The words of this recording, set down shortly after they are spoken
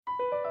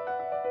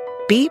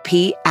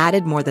BP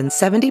added more than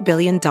 $70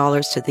 billion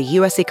to the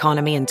U.S.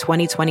 economy in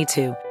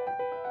 2022.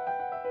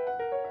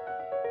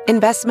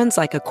 Investments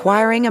like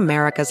acquiring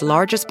America's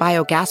largest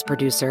biogas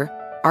producer,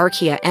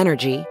 Archaea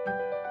Energy,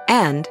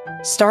 and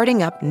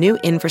starting up new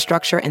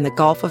infrastructure in the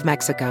Gulf of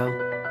Mexico.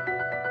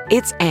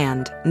 It's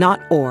and,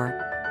 not or.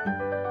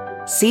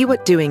 See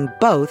what doing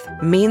both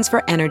means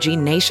for energy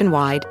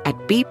nationwide at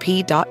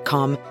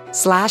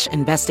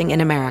bp.com/investing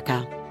in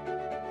America.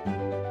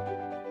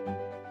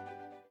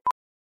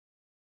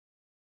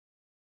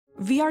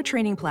 VR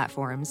training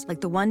platforms,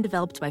 like the one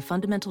developed by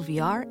Fundamental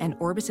VR and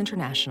Orbis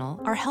International,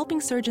 are helping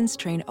surgeons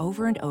train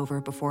over and over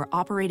before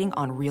operating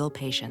on real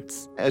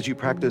patients. As you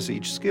practice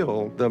each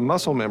skill, the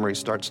muscle memory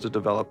starts to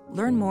develop.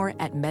 Learn more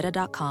at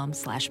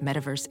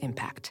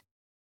meta.com/metaverseimpact.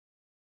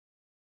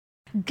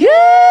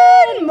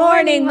 Good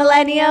morning,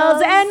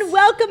 millennials, and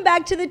welcome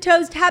back to the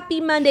Toast. Happy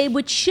Monday,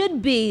 which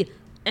should be,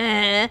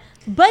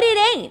 but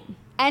it ain't.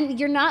 And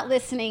you're not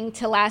listening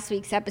to last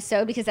week's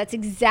episode because that's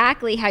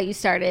exactly how you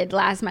started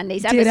last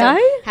Monday's episode. Did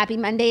I? Happy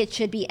Monday, it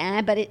should be,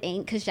 but it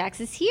ain't because Jax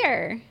is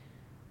here.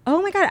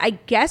 Oh my God, I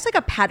guess like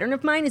a pattern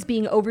of mine is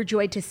being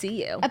overjoyed to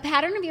see you. A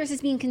pattern of yours is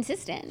being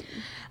consistent.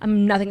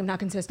 I'm not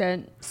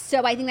consistent.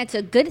 So I think that's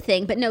a good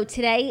thing. But no,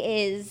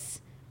 today is...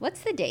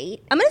 What's the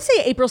date? I'm going to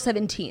say April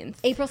 17th.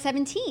 April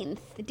 17th.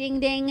 Ding,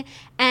 ding.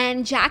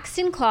 And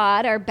Jaxon and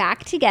Claud are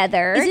back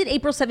together. Is it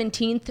April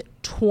 17th,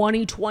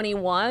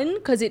 2021?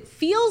 Because it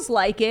feels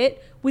like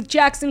it with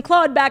Jaxon and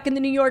Claud back in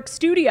the New York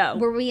studio.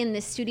 Were we in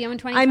this studio in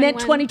 2021? I meant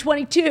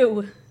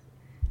 2022.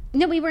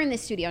 No, we were in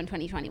this studio in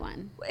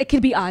 2021. It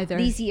could be either.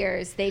 These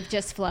years, they've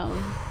just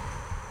flown.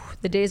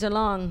 The days are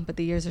long, but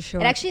the years are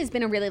short. It actually has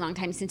been a really long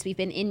time since we've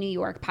been in New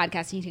York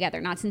podcasting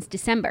together, not since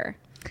December.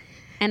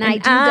 And I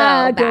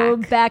go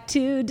back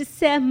to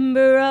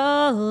December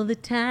all the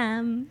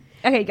time.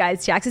 Okay,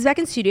 guys, Jax is back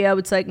in studio.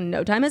 It's like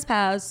no time has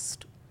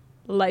passed.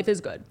 Life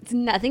is good.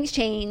 Nothing's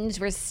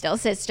changed. We're still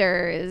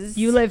sisters.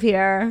 You live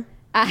here.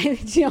 I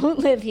don't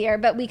live here,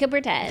 but we could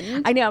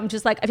pretend. I know. I'm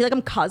just like, I feel like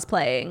I'm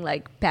cosplaying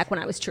like back when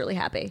I was truly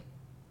happy.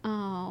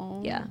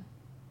 Oh. Yeah.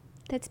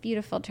 That's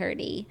beautiful,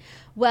 Turdy.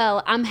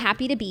 Well, I'm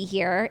happy to be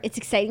here. It's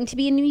exciting to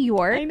be in New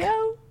York. I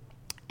know.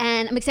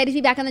 And I'm excited to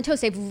be back on the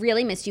Toast. I've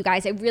really missed you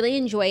guys. I really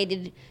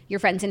enjoyed your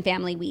Friends and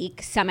Family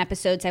Week. Some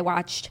episodes I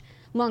watched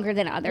longer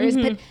than others.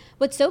 But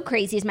what's so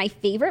crazy is my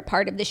favorite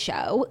part of the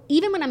show,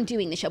 even when I'm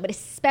doing the show, but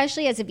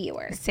especially as a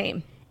viewer.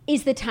 Same.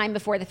 Is the time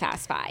before the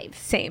Fast Five.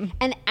 Same.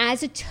 And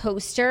as a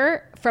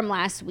toaster from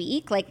last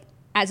week, like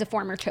as a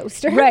former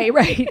toaster.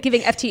 Right.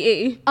 Giving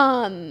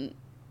FTE.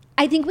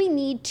 I think we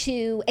need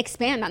to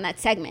expand on that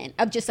segment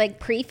of just like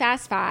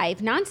pre-Fast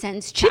Five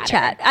nonsense chatter. Chit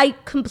chat. I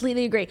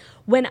completely agree.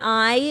 When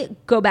I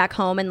go back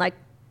home and like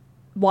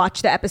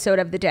watch the episode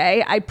of the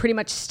day, I pretty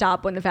much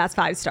stop when the Fast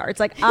Five starts.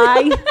 Like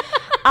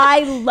I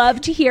love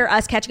to hear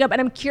us catching up,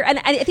 and I'm curious. And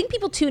I think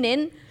people tune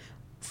in.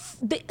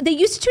 They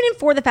used to tune in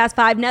for the Fast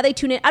Five. Now they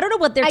tune in. I don't know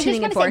what they're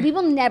tuning in for. I just want to say, we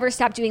will never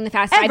stop doing the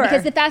Fast Five Ever.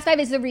 because the Fast Five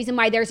is the reason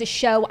why there's a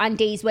show on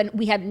days when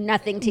we have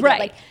nothing to do. Right.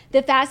 Like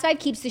the Fast Five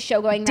keeps the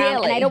show going round,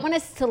 Daily. and I don't want to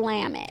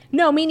slam it.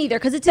 No, me neither,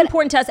 because it's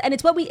important to us, and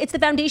it's the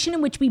foundation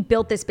in which we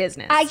built this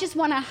business. I just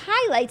want to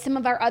highlight some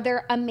of our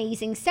other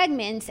amazing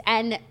segments,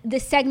 and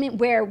the segment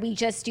where we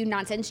just do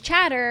nonsense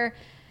chatter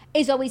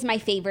is always my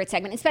favorite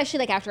segment, especially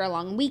like after a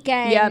long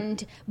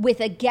weekend with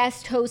a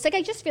guest host. Like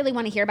I just really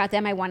want to hear about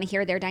them. I want to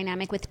hear their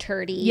dynamic with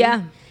Turdy.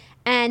 Yeah.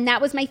 And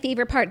that was my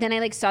favorite part. Then I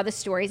like saw the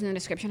stories in the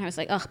description. I was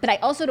like, ugh. But I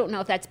also don't know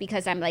if that's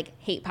because I'm like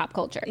hate pop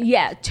culture.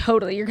 Yeah,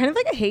 totally. You're kind of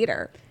like a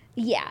hater.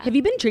 Yeah. Have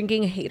you been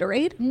drinking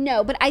Haterade?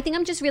 No, but I think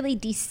I'm just really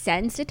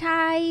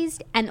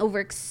desensitized and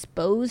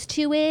overexposed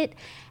to it.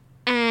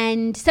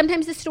 And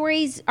sometimes the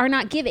stories are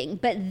not giving.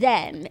 But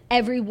then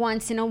every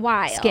once in a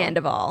while,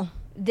 Scandival.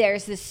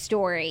 There's the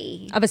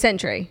story Of a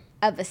century.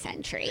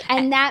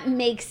 And that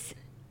makes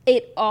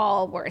it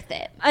all worth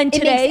it. And it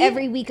today, makes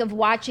every week of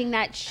watching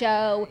that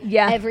show,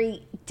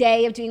 every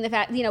day of doing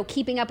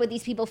keeping up with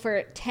these people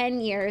for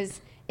 10 years,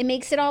 it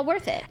makes it all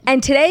worth it.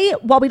 And today,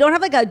 while we don't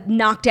have like a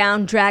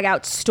knockdown, drag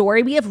out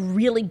story, we have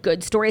really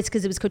good stories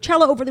because it was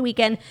Coachella over the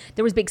weekend.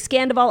 There was big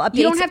Scandival updates.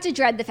 You don't have to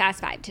dread the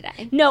Fast Five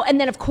today. No, and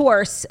then of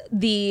course,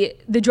 the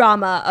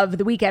drama of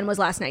the weekend was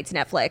last night's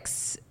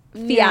Netflix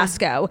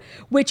fiasco,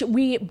 which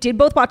we did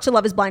both watch the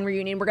Love is Blind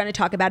reunion. We're going to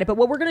talk about it, but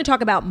what we're going to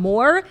talk about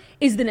more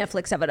is the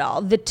Netflix of it all.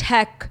 The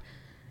tech,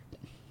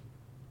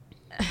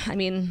 I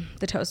mean,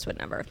 the Toast would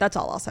never. That's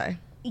all I'll say.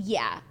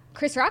 Yeah.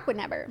 Chris Rock would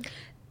never.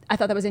 I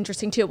thought that was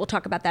interesting too. We'll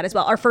talk about that as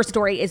well. Our first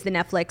story is the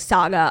Netflix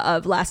saga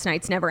of last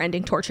night's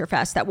never-ending torture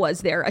fest that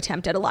was their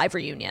attempt at a live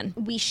reunion.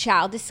 We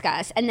shall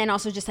discuss. And then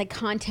also just like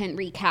content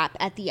recap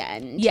at the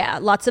end. Yeah,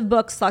 lots of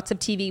books, lots of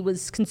TV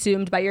was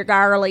consumed by your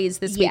girlies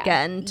this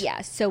weekend.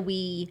 Yeah, so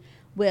we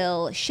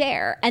will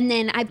share. And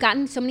then I've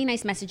gotten so many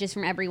nice messages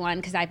from everyone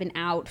because I've been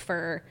out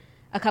for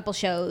a couple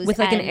shows. With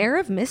like an air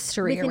of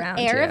mystery around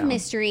you. With an air of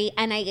mystery.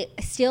 And I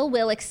still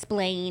will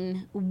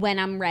explain when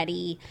I'm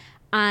ready.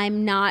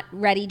 I'm not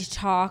ready to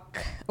talk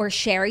or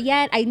share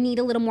yet. I need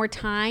a little more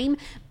time,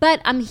 but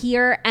I'm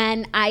here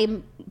and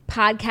I'm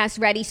podcast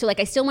ready. So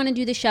like I still want to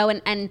do the show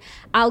and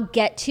I'll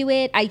get to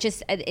it.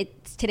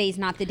 Today's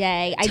not the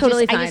day. I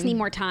just need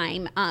more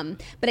time.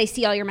 But I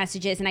see all your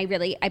messages and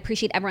I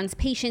appreciate everyone's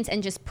patience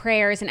and just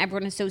prayers, and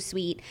everyone is so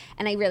sweet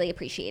and I really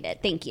appreciate it.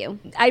 Thank you.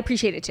 I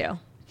appreciate it too.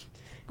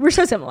 We're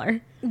so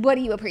similar. What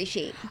do you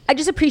appreciate? I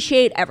just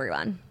appreciate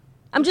everyone.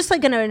 I'm just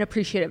like in an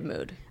appreciative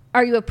mood.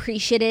 Are you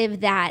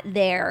appreciative that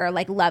they're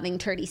like loving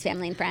Turdy's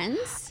family and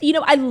friends? You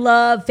know, I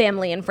love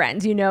family and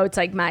friends. You know, it's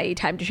like my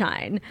time to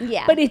shine.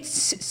 Yeah. But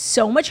it's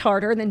so much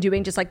harder than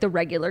doing just like the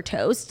regular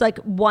toast. Like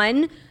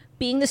one,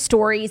 being the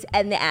stories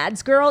and the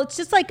ads girl, it's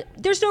just like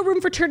there's no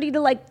room for Turdy to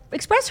like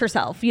express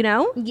herself, you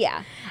know?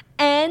 Yeah.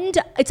 And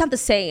it's not the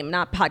same,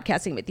 not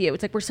podcasting with you.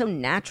 It's like we're so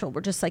natural.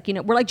 We're just like, you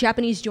know, we're like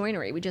Japanese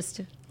joinery. We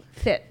just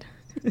fit.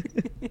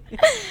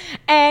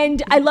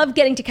 And I love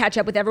getting to catch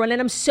up with everyone, and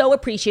I'm so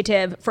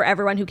appreciative for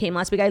everyone who came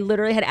last week. I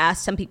literally had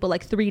asked some people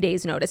like 3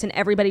 days notice, and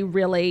everybody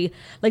really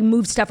like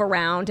moved stuff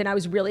around, and I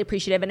was really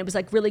appreciative, and it was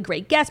like really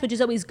great guests, which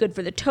is always good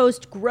for the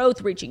toast,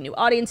 growth, reaching new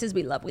audiences.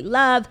 We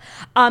love.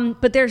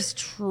 But there's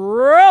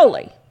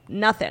truly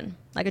nothing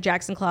like a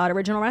Jaxon Claud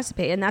original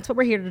recipe, and that's what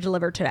we're here to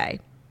deliver today.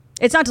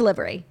 It's not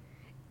delivery.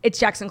 It's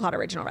Jaxon Claud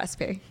original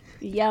recipe.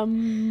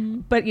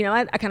 Yum. But you know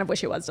what? I kind of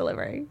wish it was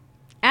delivery.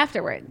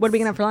 Afterwards. What are we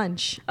going to have for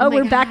lunch? Oh,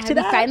 we're back to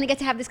that. We finally get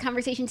to have this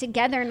conversation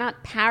together,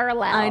 not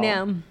parallel. I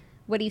know.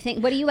 What do you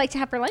think? What do you like to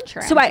have for lunch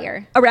around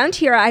here? Around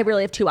here, I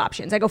really have two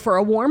options. I go for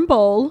a warm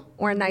bowl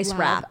or a nice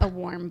wrap. A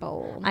warm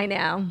bowl. I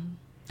know.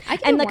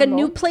 And like a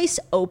new place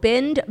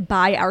opened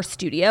by our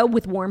studio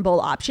with warm bowl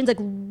options, like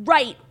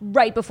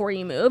right before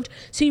you moved.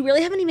 So you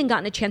really haven't even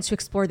gotten a chance to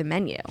explore the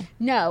menu.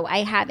 No,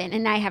 I haven't.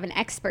 And I have an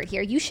expert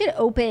here. You should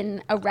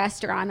open a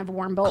restaurant of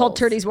warm bowls. Called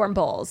Turdy's Warm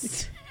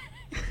Bowls.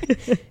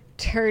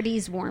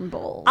 Turdy's Warm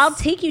Bowls. I'll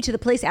take you to the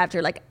place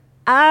after. Like,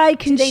 I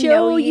can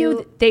show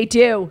you. They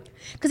do.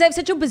 Because I have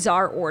such a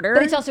bizarre order.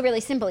 But it's also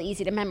really simple,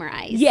 easy to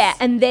memorize. Yeah,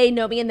 and they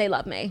know me and they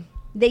love me.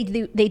 They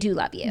do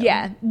love you.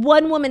 Yeah.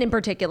 One woman in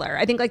particular.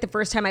 I think like the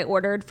first time I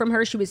ordered from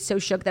her, she was so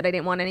shook that I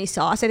didn't want any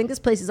sauce. I think this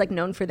place is like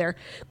known for their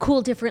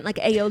cool, different like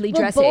aioli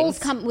dressings. Bowls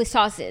come with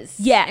sauces.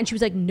 Yeah. And she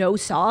was like, no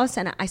sauce.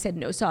 And I said,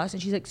 no sauce.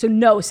 And she's like, so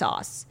no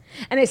sauce.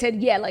 And I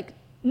said, yeah, like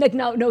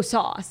no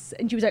sauce.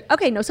 And she was like,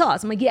 okay, no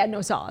sauce. I'm like, yeah,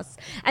 no sauce.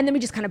 And then we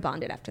just kind of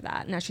bonded after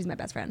that. Now she's my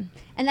best friend.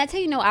 And that's how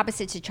you know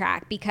opposites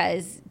attract,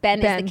 because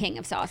Ben is the king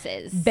of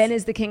sauces. Ben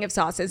is the king of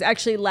sauces.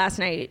 Actually, last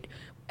night,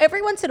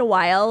 every once in a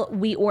while,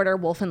 we order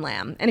wolf and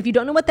lamb. And if you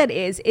don't know what that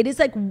is, it is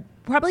like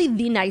probably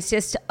the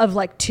nicest of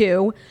like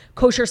two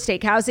kosher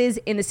steakhouses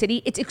in the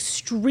city. It's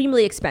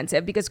extremely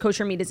expensive because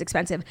kosher meat is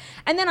expensive.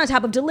 And then on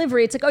top of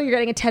delivery, it's like, oh, you're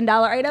getting a $10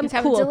 item.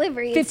 Cool.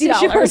 Delivery,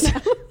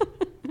 $50.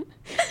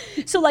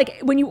 So like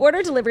when you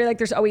order delivery, like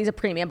there's always a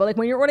premium, but like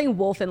when you're ordering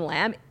wolf and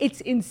lamb,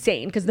 it's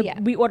insane because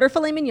we order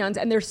filet mignons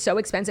and they're so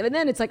expensive. And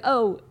then it's like,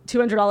 oh,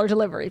 $200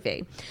 delivery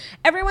fee.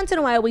 Every once in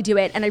a while we do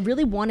it. And I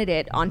really wanted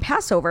it on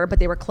Passover, but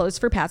they were closed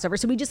for Passover.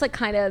 So we just like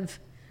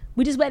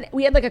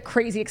we had like a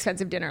crazy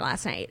expensive dinner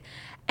last night.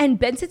 And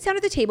Ben sits down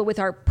at the table with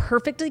our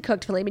perfectly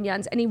cooked filet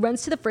mignons, and he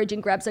runs to the fridge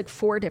and grabs like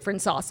 4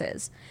 different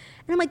sauces.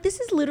 And I'm like, this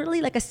is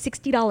literally like a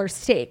 $60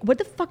 steak. What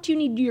the fuck do you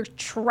need your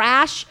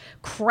trash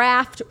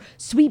craft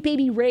Sweet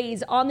Baby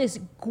Ray's on this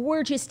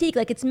gorgeous steak?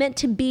 Like it's meant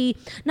to be,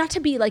 not to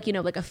be like, you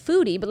know, like a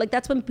foodie, but like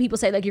that's when people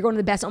say like you're going to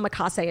the best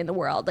omakase in the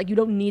world. Like you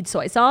don't need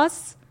soy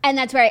sauce. And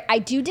that's where I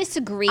do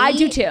disagree. I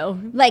do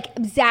too. Like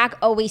Zach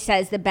always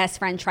says the best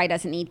French fry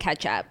doesn't need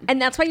ketchup.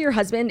 And that's why your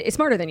husband is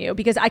smarter than you,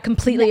 because I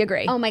completely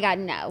agree. Oh my God,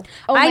 no.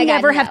 I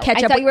never have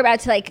ketchup. I thought you were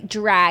about to like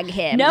drag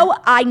him. No,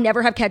 I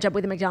never have ketchup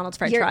with a McDonald's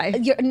French fry.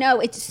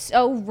 No, it's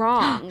so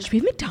wrong. Should we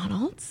have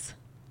McDonald's?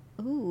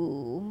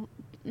 Ooh.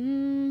 I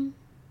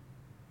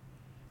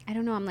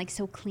don't know. I'm like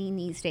so clean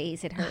these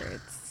days. It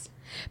hurts.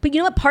 But you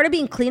know what? Part of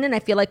being clean, and I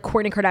feel like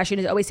Kourtney Kardashian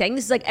is always saying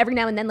this, is like every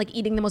now and then like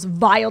eating the most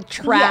vile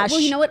trash. Yeah,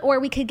 well, you know what?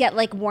 Or we could get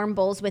like warm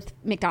bowls with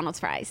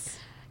McDonald's fries.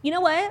 You know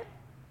what?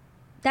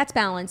 That's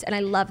balance, and I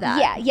love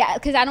that. Yeah,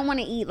 because I don't want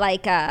to eat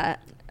like a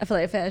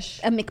fillet of fish.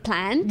 A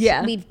McPlant.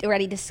 Yeah. We've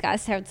already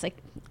discussed how it's like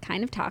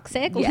kind of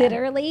toxic,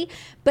 literally.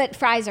 But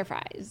fries are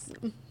fries.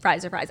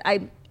 Fries are fries.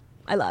 I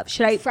love.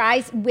 Should I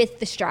fries with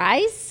the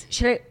straws?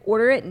 Should I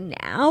order it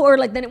now, or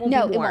like then it won't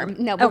be warm? It won't.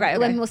 No. Okay.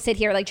 Then we'll sit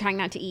here like trying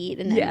not to eat,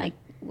 and then like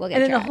we'll get.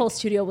 And then dragged. the whole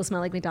studio will smell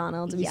like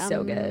McDonald's. It'll be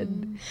so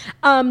good.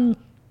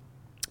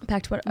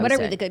 Back to what are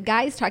we, the good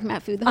guys, talking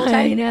about food the whole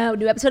time? I know.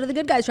 New episode of The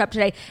Good Guys dropped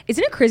today.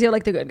 Isn't it crazy how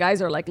like The Good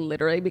Guys are like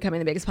literally becoming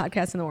the biggest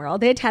podcast in the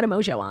world? They had Tata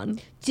Mojo on.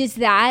 Does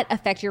that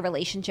affect your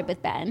relationship with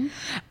Ben?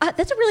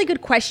 That's a really good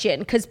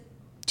question, because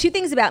 2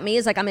 things about me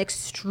is like I'm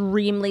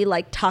extremely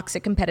like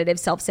toxic, competitive,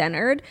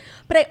 self-centered,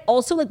 but I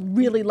also like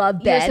really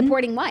love Ben. You're a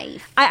supporting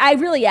wife. I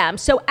really am.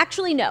 So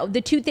actually, no,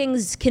 the 2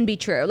 things can be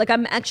true. Like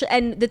I'm actually,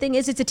 and the thing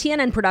is, it's a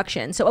TNN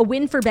production, so a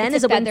win for Ben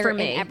is a win for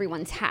me. In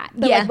everyone's hat.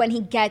 But like when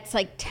he gets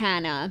like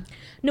Tana.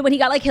 No, when he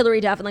got like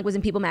Hillary Duff and like was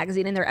in People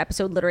Magazine and their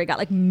episode literally got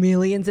like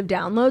millions of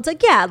downloads.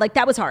 Like, yeah, like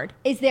that was hard.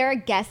 Is there a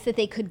guest that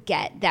they could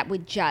get that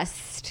would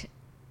just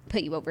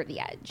put you over the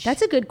edge?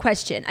 That's a good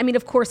question. I mean,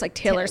 of course, like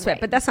Taylor Swift,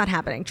 right. but that's not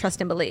happening.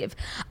 Trust and believe.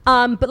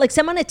 But like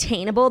someone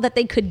attainable that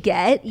they could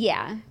get,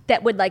 Yeah.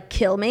 that would like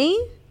kill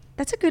me.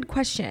 That's a good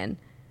question.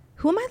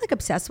 Who am I like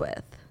obsessed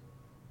with?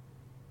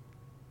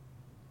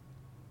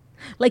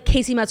 Like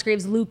Casey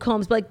Musgraves, Luke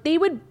Combs, but like they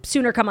would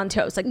sooner come on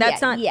toast. Like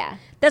that's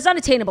that's not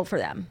attainable for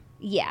them.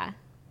 Yeah.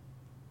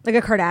 Like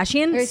a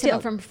Kardashian, Or still.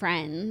 someone from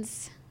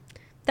Friends.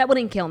 That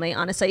wouldn't kill me,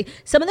 honestly.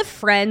 Some of the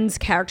Friends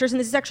characters, and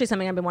this is actually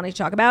something I've been wanting to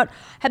talk about,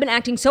 have been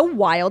acting so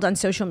wild on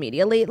social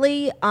media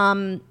lately.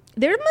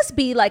 There must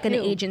be like an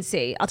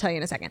agency. I'll tell you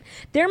in a second.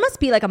 There must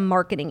be like a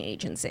marketing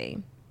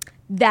agency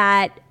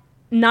that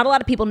not a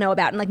lot of people know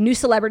about, and like new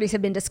celebrities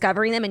have been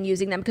discovering them and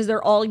using them because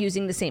they're all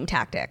using the same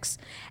tactics.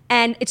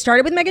 And it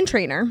started with Meghan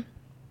Trainor,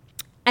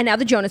 and now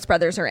the Jonas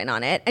Brothers are in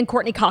on it, and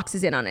Courtney Cox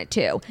is in on it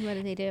too. What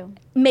do they do?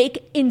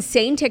 Make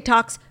insane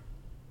TikToks,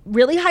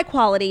 really high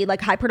quality,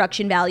 like high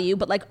production value,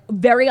 but like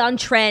very on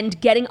trend,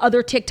 getting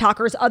other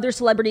TikTokers, other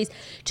celebrities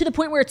to the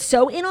point where it's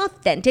so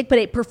inauthentic, but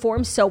it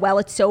performs so well.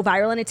 It's so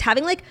viral, and it's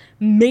having like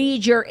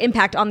major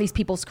impact on these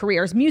people's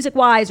careers, music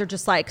wise or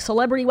just like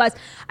celebrity wise.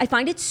 I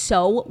find it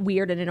so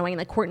weird and annoying.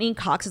 Like Courtney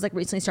Cox has like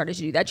recently started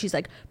to do that. She's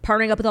like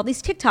partnering up with all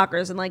these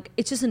TikTokers, and like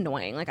it's just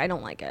annoying. Like I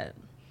don't like it.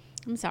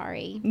 I'm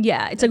sorry.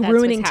 Yeah, it's like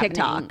ruining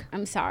TikTok.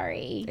 I'm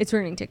sorry. It's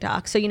ruining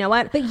TikTok. So you know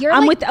what? But you're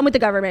I'm like, with the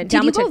government.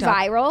 Did you go TikTok.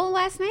 viral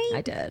last night?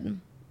 I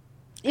did.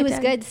 It was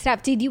good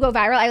stuff. Did you go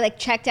viral? I like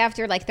checked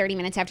after like 30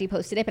 minutes after you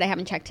posted it, but I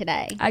haven't checked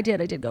today. I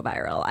did go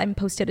viral. I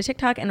posted a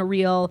TikTok and a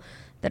reel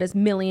that has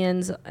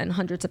millions and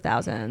hundreds of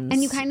thousands.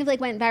 And you kind of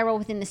like went viral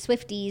within the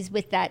Swifties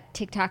with that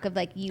TikTok of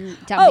like you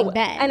dumping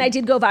Ben. And I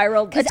did go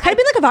viral. It's kind of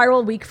been like a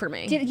viral week for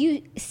me. Did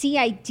you see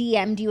I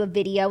DM'd you a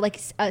video, like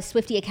a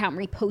Swiftie account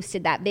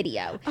reposted that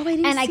video. Oh, I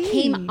didn't And see. I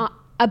came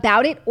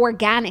about it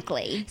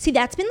organically. See,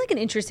 that's been like an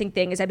interesting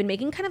thing is I've been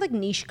making kind of like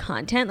niche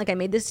content. Like I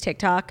made this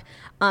TikTok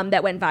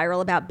that went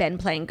viral about Ben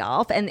playing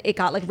golf, and it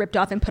got like ripped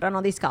off and put on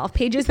all these golf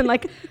pages, and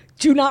like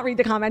do not read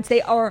the comments.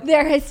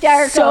 They're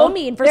hysterical. So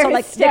mean. First of all,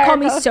 like they call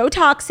me hysterical. so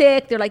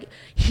toxic. They're like,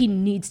 he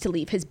needs to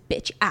leave his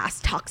bitch ass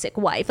toxic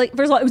wife. Like,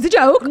 first of all, it was a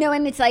joke. No,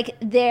 and it's like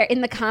they're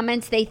in the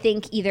comments they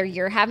think either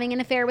you're having an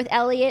affair with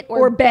Elliot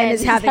or Ben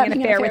is having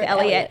an affair with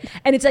Elliot.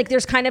 And it's like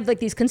there's kind of like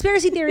these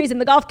conspiracy theories in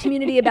the golf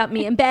community about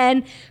me and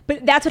Ben,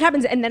 but that's what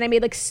happens. And then I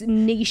made like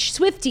niche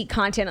Swiftie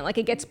content, and like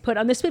it gets put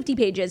on the Swiftie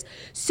pages.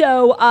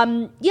 So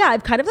yeah,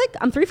 I've kind of like,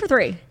 I'm 3 for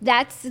 3.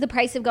 That's the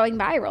price of going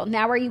viral.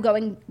 Now are you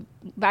going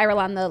viral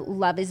on the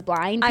Love is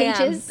Blind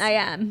pages? I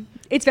am.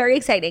 It's very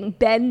exciting.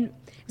 It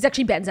was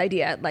actually Ben's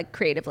idea, like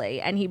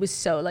creatively, and he was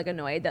so like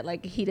annoyed that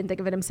like he didn't think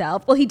of it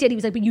himself. Well, he did. He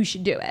was like, but you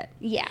should do it.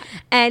 Yeah.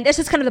 And that's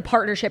just kind of the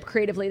partnership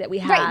creatively that we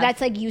have. Right.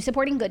 That's like you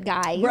supporting good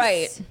guys.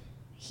 Right.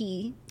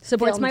 He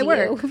supports my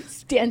work.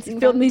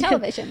 Dancing Filmed on me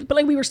television. But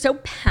like we were so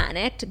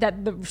panicked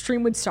that the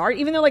stream would start,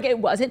 even though like it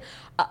wasn't.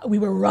 We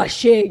were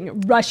rushing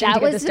to get this done.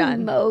 That was the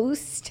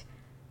most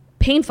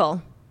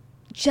painful.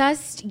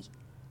 Just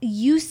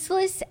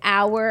useless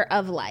hour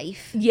of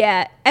life.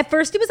 Yeah. At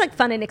first it was like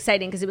fun and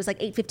exciting because it was like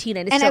 8:15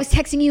 and I was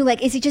texting you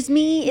like, is it just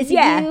me? Is it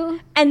you?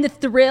 And the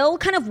thrill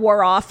kind of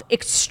wore off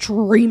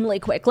extremely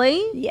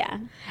quickly. Yeah.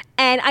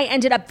 And I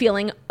ended up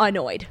feeling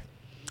annoyed.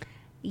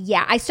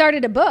 Yeah. I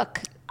started a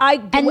book.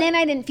 And then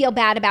I didn't feel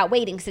bad about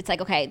waiting because it's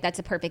like, okay, that's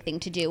a perfect thing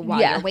to do while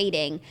you're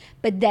waiting.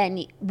 But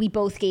then we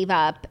both gave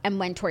up and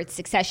went towards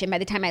Succession. By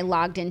the time I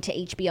logged into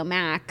HBO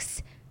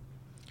Max,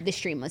 the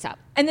stream was up.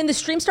 And then the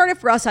stream started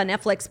for us on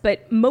Netflix,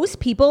 but most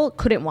people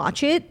couldn't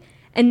watch it.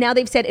 And now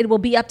they've said it will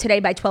be up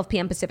today by 12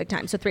 p.m. Pacific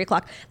time, so 3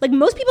 o'clock. Like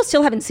most people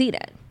still haven't seen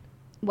it.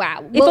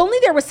 Wow. If only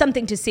there was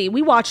something to see.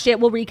 We watched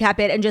it. We'll recap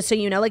it. And just so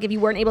you know, like if you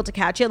weren't able to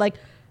catch it, like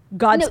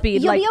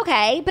Godspeed. You'll be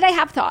okay, but I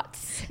have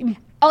thoughts.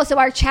 Also,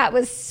 our chat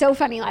was so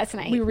funny last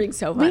night. We were being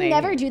so funny. We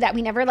never do that.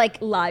 We never like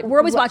live. We're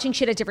always watching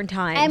shit at different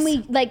times.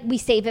 And we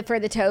save it for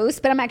the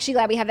toast. But I'm actually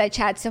glad we have that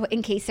chat. So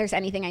in case there's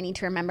anything I need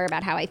to remember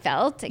about how I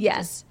felt, I can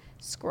just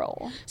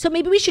scroll. So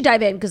maybe we should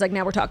dive in because like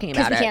now we're talking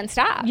about it. Because we can't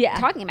stop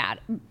talking about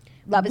it.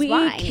 Love is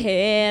blind. We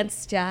can't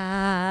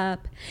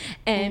stop,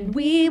 and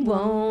we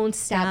won't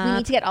stop. We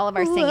need to get all of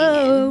our singing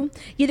in.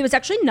 Yeah, there was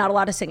actually not a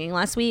lot of singing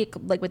last week,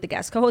 like with the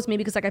guest co-host, maybe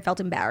because like I felt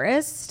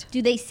embarrassed.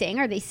 Do they sing?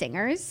 Are they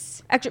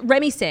singers? Actually,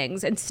 Remy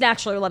sings, and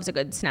Snatchler loves a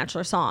good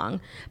Snatchler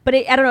song. But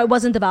I don't know, it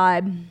wasn't the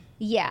vibe.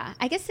 Yeah,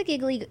 I guess the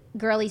Giggly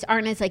Girlies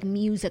aren't as like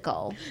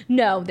musical.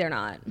 No, they're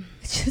not.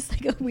 It's just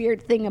like a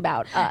weird thing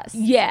about us.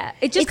 Yeah,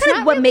 it's just kind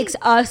of what makes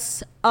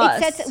us us.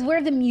 It says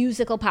we're the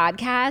musical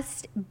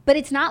podcast, but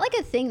it's not like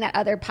a thing that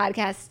other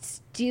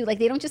podcasts do. Like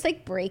they don't just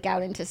like break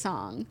out into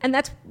song. And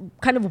that's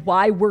kind of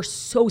why we're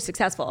so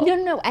successful.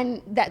 No,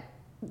 and that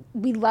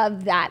we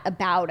love that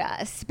about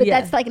us. But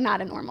that's like not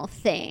a normal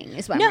thing,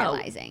 is what I'm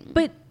realizing.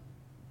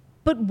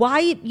 But why,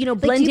 you know,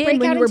 blend do you break in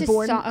when out you were into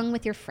born? Song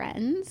with your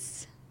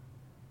friends?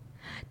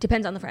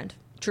 Depends on the friend.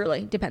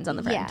 Truly, depends on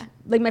the friend. Yeah.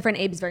 Like my friend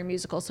Abe is very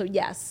musical, so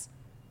yes.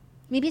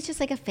 Maybe it's just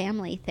like a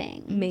family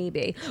thing.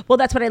 Maybe. Well,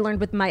 that's what I learned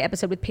with my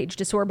episode with Paige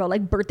DeSorbo.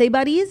 Like birthday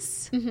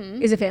buddies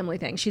is a family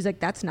thing. She's like,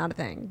 that's not a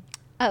thing.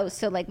 Oh,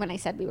 so like when I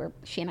said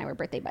she and I were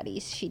birthday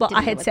buddies, she Well, didn't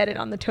I know had what- said it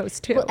on the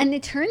toast too. Well, and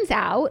it turns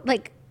out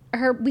like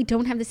we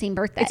don't have the same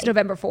birthday. It's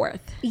November 4th.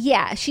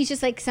 Yeah, she's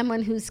just like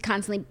someone who's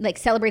constantly like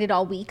celebrated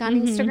all week on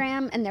Mm-hmm.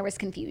 Instagram, and there was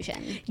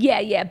confusion.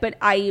 Yeah, but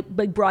I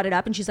like brought it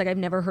up and she's like, I've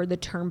never heard the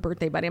term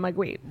birthday buddy. I'm like,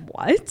 wait,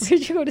 what?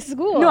 Did you go to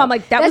school? No, I'm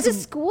like, that's was a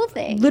school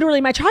thing. Literally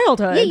my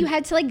childhood. Yeah, you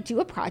had to like do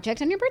a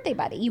project on your birthday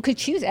buddy. You could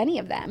choose any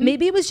of them.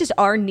 Maybe it was just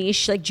our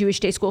niche, like Jewish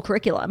day school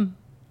curriculum.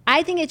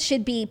 I think it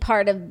should be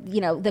part of,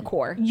 the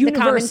core, the common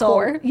Universal,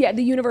 core. yeah,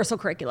 the universal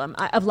curriculum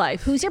of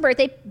life. Who's your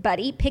birthday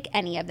buddy? Pick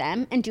any of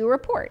them and do a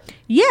report.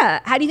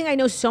 Yeah. How do you think I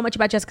know so much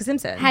about Jessica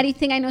Simpson? How do you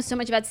think I know so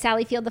much about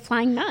Sally Field, the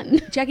Flying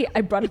Nun? Jackie,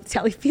 I brought up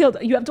Sally Field.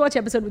 You have to watch the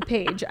episode with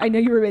Paige. I know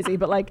you were busy,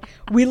 but like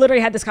we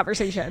literally had this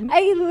conversation.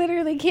 I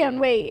literally can't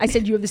wait. I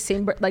said you have the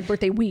same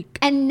birthday week.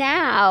 And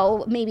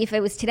now, maybe if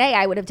it was today,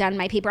 I would have done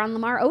my paper on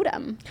Lamar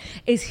Odom.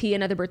 Is he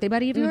another birthday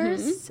buddy of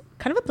yours?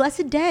 Kind of a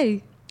blessed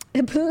day.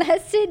 A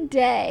blessed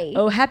day.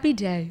 Oh, happy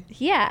day.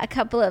 Yeah, a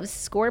couple of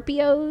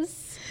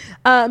Scorpios.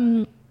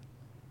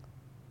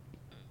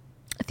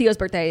 Theo's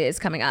birthday is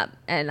coming up,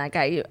 and like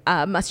I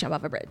must jump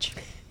off a bridge.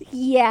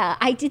 Yeah,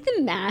 I did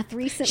the math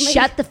recently.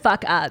 Shut the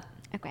fuck up.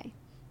 Okay.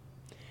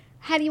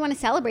 How do you want to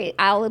celebrate?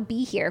 I'll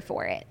be here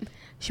for it.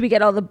 Should we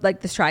get all the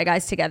Stry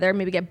guys together?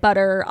 Maybe get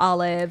Butter,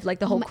 Olive, like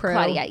the whole crew.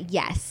 Claudia,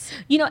 yes.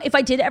 You know, if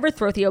I did ever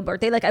throw Theo a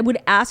birthday, like I would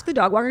ask the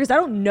dog walker because I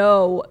don't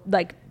know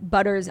like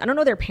Butters. I don't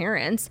know their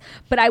parents,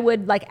 but I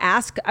would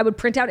ask. I would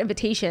print out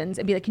invitations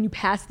and be like, "Can you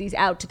pass these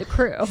out to the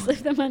crew?" Slip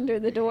them under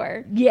the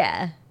door.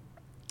 Yeah,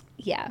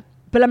 Yeah.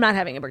 but I'm not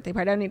having a birthday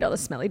party. I don't need all the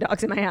smelly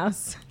dogs in my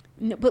house.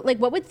 No, but like,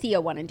 what would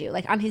Theo want to do?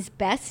 Like on his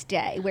best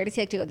day, where does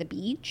he like to go? The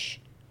beach?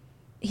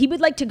 He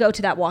would like to go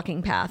to that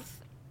walking path.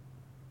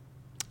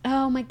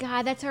 Oh my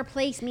God, that's our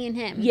place, me and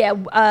him. Yeah,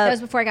 that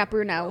was before I got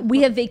Bruno.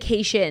 we have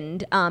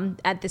vacationed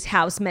at this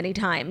house many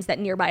times that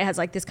nearby has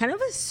like this kind of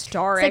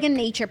historic. It's like a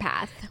nature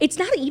path. It's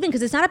not even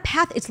because it's not a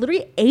path. It's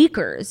literally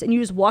acres, and you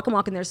just walk and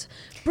there's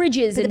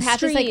bridges But and the path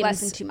streams. is like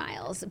less than 2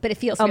 miles, but it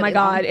feels. Oh really my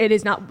God, long. it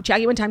is not.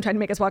 Jackie one time tried to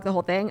make us walk the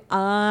whole thing.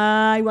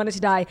 I wanted to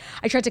die.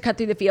 I tried to cut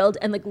through the field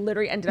and like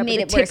literally ended up Made in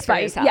a it tick worse for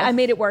fight. yourself. Yeah, I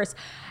made it worse.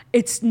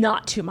 It's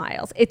not 2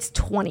 miles. It's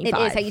 25.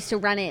 It is. I used to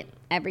run it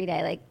every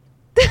day. Like,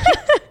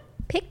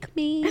 pick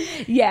me.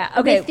 Yeah.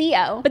 Okay. With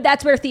Theo. But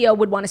that's where Theo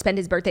would want to spend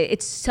his birthday.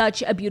 It's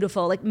such a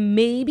beautiful. Like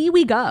maybe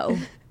we go.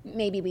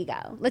 Maybe we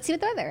go. Let's see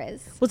what the weather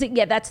is. We'll see.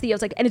 Yeah, that's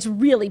Theo's and it's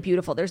really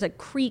beautiful. There's like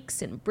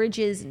creeks and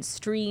bridges and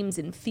streams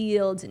and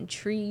fields and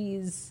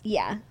trees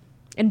Yeah.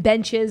 and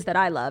benches that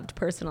I loved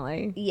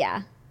personally.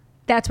 Yeah.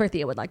 That's where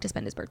Theo would like to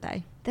spend his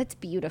birthday. That's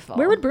beautiful.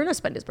 Where would Bruno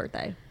spend his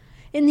birthday?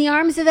 In the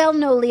arms of El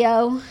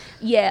Nolio.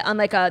 Yeah, on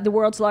like the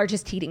world's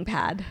largest heating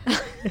pad.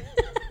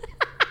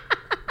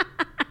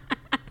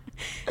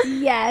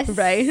 Yes.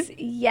 Right?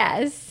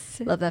 Yes.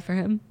 Love that for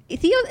him.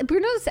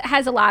 Bruno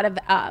has a lot of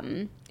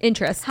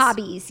Interests.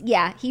 hobbies.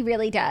 Yeah, he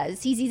really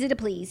does. He's easy to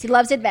please. He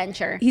loves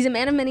adventure. He's a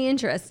man of many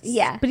interests.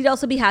 Yeah. But he'd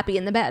also be happy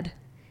in the bed.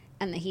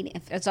 And the heat,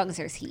 as long as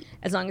there's heat.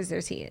 As long as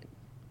there's heat.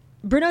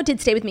 Bruno did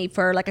stay with me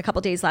for like a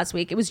couple days last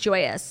week. It was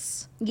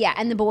joyous. Yeah,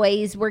 and the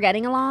boys were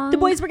getting along. The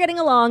boys were getting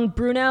along.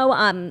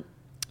 Bruno,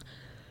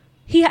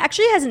 he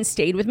actually hasn't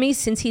stayed with me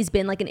since he's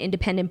been like an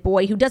independent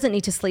boy who doesn't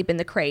need to sleep in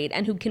the crate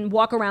and who can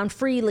walk around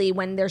freely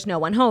when there's no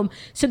one home.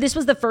 So this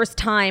was the first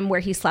time where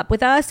he slept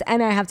with us.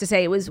 And I have to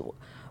say it was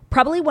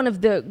probably one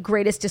of the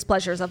greatest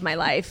displeasures of my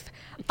life.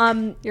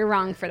 You're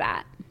wrong for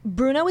that.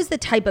 Bruno is the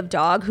type of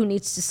dog who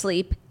needs to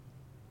sleep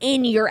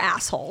in your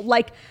asshole.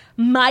 Like,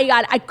 my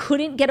God, I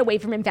couldn't get away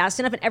from him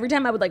fast enough. And every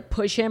time I would like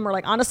push him or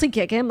like honestly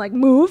kick him, like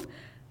move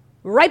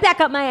right back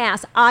up my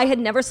ass. I had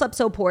never slept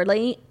so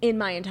poorly in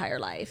my entire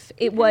life.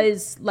 It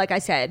was, like I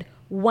said,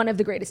 one of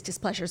the greatest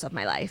displeasures of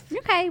my life.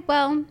 Okay,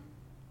 well,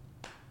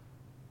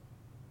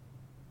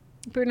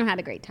 Bruno had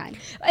a great time.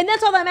 And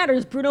that's all that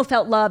matters. Bruno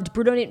felt loved.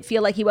 Bruno didn't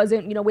feel like he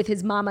wasn't, with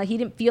his mama. He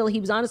didn't feel,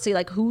 he was honestly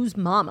like, whose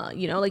mama?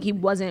 Like he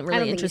wasn't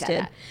really think he said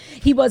interested.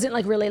 that. He wasn't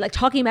like really like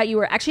talking about you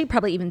or actually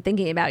probably even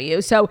thinking about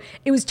you. So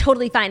it was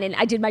totally fine. And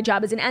I did my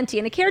job as an auntie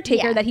and a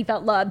caretaker Yeah. that he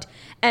felt loved.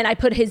 And I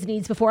put his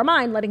needs before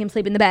mine, letting him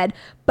sleep in the bed.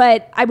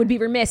 But I would be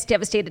remiss,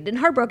 devastated, and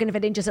heartbroken if I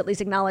didn't just at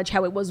least acknowledge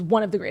how it was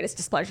one of the greatest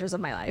displeasures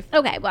of my life.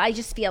 Okay, well, I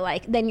just feel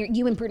like then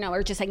you and Bruno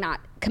are just like not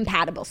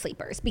compatible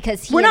sleepers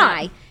because We're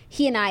not.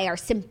 he and I are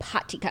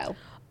simpatico.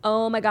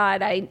 Oh my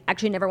God, I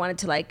actually never wanted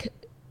to like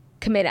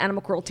commit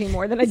animal cruelty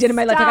more than I did in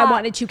my life. Like I Stop.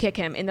 wanted to kick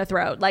him in the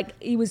throat. Like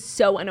he was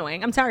so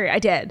annoying. I'm sorry, I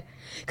did.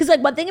 Because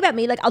like one thing about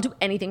me, like I'll do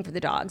anything for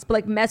the dogs, but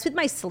like mess with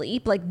my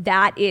sleep, like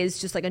that is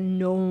just like a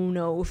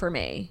no for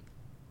me.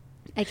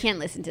 I can't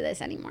listen to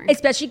this anymore.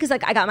 Especially because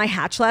like I got my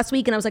hatch last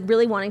week and I was like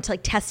really wanting to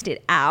like test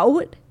it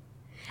out.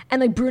 And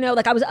like Bruno,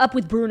 like I was up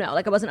with Bruno,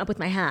 like I wasn't up with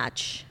my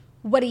hatch.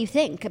 What do you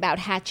think about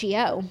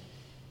Hatchio?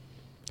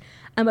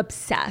 I'm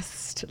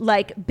obsessed.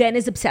 Like Ben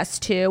is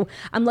obsessed too.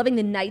 I'm loving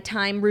the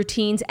nighttime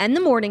routines and the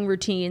morning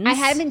routines. I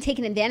haven't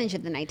taken advantage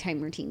of the nighttime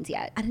routines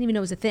yet. I didn't even know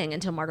it was a thing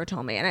until Margot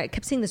told me. And I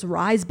kept seeing this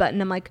rise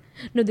button. I'm like,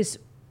 no, this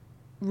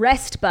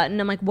rest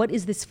button. I'm like, what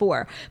is this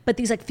for? But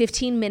these like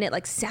 15-minute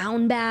like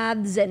sound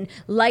baths and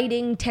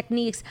lighting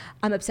techniques,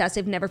 I'm obsessed.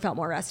 I've never felt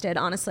more rested,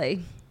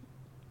 honestly.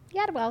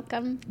 You're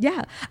welcome.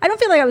 Yeah. I don't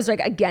feel like I was like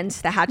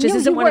against the hatch. This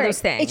isn't one of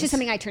those things. It's just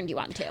something I turned you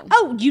on to.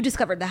 Oh, you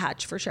discovered the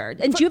hatch for sure.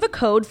 And do you have a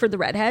code for the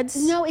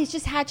redheads? No, it's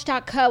just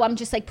hatch.co. I'm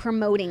just like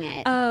promoting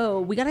it.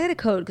 Oh, we got to get a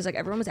code because like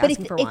everyone was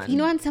asking for one. You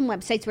know, on some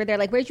websites where they're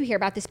like, where did you hear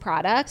about this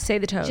product? Say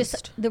the toast.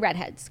 Just the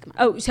redheads. Come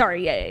on. Oh,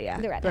 sorry. Yeah.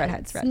 The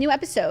redheads. New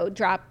episode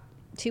dropped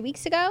 2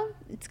 weeks ago.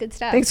 It's good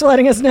stuff. Thanks for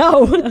letting us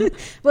know.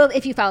 Well,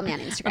 if you follow me on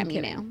Instagram,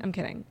 you know. I'm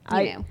kidding.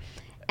 You knew.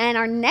 And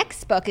our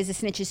next book is A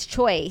Snitch's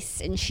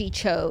Choice, and she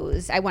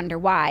chose, I wonder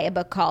why, a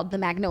book called The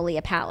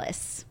Magnolia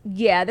Palace.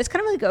 Yeah, that's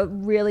kind of like a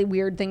really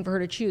weird thing for her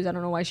to choose. I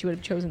don't know why she would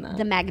have chosen that.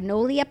 The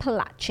Magnolia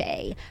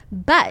Palace.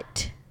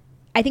 But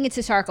I think it's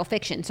historical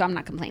fiction, so I'm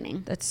not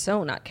complaining. That's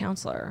so not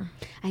Counselor.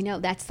 I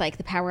know, that's like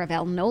the power of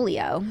El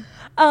Nolio.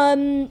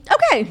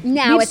 Okay.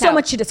 Now we have so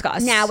much to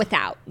discuss. Now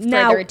without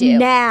further ado. You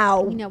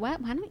know what?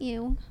 Why don't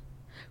you?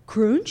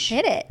 Crunch?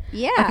 Hit it.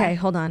 Yeah. Okay,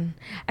 hold on.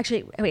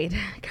 Actually, wait.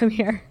 Come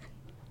here.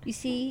 You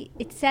see,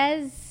 it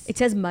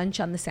says munch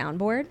on the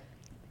soundboard.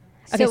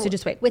 Okay, so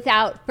just wait.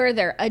 Without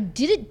further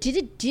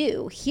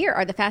ado, here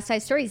are the Fast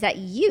 5 stories that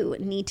you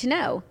need to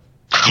know.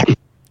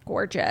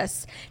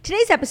 Gorgeous.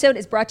 Today's episode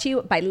is brought to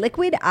you by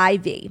Liquid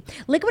IV.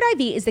 Liquid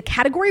IV is the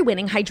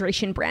category-winning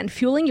hydration brand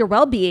fueling your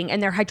well-being,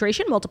 and their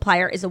hydration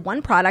multiplier is the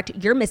one product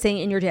you're missing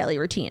in your daily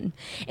routine.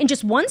 In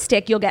just one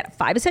stick, you'll get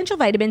 5 essential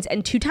vitamins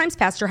and 2 times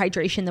faster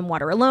hydration than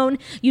water alone.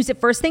 Use it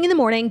first thing in the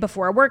morning,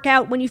 before a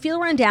workout, when you feel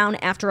run down,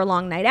 after a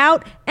long night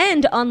out,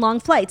 and on long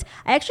flights.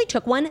 I actually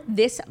took one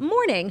this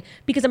morning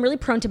because I'm really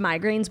prone to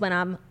migraines when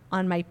I'm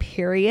on my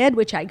period,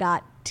 which I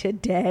got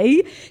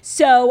today.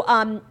 So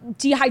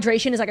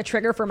dehydration is like a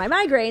trigger for my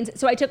migraines.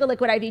 So I took a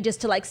Liquid IV just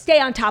to like stay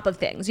on top of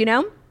things, you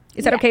know?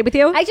 Is that okay with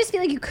you? I just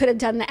feel like you could have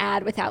done the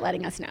ad without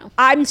letting us know.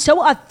 I'm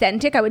so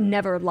authentic, I would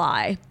never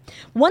lie.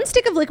 1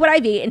 stick of Liquid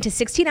IV into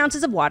 16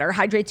 ounces of water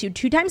hydrates you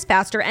 2 times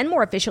faster and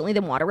more efficiently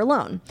than water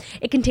alone.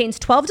 It contains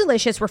 12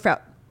 delicious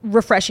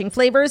refreshing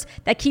flavors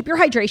that keep your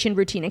hydration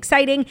routine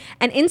exciting.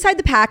 And inside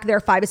the pack, there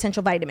are 5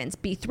 essential vitamins: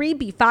 B3,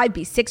 B5,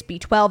 B6,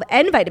 B12,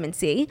 and vitamin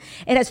C.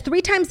 It has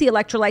 3 times the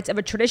electrolytes of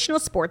a traditional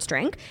sports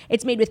drink.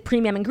 It's made with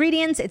premium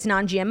ingredients. It's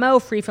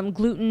non-GMO, free from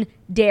gluten,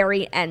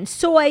 dairy, and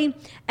soy.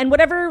 And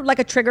whatever like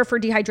a trigger for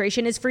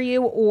dehydration is for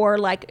you, or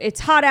like it's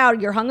hot out,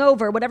 you're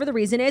hungover, whatever the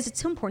reason is,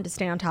 it's so important to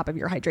stay on top of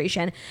your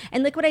hydration.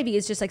 And Liquid IV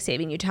is just like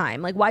saving you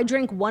time. Like, why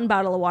drink 1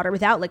 bottle of water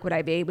without Liquid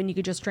IV when you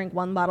could just drink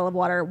 1 bottle of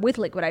water with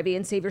Liquid IV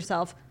and save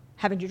yourself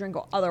having to drink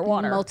other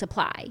water?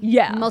 Multiply.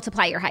 Yeah.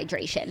 Multiply your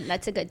hydration.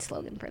 That's a good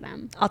slogan for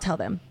them. I'll tell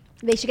them.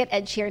 They should get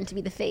Ed Sheeran to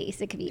be the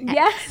face. It could be Ed.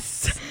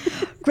 Yes.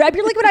 Grab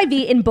your Liquid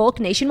IV in bulk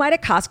nationwide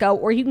at Costco,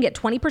 or you can get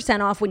 20%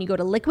 off when you go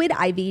to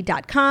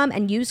liquidiv.com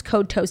and use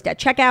code TOAST at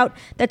checkout.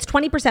 That's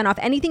 20% off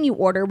anything you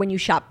order when you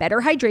shop Better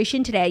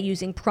Hydration today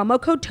using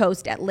promo code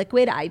TOAST at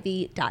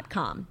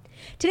liquidiv.com.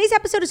 Today's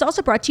episode is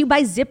also brought to you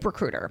by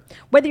ZipRecruiter.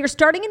 Whether you're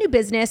starting a new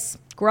business,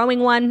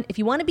 growing one, if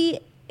you want to be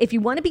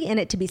in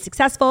it to be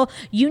successful,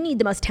 you need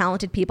the most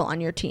talented people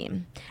on your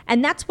team.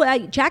 And that's why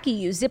Jackie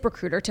used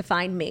ZipRecruiter to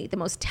find me, the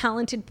most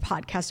talented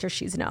podcaster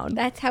she's known.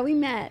 That's how we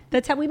met.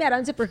 That's how we met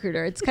on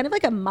ZipRecruiter. It's kind of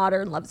like a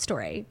modern love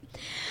story.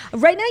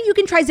 Right now, you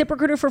can try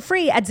ZipRecruiter for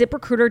free at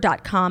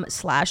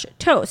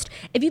ziprecruiter.com/toast.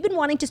 If you've been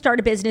wanting to start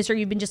a business, or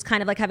you've been just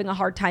kind of like having a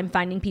hard time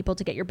finding people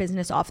to get your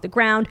business off the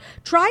ground,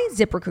 try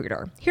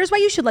ZipRecruiter. Here's why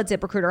you should let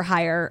ZipRecruiter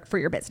hire for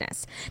your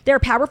business. Their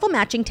powerful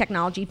matching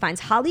technology finds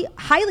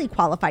highly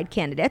qualified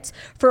candidates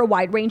for a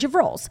wide range of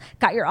roles.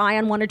 Got your eye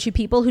on 1 or 2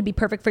 people who'd be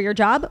perfect for your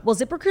job? Well,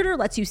 ZipRecruiter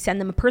lets you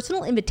send them a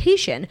personal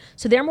invitation,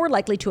 so they're more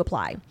likely to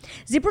apply.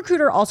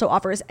 ZipRecruiter also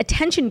offers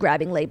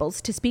attention-grabbing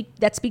labels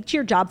that speak to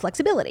your job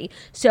flexibility.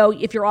 So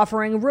if you're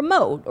offering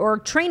remote or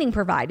training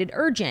provided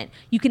urgent,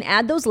 you can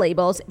add those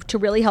labels to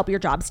really help your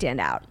job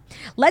stand out.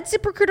 Let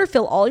ZipRecruiter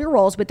fill all your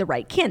roles with the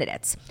right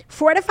candidates.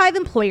 4 out of 5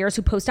 employers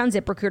who post on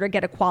ZipRecruiter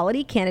get a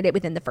quality candidate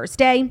within the first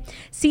day.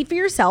 See for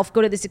yourself.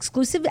 Go to this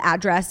exclusive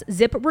address,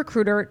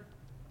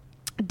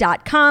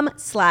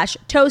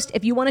 ZipRecruiter.com/toast,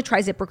 if you want to try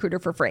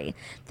ZipRecruiter for free.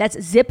 That's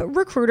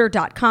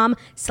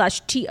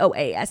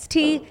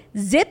ZipRecruiter.com/TOAST.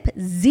 Zip,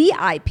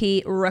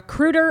 Z-I-P,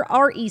 Recruiter,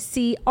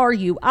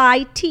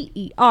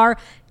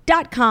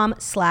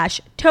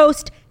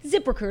 RECRUITER.com/toast.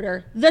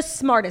 ZipRecruiter, the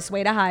smartest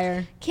way to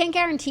hire. Can't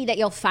guarantee that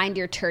you'll find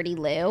your turdy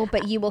Lou,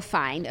 but you will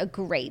find a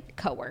great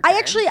coworker.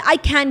 I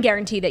can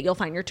guarantee that you'll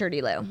find your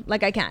turdy Lou.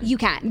 Like, I can. You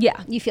can.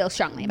 Yeah. You feel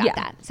strongly about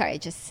that. Sorry, I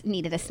just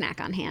needed a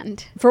snack on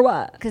hand. For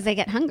what? Because I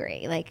get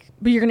hungry.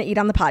 But you're going to eat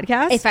on the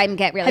podcast? If I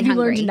get really hungry. Have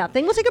you learned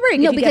nothing? We'll take a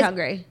break if you get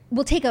hungry.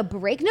 We'll take a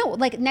break. No,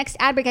 like next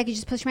ad break, I could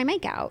just push my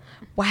mic out.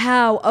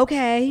 Wow.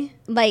 Okay.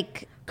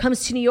 Like,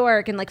 comes to New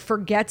York and like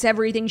forgets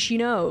everything she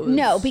knows.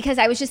 No, because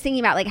I was just thinking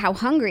about like how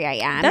hungry I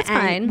am. That's and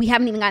fine. We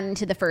haven't even gotten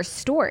into the first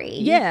story.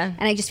 Yeah.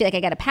 And I just feel like I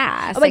get a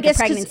pass. Oh, like I guess a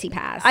pregnancy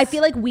pass. I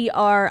feel like we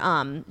are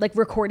like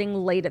recording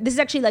later. This is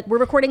actually like we're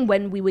recording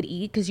when we would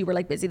eat because you were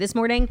like busy this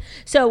morning.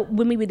 So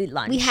when we would eat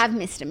lunch. We have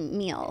missed a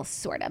meal,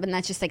 sort of, and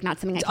that's just like not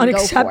something I can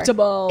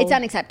unacceptable. go for. It's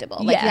unacceptable.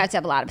 Like Yeah. you have to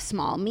have a lot of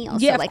small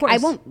meals. Yeah, so of like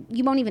course.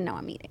 you won't even know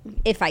I'm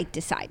eating if I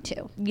decide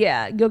to.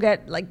 Yeah, you'll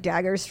get like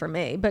daggers from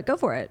me, but go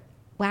for it.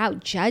 Wow,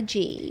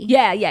 judgy.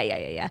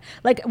 Yeah.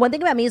 Like one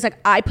thing about me is like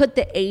I put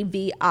the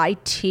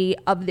AVIT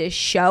of this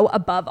show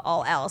above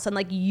all else, and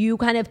like you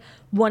kind of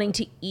wanting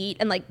to eat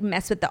and like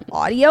mess with the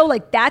audio,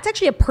 like that's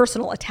actually a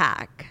personal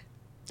attack.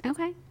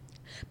 Okay.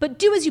 But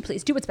do as you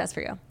please. Do what's best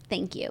for you.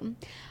 Thank you.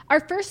 Our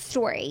first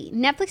story,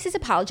 Netflix is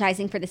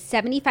apologizing for the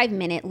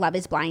 75-minute Love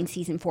is Blind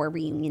Season 4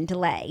 reunion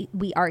delay.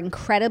 We are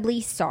incredibly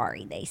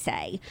sorry, they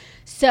say.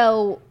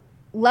 So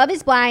Love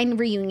is Blind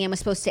reunion was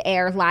supposed to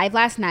air live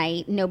last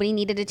night. Nobody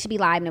needed it to be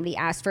live. Nobody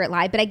asked for it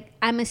live. But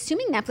I'm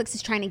assuming Netflix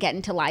is trying to get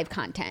into live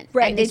content.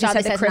 Right. And they just saw had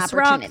this the as Chris an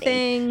Rock opportunity.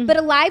 thing. But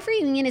a live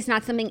reunion is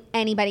not something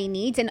anybody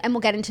needs. And we'll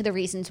get into the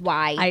reasons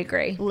why. I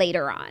agree.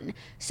 Later on.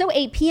 So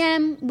 8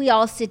 p.m., we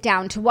all sit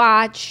down to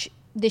watch.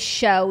 The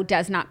show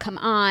does not come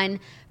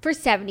on for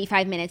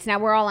 75 minutes. Now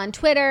we're all on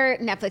Twitter.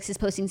 Netflix is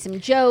posting some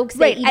jokes.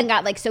 They even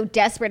got like so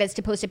desperate as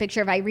to post a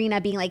picture of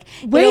Irina being like,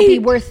 it'll be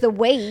worth the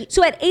wait.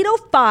 So at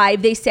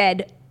 8:05, they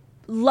said,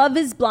 Love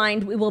is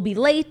Blind, we will be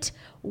late.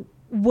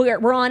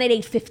 We're on at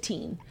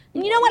 8:15.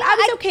 And you know what? I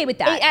was okay with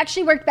that. It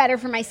actually worked better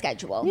for my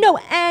schedule. No,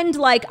 and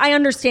like I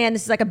understand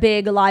this is like a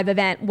big live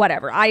event,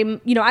 whatever.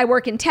 I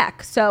work in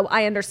tech, so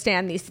I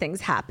understand these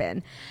things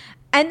happen.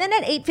 And then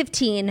at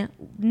 8:15,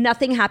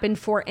 nothing happened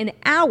for an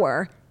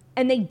hour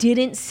and they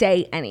didn't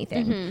say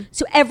anything. Mm-hmm.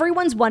 So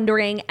everyone's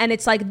wondering, and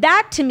it's like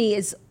that to me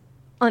is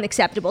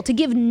unacceptable to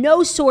give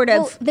no sort of.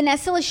 Well,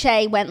 Vanessa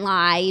Lachey went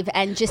live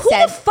and just Who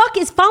said, the fuck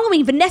is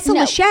following Vanessa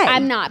Lachey?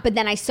 I'm not, but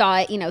then I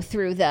saw it,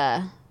 through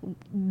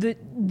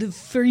the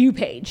For You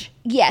page.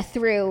 Yeah,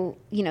 through,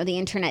 the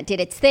internet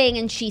did its thing.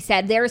 And she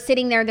said, they're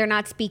sitting there, they're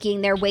not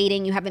speaking, they're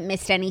waiting, you haven't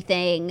missed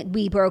anything.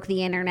 We broke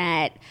the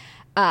internet.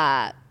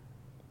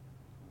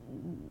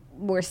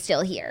 We're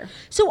still here.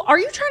 So are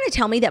you trying to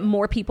tell me that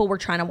more people were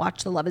trying to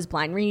watch the Love is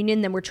Blind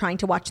reunion than were trying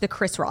to watch the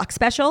Chris Rock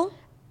special?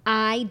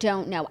 I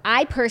don't know.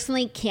 I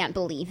personally can't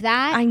believe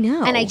that. I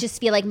know. And I just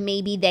feel like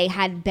maybe they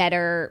had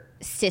better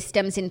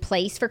systems in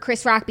place for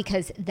Chris Rock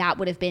because that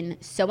would have been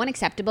so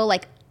unacceptable.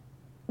 Like,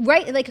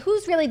 right? Like,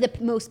 who's really the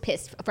most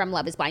pissed from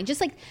Love is Blind?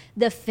 Just like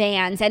the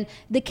fans and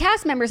the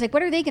cast members. Like,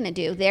 what are they going to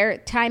do? Their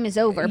time is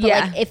over. But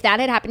like, if that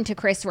had happened to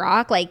Chris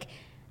Rock, like,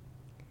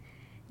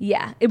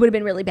 yeah, it would have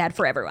been really bad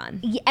for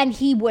everyone. And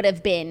he would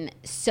have been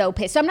so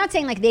pissed. So I'm not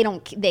saying like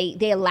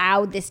they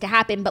allowed this to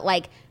happen, but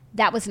like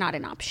that was not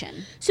an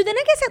option. So then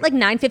I guess at like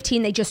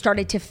 9:15 they just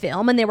started to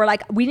film and they were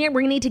like, we're going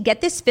to need to get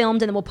this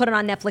filmed and then we'll put it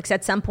on Netflix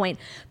at some point.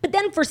 But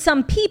then for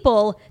some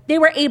people, they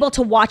were able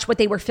to watch what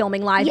they were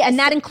filming live, and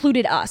that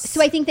included us.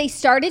 So I think they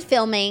started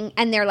filming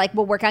and they're like,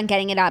 we'll work on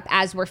getting it up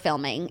as we're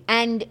filming.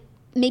 And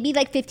maybe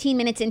like 15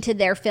 minutes into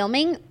their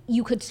filming,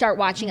 you could start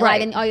watching it live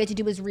and all you had to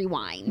do was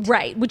rewind.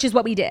 Right, which is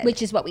what we did.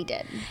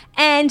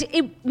 And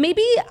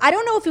I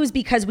don't know if it was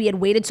because we had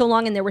waited so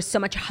long and there was so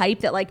much hype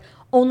that like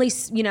only,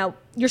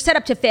 you're set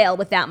up to fail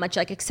with that much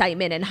like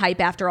excitement and hype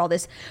after all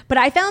this. But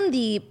I found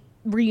the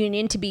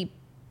reunion to be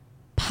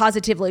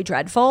positively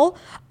dreadful.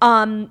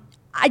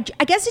 I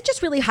guess it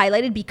just really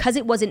highlighted, because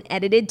it wasn't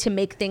edited to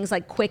make things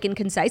like quick and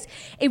concise,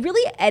 it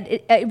really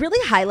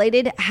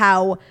highlighted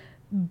how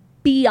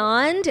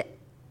beyond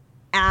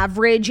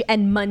average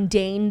and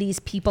mundane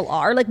these people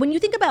are. Like when you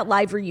think about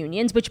live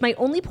reunions, which my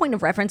only point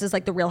of reference is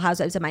like the Real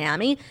Housewives of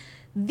Miami,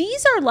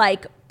 these are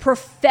like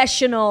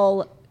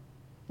professional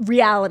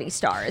reality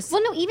stars.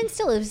 Well, no, even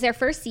still, it was their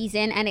first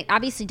season and it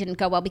obviously didn't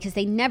go well because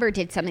they never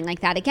did something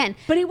like that again.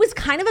 But it was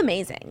kind of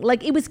amazing.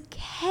 Like it was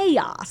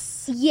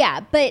chaos.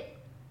 Yeah, but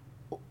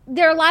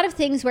there are a lot of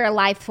things where a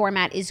live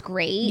format is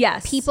great.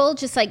 Yes. People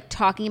just like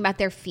talking about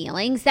their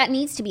feelings, that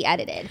needs to be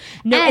edited.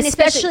 No, and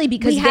especially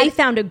because they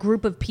found a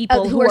group of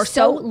people who are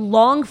so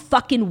long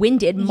fucking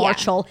winded.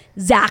 Marshall,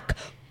 Zach,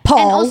 Paul.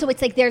 And also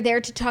it's like they're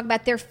there to talk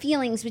about their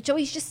feelings, which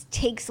always just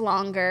takes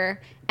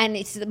longer and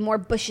it's more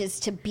bushes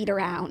to beat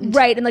around.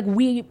 Right. And like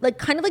we like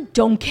kind of like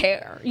don't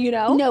care,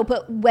 No,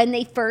 but when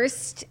they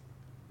first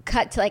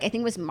cut to like I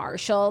think it was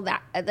Marshall,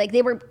 that like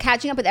they were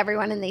catching up with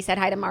everyone and they said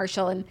hi to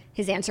Marshall and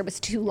his answer was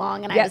too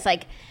long and I was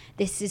like,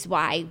 this is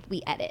why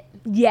we edit.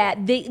 Yeah,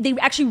 they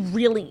actually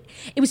really,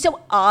 it was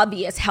so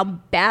obvious how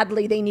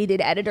badly they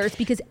needed editors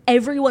because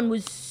everyone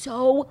was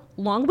so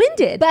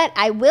long-winded. But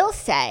I will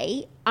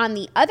say, on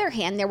the other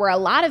hand, there were a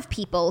lot of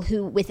people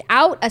who,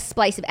 without a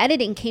splice of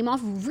editing, came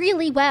off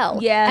really well.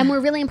 Yeah. And were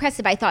really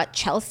impressive. I thought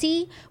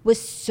Chelsea was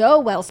so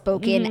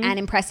well-spoken and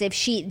impressive.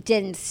 She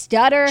didn't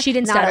stutter. She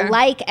didn't not stutter. a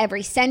like.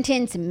 Every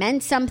sentence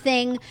meant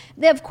something.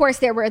 Of course,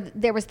 there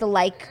was the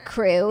like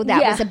crew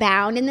that was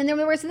abound. And then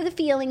there was the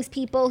feelings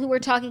people who were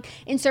talking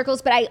in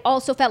circles. But I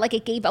also felt like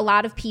it gave a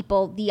lot of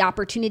people the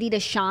opportunity to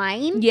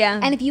shine.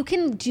 Yeah. And if you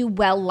can do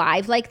well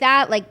live like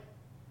that, like,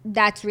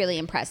 that's really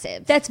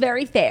impressive. That's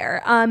very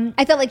fair.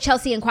 I felt like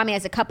Chelsea and Kwame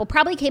as a couple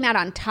probably came out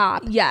on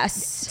top.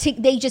 Yes.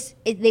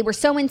 They were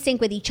so in sync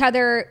with each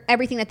other.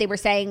 Everything that they were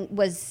saying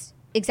was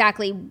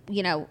exactly,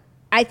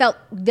 I felt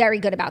very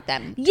good about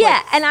them.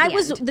 Yeah, and I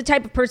was end. the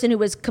type of person who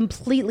was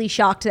completely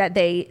shocked that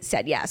they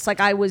said yes. Like,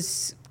 I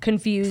was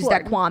confused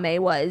that Kwame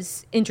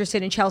was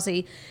interested in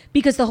Chelsea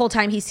because the whole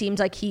time he seemed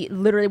like he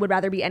literally would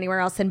rather be anywhere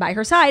else than by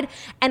her side.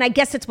 And I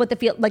guess it's what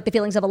the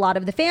feelings of a lot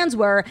of the fans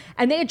were,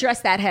 and they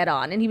addressed that head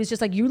on. And he was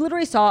just like, you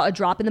literally saw a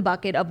drop in the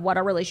bucket of what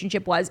our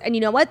relationship was. And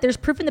you know what? There's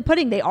proof in the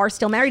pudding. They are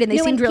still married, and they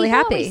seemed really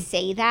happy. Always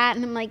say that,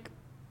 and I'm like,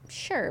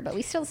 sure, but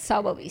we still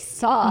saw what we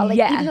saw. Like,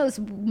 even those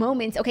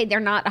moments, okay, they're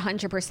not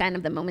 100%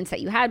 of the moments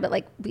that you had, but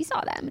like, we saw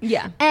them.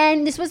 Yeah.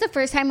 And this was the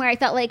first time where I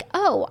felt like,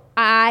 oh,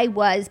 I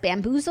was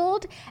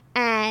bamboozled,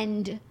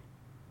 and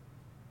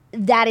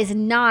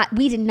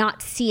we did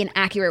not see an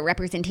accurate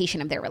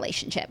representation of their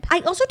relationship.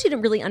 I also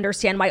didn't really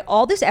understand why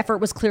all this effort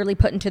was clearly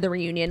put into the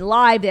reunion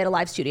live. They had a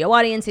live studio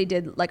audience. They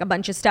did like a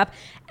bunch of stuff,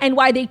 and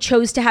why they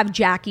chose to have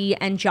Jackie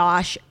and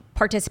Josh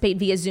participate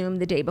via Zoom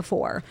the day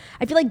before.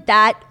 I feel like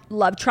that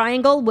love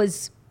triangle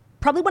was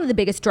probably one of the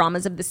biggest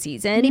dramas of the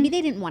season. Maybe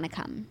they didn't want to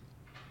come.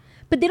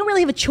 But they don't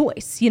really have a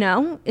choice,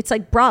 It's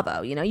like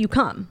Bravo, you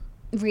come.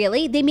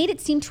 Really? They made it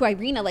seem to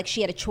Irina like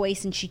she had a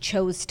choice and she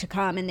chose to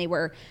come, and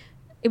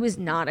It was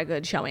not a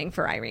good showing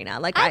for Irina.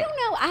 Like, I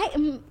don't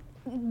know.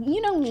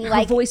 You know me.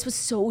 Her voice was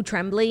so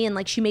trembly, and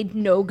like she made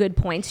no good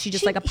points. She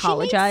just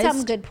apologized. She made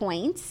some good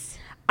points.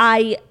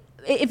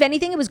 If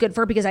anything, it was good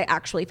for her because I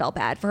actually felt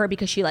bad for her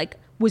because she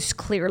was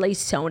clearly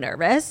so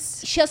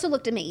nervous. She also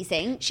looked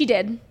amazing. She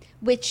did.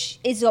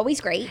 Which is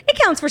always great. It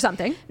counts for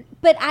something.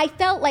 But I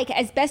felt like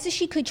as best as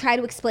she could try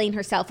to explain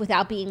herself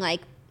without being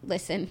like,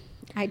 listen,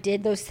 I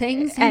did those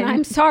things and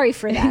I'm sorry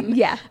for them.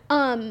 Yeah.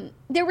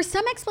 There were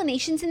some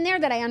explanations in there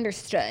that I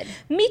understood.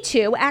 Me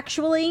too,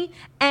 actually.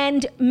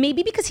 And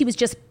maybe because he was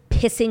just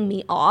pissing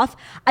me off,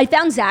 I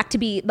found Zach to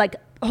be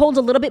hold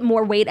a little bit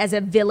more weight as a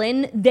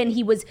villain than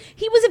he was.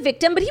 He was a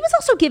victim, but he was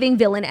also giving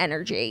villain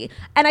energy.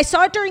 And I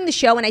saw it during the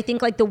show, and I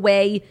think the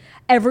way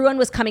everyone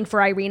was coming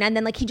for Irina, and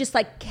then he just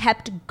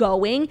kept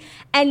going,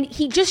 and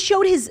he just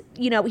showed his,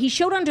 he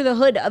showed under the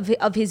hood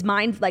of his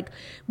mind,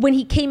 when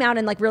he came out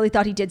and really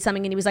thought he did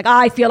something, and he was like,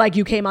 I feel like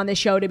you came on this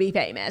show to be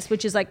famous,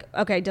 which is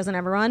okay, doesn't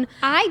everyone?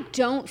 I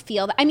don't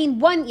feel that. I mean,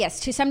 one, yes,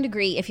 to some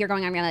degree, if you're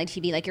going on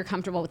reality TV, you're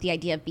comfortable with the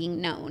idea of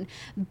being known.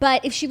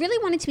 But if she really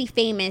wanted to be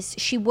famous,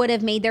 she would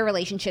have made their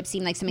relationship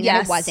seem like something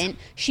that it wasn't.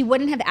 She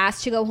wouldn't have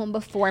asked to go home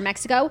before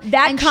Mexico.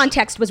 That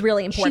context was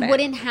really important. She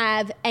wouldn't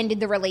have ended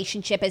the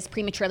relationship as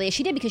prematurely as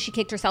she did because she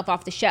kicked herself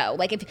off the show.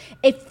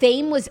 If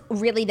fame was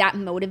really that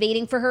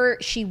motivating for her,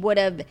 she would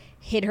have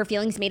hid her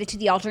feelings, made it to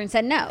the altar, and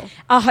said no.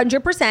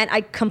 100%.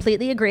 I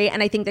completely agree.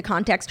 And I think the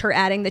context, her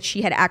adding that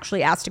she had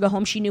actually asked to go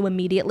home, she knew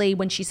immediately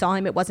when she saw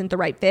him it wasn't the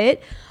right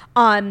fit,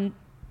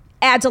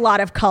 adds a lot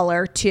of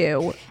color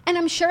too. And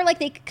I'm sure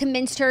they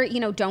convinced her,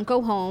 don't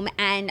go home.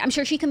 And I'm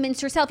sure she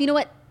convinced herself, you know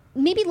what,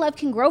 maybe love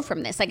can grow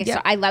from this.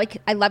 I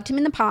loved him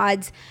in the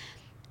pods.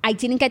 I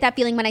didn't get that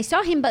feeling when I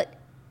saw him, but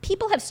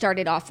people have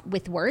started off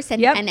with worse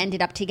and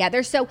ended up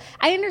together. So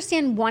I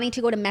understand wanting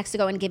to go to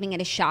Mexico and giving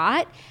it a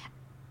shot.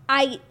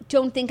 I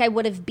don't think I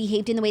would have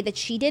behaved in the way that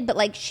she did,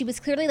 but she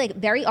was clearly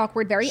very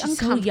awkward, very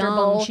uncomfortable.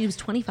 So young. She was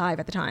 25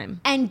 at the time.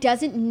 And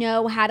doesn't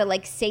know how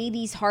to say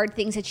these hard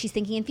things that she's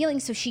thinking and feeling.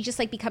 So she just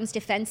becomes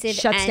defensive.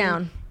 Shuts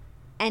down.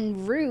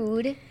 And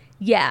rude.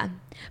 Yeah.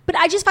 But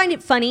I just find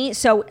it funny.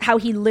 So how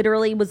he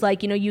literally was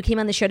you came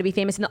on the show to be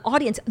famous, and the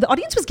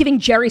audience was giving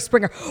Jerry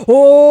Springer,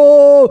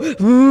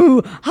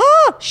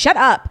 shut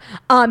up.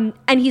 And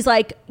he's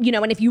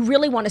and if you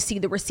really want to see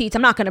the receipts,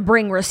 I'm not going to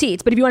bring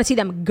receipts, but if you want to see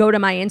them, go to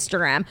my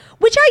Instagram,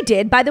 which I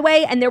did, by the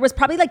way. And there was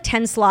probably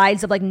 10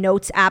 slides of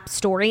notes app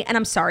story. And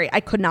I'm sorry,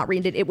 I could not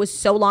read it. It was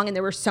so long and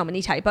there were so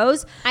many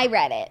typos. I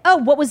read it. Oh,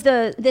 what was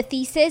the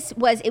thesis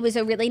it was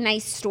a really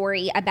nice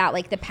story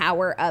about the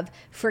power of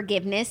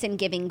forgiveness and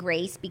giving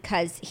grace,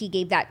 because he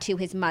gave that to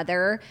his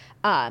mother,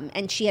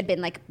 and she had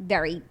been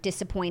very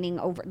disappointing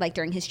over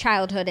during his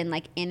childhood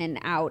and in and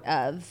out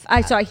of.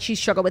 I saw she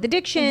struggled with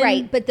addiction,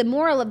 right? But the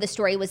moral of the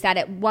story was that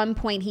at one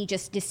point he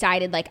just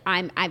decided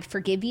I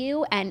forgive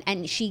you,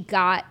 and she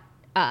got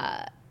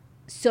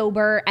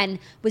sober and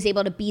was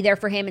able to be there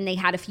for him, and they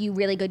had a few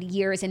really good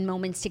years and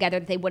moments together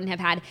that they wouldn't have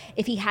had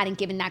if he hadn't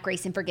given that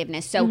grace and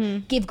forgiveness. So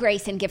give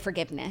grace and give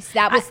forgiveness.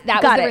 That was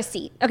the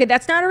receipt. Okay,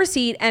 that's not a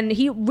receipt, and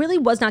he really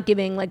was not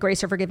giving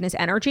grace or forgiveness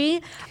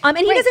energy. And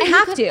he doesn't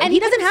have to. And he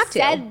doesn't have to.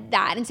 Said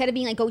that instead of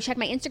being go check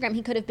my Instagram,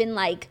 he could have been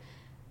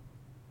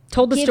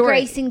told the give story.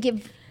 Grace and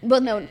give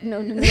Well, no.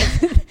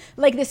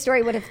 Like the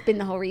story would have been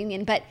the whole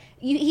reunion, but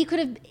he could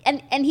have,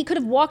 and he could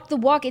have walked the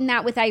walk in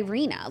that with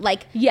Irina.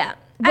 Like, yeah,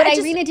 what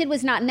Irina did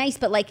was not nice,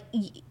 but like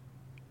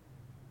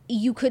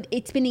you could.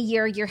 It's been a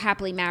year. You're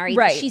happily married.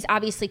 Right. She's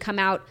obviously come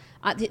out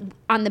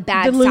on the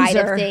bad side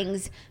of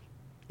things.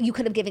 You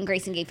could have given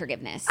grace and gave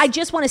forgiveness. I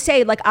just want to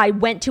say, like, I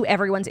went to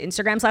everyone's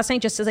Instagrams last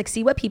night just to like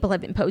see what people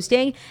have been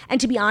posting. And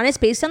to be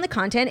honest, based on the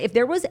content, if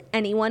there was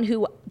anyone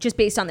who, just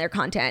based on their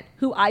content,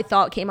 who I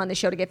thought came on the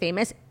show to get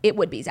famous, it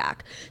would be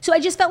Zach. So I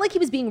just felt like he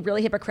was being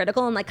really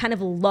hypocritical and like kind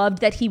of loved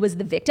that he was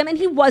the victim. And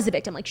he was the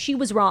victim. Like, she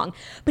was wrong.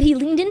 But he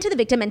leaned into the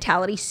victim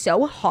mentality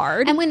so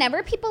hard. And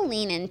whenever people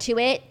lean into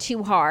it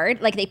too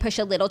hard, like they push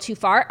a little too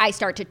far, I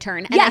start to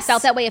turn. And Yes. I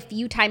felt that way a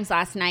few times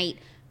last night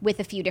with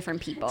a few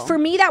different people. For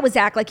me, that was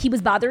Zach. Like, he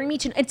was bothering me.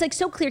 It's like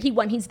so clear he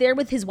won. He's there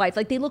with his wife.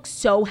 Like, they look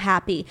so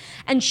happy.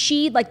 And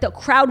she, like, the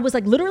crowd was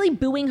like literally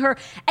booing her.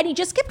 And he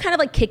just kept kind of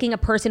like kicking a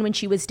person when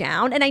she was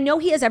down. And I know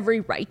he has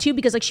every right to,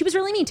 because like she was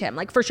really mean to him,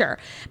 like, for sure.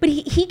 But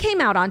he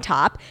came out on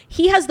top.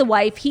 He has the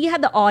wife. He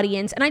had the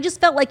audience. And I just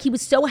felt like he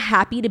was so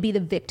happy to be the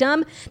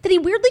victim that he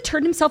weirdly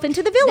turned himself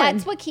into the villain.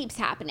 That's what keeps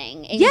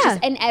happening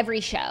in every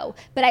show.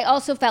 But I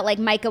also felt like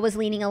Micah was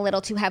leaning a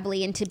little too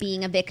heavily into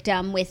being a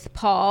victim with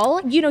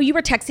Paul. You know, you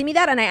were texting me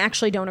that, and I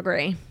actually don't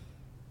agree.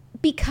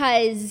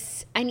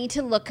 Because I need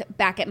to look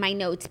back at my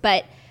notes,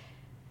 but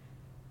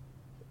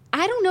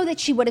I don't know that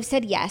she would have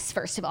said yes,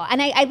 first of all.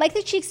 And I like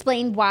that she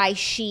explained why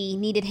she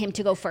needed him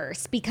to go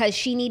first, because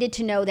she needed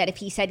to know that if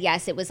he said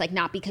yes, it was like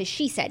not because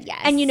she said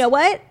yes. And you know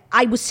what?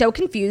 I was so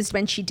confused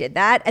when she did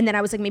that. And then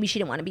I was like, maybe she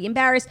didn't want to be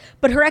embarrassed.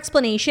 But her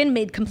explanation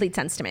made complete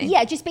sense to me.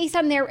 Yeah, just based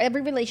on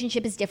every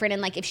relationship is different.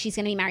 And like, if she's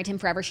going to be married to him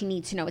forever, she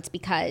needs to know it's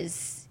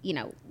because, you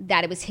know,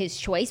 that it was his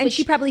choice. And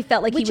she probably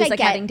felt like he was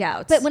like having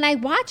doubts. But when I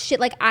watched it,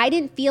 like, I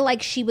didn't feel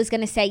like she was going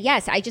to say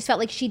yes. I just felt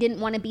like she didn't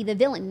want to be the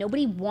villain.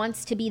 Nobody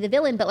wants to be the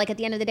villain. But like, at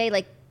the end of the day,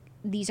 like,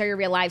 these are your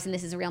real lives and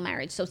this is a real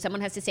marriage. So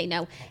someone has to say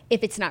no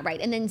if it's not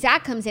right. And then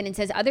Zach comes in and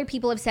says, other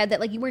people have said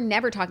that like you were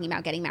never talking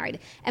about getting married.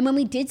 And when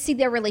we did see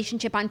their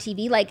relationship on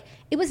TV, like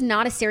it was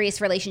not a serious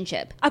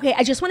relationship. Okay,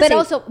 I just want to say. But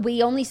also,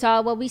 we only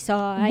saw what we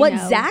saw. What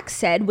Zach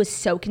said was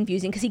so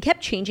confusing because he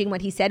kept changing what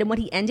he said. And what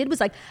he ended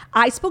was like,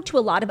 I spoke to a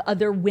lot of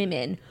other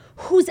women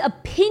whose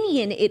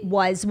opinion it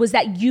was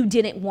that you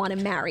didn't want to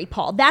marry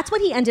Paul. That's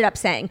what he ended up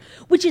saying,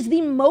 which is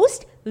the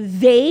most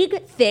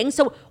vague thing.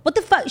 So what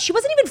the fuck? She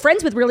wasn't even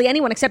friends with really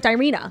anyone except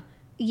Irina.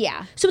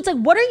 Yeah. So it's like,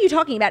 what are you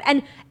talking about?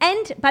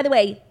 And by the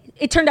way,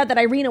 it turned out that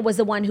Irina was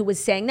the one who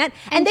was saying that.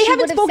 And they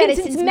haven't spoken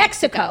since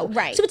Mexico.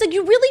 Right. So it's like,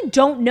 you really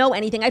don't know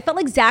anything. I felt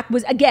like Zach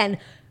was, again,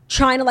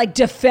 trying to like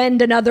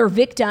defend another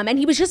victim, and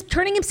he was just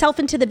turning himself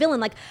into the villain.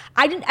 Like,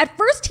 I didn't, at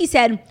first he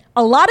said,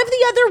 a lot of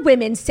the other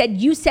women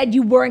said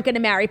you weren't going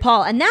to marry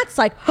Paul. And that's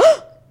like,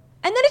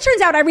 and then it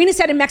turns out Irina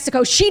said in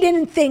Mexico she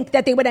didn't think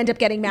that they would end up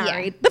getting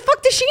married. Yeah. The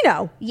fuck does she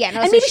know? Yeah,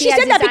 no, and so maybe she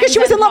said that because she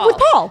was in love with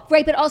Paul.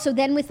 Right, but also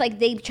then with like,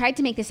 they tried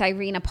to make this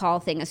Irina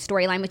Paul thing a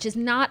storyline, which is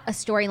not a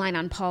storyline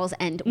on Paul's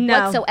end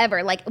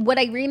whatsoever. Like, what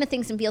Irina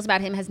thinks and feels about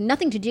him has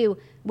nothing to do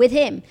with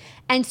him.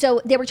 And so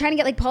they were trying to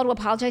get like Paul to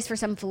apologize for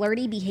some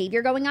flirty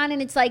behavior going on.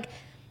 And it's like,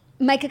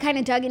 Micah kind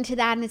of dug into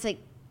that, and it's like,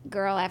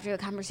 girl, after the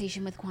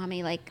conversation with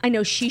Kwame, like, I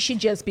know she should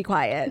just be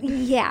quiet.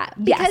 Yeah,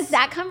 because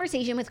that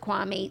conversation with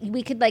Kwame,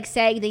 we could like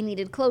say they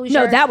needed closure.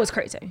 No, that was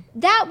crazy.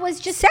 That was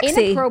just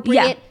sexy.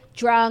 Inappropriate,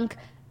 drunk,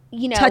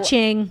 you know,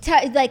 touching,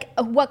 like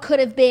what could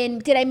have been.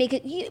 Did I make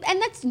it?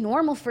 And that's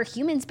normal for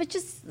humans, but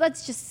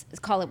let's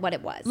just call it what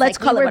it was. Let's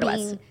call it what it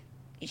was.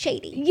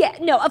 Shady. Yeah,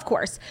 no, of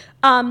course.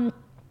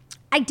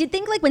 I did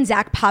think like when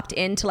Zach popped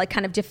in to like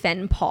kind of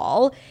defend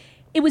Paul,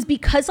 it was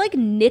because like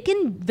Nick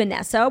and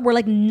Vanessa were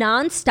like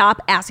nonstop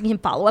asking him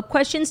follow-up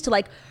questions to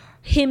like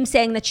him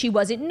saying that she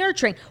wasn't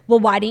nurturing. Well,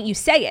 why didn't you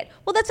say it?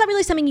 Well, that's not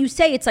really something you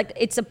say. It's like,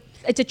 it's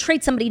a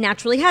trait somebody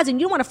naturally has, and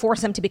you don't want to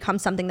force them to become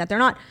something that they're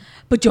not.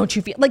 But don't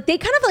you feel like they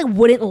kind of like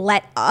wouldn't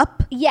let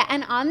up? Yeah.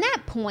 And on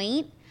that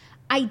point,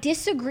 I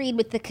disagreed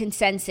with the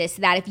consensus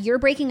that if you're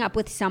breaking up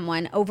with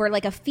someone over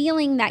like a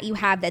feeling that you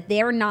have that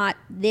they're not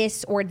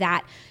this or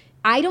that,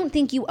 I don't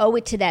think you owe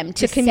it to them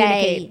to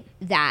say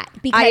that.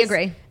 Because I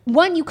agree.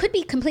 One, you could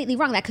be completely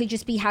wrong. That could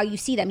just be how you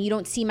see them. You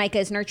don't see Micah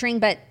as nurturing,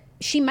 but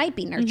she might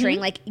be nurturing.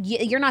 Mm-hmm. Like,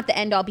 you're not the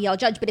end all be all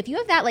judge. But if you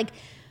have that like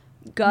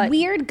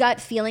weird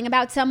gut feeling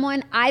about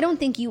someone, I don't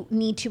think you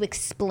need to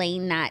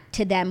explain that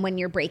to them when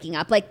you're breaking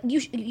up. Like, you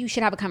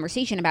should have a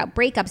conversation about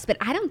breakups, but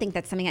I don't think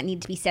that's something that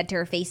needed to be said to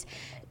her face.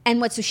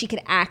 And so she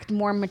could act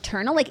more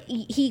maternal. Like,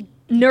 he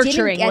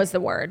nurturing was the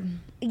word.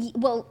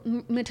 Well,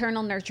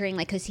 maternal nurturing,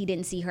 like, because he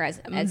didn't see her as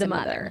a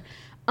mother.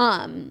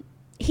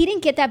 He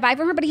didn't get that vibe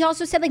from her, but he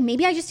also said, like,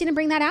 maybe I just didn't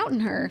bring that out in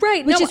her.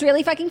 Right. Which is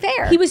really fucking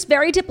fair. He was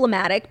very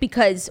diplomatic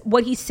because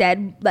what he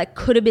said, like,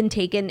 could have been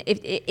taken,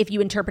 if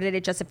you interpreted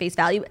it just at face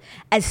value,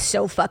 as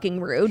so fucking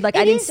rude. Like,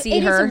 I didn't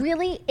see her.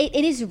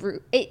 It is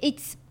rude.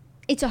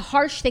 It's a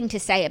harsh thing to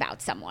say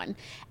about someone.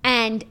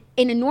 And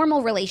in a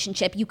normal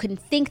relationship, you can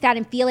think that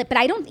and feel it, but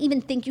I don't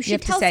even think you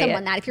should tell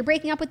someone that. If you're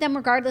breaking up with them,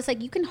 regardless,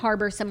 like, you can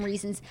harbor some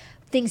reasons,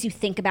 things you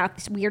think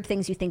about, weird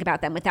things you think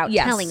about them without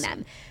telling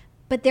them.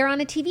 but they're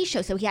on a TV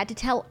show, so he had to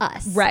tell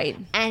us. Right.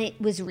 And it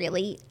was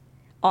really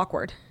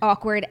awkward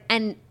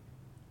and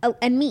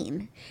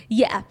mean.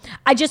 Yeah.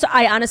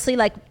 I honestly,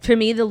 like, for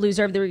me, the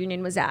loser of the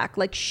reunion was Zach.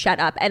 Like, shut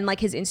up. And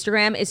like, his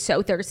Instagram is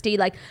so thirsty.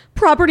 Like,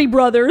 Property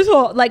Brothers.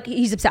 Oh, like,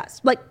 he's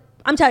obsessed. Like,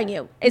 I'm telling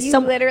you. You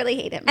literally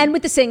hate him. And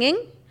with the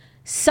singing,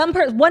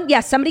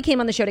 somebody came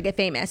on the show to get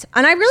famous.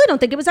 And I really don't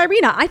think it was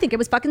Irina. I think it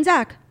was fucking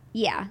Zach.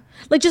 Yeah.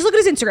 Like, just look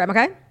at his Instagram,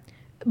 okay?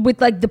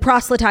 With like the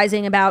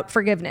proselytizing about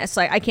forgiveness.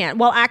 Like, I can't.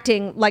 While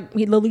acting like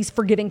the least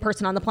forgiving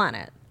person on the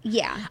planet.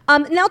 Yeah.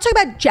 Now let's talk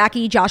about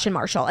Jackie, Josh, and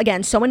Marshall.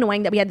 Again, so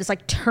annoying that we had this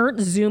like turnt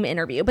Zoom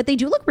interview, but they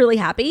do look really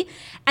happy.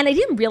 And I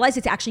didn't realize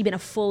it's actually been a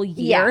full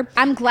year. Yeah.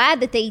 I'm glad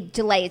that they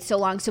delay it so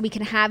long so we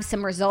can have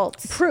some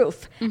results.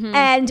 Proof.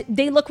 And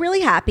they look really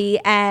happy,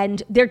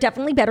 and they're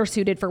definitely better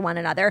suited for one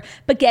another.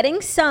 But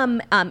getting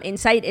some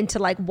insight into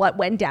like what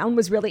went down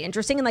was really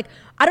interesting. And like,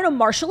 I don't know,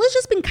 Marshall has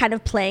just been kind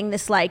of playing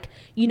this like,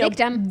 you know,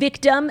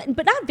 victim,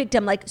 but not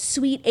victim, like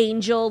sweet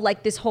angel,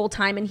 like this whole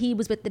time. And he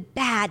was with the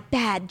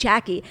bad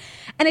Jackie.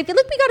 And I feel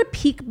like we got a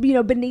peek, you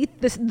know, beneath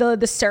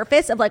the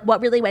surface of like what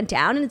really went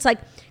down. And it's like,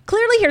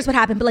 clearly here's what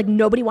happened, but like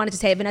nobody wanted to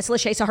say it. Vanessa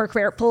Lachey saw her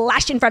career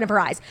flash in front of her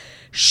eyes.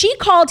 She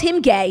called him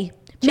gay.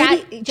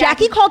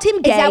 Jackie called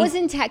him gay. That was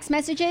in text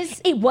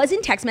messages? It was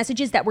in text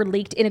messages that were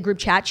leaked in a group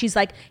chat. She's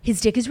like,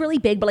 his dick is really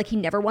big, but like he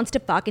never wants to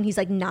fuck, and he's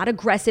like not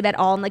aggressive at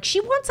all. And like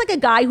she wants like a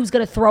guy who's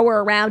gonna throw her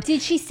around.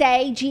 Did she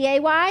say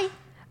G-A-Y?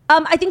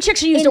 I think she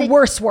actually used a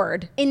worse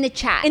word. In the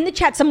chat. In the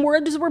chat, some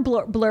words were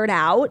blurred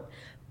out.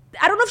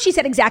 I don't know if she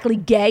said exactly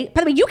gay.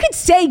 By the way, you could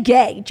say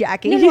gay,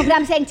 Jackie. No, but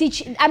I'm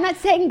saying, I'm not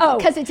saying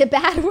because it's a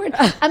bad word.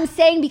 I'm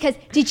saying because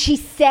did she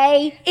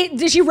say?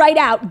 Did she write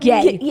out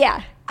gay?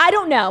 Yeah. I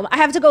don't know. I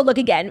have to go look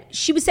again.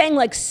 She was saying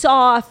like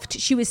soft.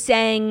 She was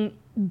saying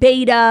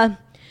beta.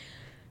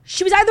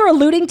 She was either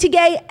alluding to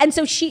gay, and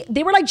so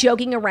they were like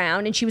joking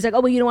around, and she was like, oh,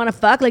 well, you don't want to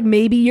fuck? Like,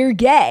 maybe you're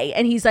gay.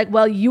 And he's like,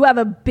 well, you have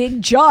a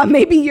big jaw.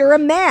 Maybe you're a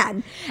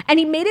man. And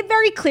he made it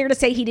very clear to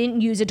say he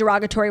didn't use a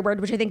derogatory word,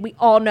 which I think we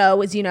all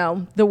know is, you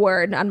know, the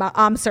word.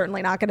 I'm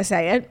certainly not going to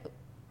say it.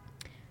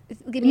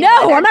 I'm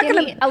not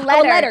going to. A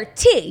letter.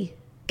 T.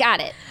 Got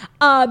it.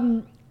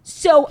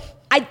 So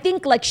I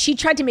think like she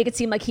tried to make it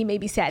seem like he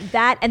maybe said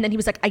that, and then he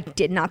was like, I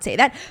did not say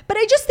that. But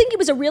I just think it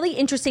was a really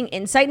interesting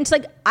insight into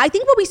like, I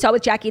think what we saw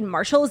with Jackie and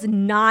Marshall is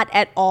not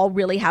at all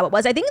really how it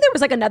was. I think there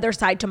was like another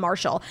side to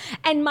Marshall,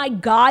 and my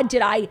God,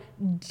 did I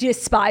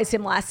despise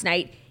him last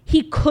night.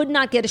 He could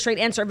not get a straight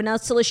answer.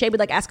 Vanessa Lachey would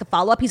like ask a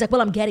follow-up. He's like,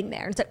 well, I'm getting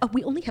there. And it's like, oh,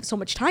 we only have so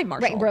much time,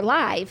 Marshall. Right, we're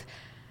live.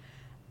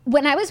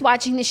 When I was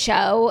watching the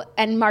show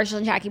and Marshall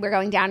and Jackie were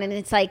going down, and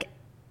it's like,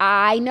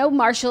 I know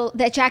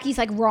that Jackie's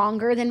like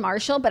wronger than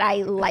Marshall, but I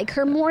like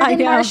her more than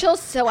Marshall,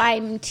 so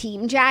I'm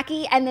team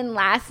Jackie. And then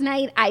last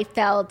night I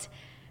felt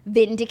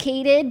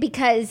vindicated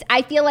because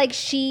I feel like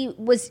she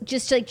was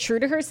just like true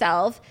to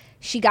herself.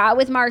 She got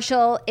with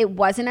Marshall. It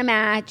wasn't a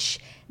match.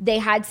 They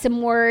had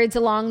some words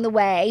along the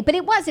way, but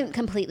it wasn't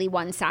completely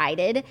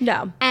one-sided.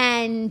 No.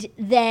 And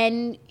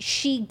then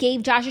she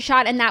gave Josh a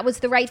shot, and that was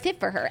the right fit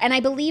for her. And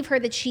I believe her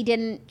that she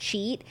didn't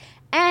cheat.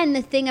 And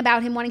the thing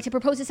about him wanting to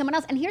propose to someone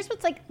else. And here's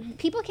what's like,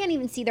 people can't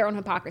even see their own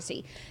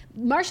hypocrisy.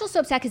 Marshall's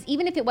so upset because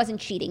even if it wasn't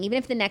cheating, even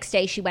if the next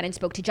day she went and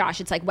spoke to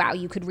Josh, it's like, wow,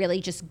 you could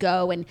really just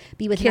go and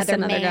be with another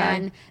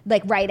man guy.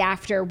 Like right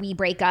after we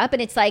break up.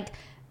 And it's like,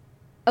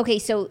 okay,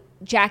 so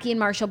Jackie and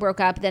Marshall broke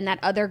up. Then that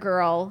other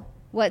girl,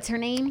 what's her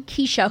name?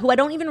 Keisha, who I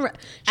don't even,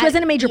 she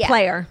wasn't a major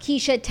player.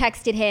 Keisha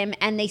texted him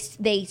and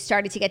they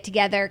started to get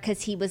together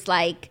because he was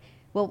like,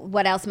 well,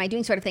 what else am I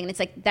doing sort of thing? And it's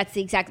like, that's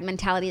the exact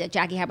mentality that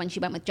Jackie had when she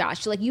went with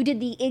Josh. So like you did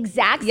the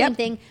exact same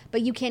thing,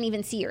 but you can't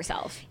even see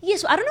yourself. Yeah,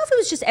 so I don't know if it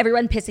was just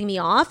everyone pissing me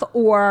off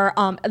or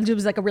it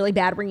was like a really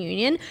bad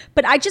reunion,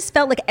 but I just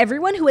felt like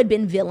everyone who had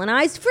been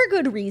villainized for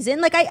good reason,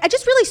 like I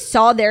just really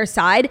saw their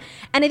side.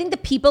 And I think the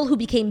people who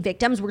became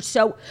victims were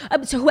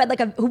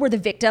who were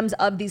the victims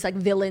of these like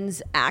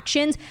villains'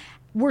 actions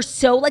were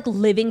so like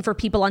living for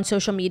people on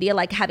social media,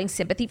 like having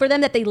sympathy for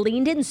them, that they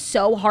leaned in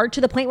so hard to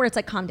the point where it's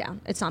like, calm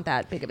down. It's not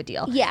that big of a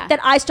deal. Yeah. That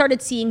I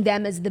started seeing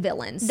them as the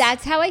villains.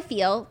 That's how I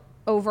feel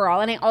overall.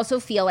 And I also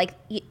feel like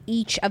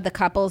each of the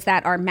couples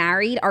that are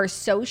married are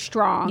so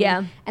strong.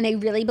 Yeah. And I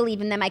really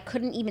believe in them. I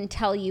couldn't even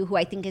tell you who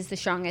I think is the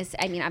strongest.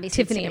 I mean,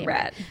 obviously Tiffany and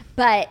Brett.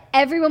 But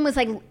everyone was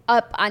like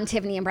up on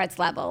Tiffany and Brett's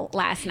level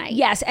last night.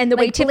 Yes. And the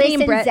way like Tiffany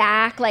and Brett,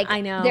 Zach, like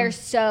I know, they're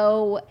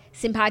so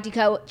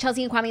simpatico.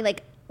 Chelsea and Kwame,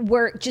 like,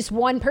 were just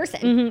one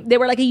person. Mm-hmm. They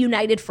were like a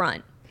united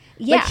front.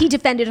 Yeah. Like he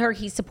defended her,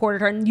 he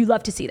supported her, and you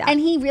love to see that. And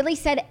he really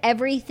said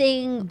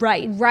everything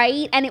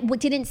right, and it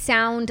didn't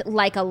sound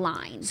like a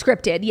line.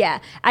 Scripted, yeah.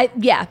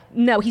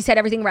 No, he said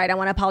everything right. I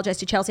want to apologize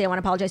to Chelsea. I want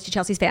to apologize to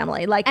Chelsea's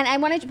family. Like, and I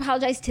wanted to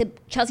apologize to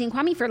Chelsea and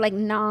Kwame for like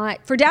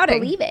not for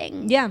doubting,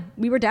 believing. Yeah,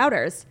 we were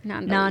doubters,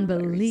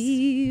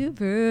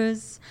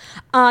 non-believers.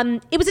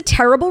 It was a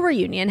terrible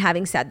reunion.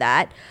 Having said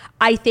that,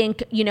 I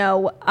think,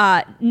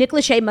 Nick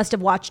Lachey must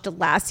have watched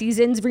last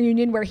season's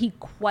reunion where he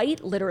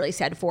quite literally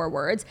said 4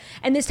 words.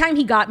 And this time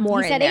he got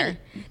more in there.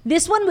 8.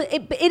 This one,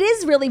 it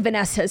is really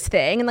Vanessa's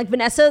thing. And like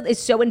Vanessa is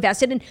so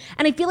invested. And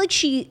I feel like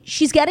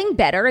she's getting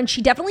better and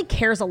she definitely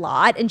cares a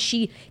lot. And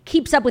she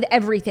keeps up with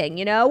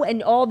everything,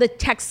 and all the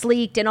texts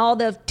leaked and all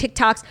the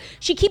TikToks.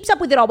 She keeps up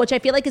with it all, which I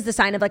feel like is the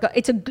sign of like,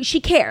 she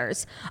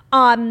cares.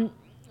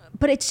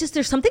 But it's just,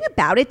 there's something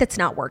about it that's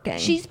not working.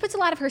 She just puts a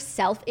lot of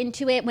herself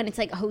into it. When it's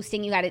like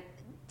hosting, you got to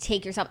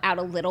take yourself out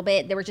a little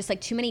bit. There were just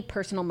like too many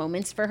personal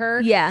moments for her.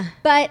 Yeah.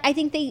 But I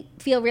think they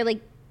feel really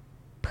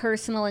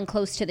personal and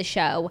close to the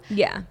show.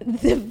 Yeah.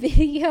 The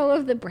video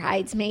of the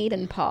bridesmaid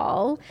and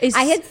Paul,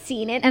 I had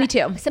seen it. And me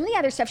too. Some of the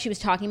other stuff she was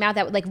talking about,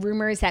 that like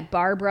rumors that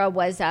Barbara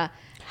was a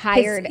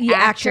hired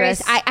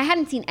actress. I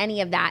hadn't seen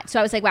any of that.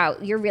 So I was like, wow,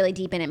 you're really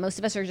deep in it. Most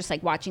of us are just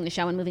like watching the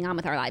show and moving on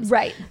with our lives.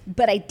 Right.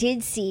 But I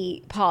did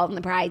see Paul and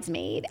the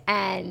bridesmaid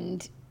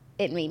and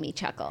it made me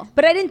chuckle.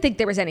 But I didn't think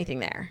there was anything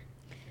there.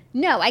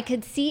 No, I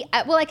could see,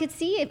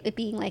 it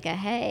being like a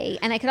hey.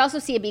 And I could also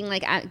see it being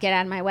like, get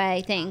out of my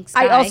way. Thanks.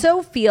 I bye.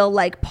 also feel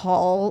like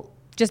Paul,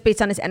 just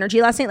based on his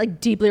energy last night, like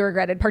deeply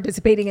regretted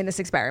participating in this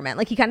experiment.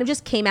 Like he kind of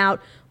just came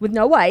out with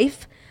no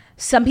wife.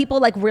 Some people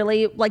like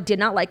really like did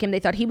not like him. They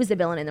thought he was the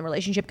villain in the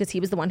relationship because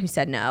he was the one who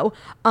said no.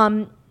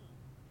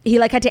 He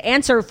like had to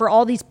answer for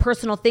all these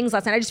personal things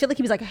last night. I just feel like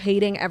he was like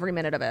hating every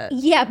minute of it.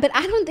 Yeah, but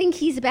I don't think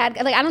he's a bad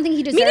guy. Like I don't think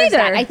he deserves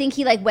that. I think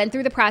he like went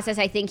through the process.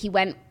 I think he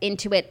went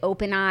into it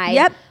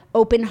open-eyed,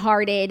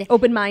 open-hearted,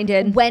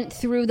 open-minded, went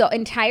through the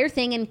entire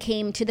thing and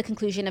came to the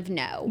conclusion of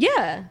no.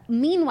 Yeah.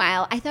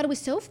 Meanwhile, I thought it was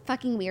so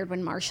fucking weird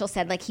when Marshall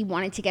said like he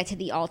wanted to get to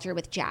the altar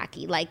with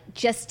Jackie, like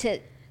just to.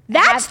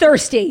 That's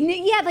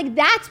thirsty. Yeah, like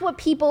that's what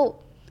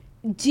people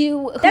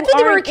do. That's what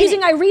they were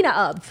accusing Irina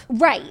of.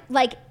 Right.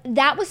 Like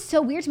that was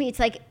so weird to me. It's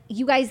like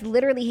you guys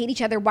literally hate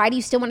each other. Why do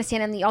you still want to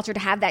stand on the altar to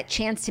have that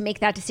chance to make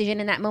that decision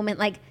in that moment?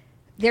 Like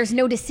there's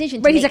no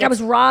decision to make. He's like, I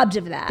was robbed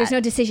of that. There's no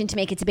decision to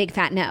make. It's a big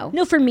fat no.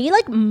 No, for me,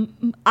 like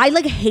I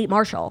like hate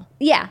Marshall.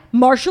 Yeah.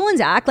 Marshall and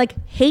Zach like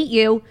hate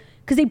you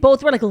because they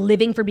both were like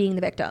living for being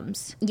the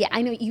victims. Yeah,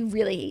 I know you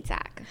really hate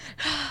Zach.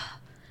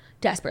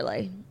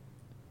 Desperately.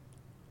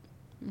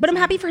 But I'm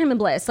happy for him and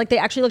Bliss. Like, they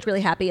actually looked really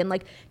happy. And,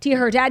 like, to hear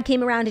her dad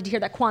came around and to hear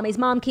that Kwame's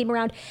mom came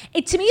around.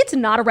 To me, it's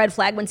not a red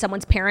flag when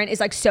someone's parent is,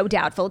 like, so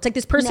doubtful. It's like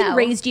this person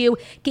raised you,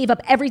 gave up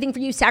everything for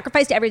you,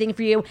 sacrificed everything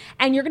for you,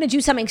 and you're going to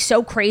do something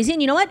so crazy.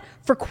 And you know what?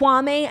 For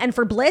Kwame and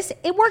for Bliss,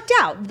 it worked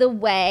out. The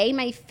way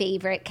my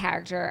favorite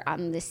character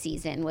on this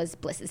season was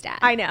Bliss's dad.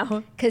 I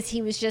know. Because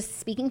he was just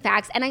speaking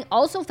facts. And I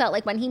also felt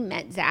like when he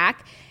met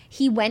Zach,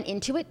 he went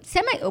into it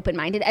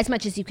semi-open-minded, as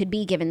much as you could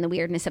be given the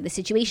weirdness of the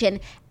situation.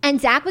 And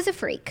Zach was a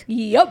freak.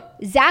 Yep.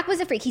 Zach was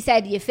a freak. He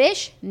said, do you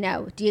fish?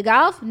 No. Do you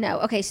golf?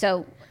 No. Okay,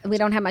 so we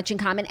don't have much in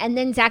common. And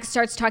then Zach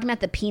starts talking about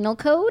the penal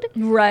code.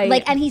 Right.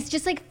 Like, and he's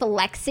just like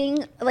flexing,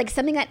 like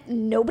something that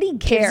nobody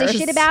gives a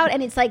shit about.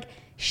 And it's like,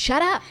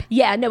 shut up.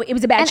 Yeah, no, it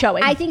was a bad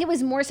showing. I think it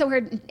was more so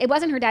it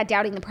wasn't her dad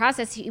doubting the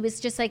process. It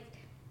was just like,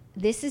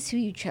 this is who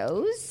you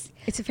chose.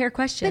 It's a fair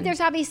question. But there's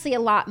obviously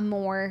a lot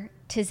more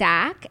to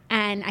Zach.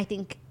 And I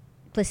think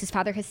Bliss's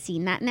father has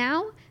seen that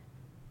now,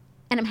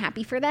 and I'm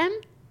happy for them.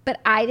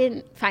 But I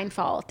didn't find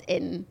fault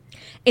in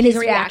his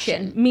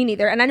reaction. Me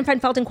neither. And I didn't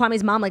find fault in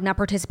Kwame's mom like not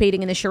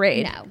participating in the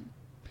charade. No.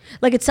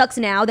 Like it sucks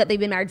now that they've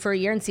been married for a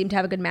year and seem to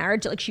have a good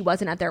marriage. Like she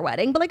wasn't at their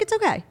wedding, but like it's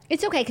okay.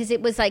 It's okay because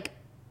it was like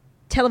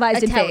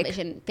televised and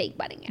television fake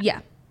wedding. Yeah.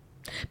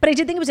 But I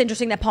did think it was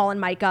interesting that Paul and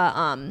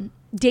Micah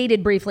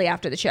dated briefly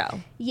after the show.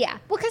 Yeah.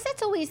 Well, because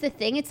that's always the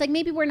thing. It's like,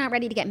 maybe we're not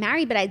ready to get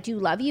married, but I do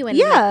love you. And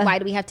like, why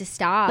do we have to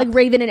stop? Like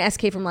Raven and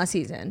SK from last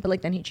season. But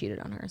like then he cheated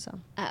on her, so.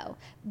 Oh.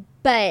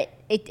 But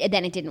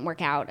then it didn't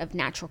work out of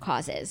natural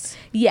causes.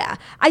 Yeah.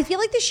 I feel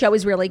like the show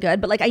is really good,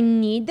 but like I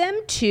need them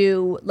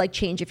to like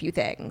change a few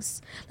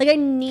things. Like I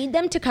need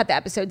them to cut the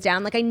episodes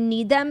down. Like I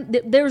need them.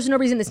 There's no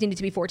reason this needed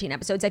to be 14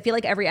 episodes. I feel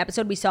like every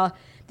episode we saw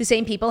the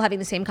same people having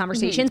the same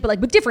conversations, but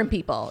like with different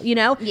people, you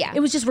know? Yeah.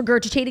 It was just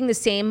regurgitating the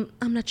same,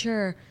 I'm not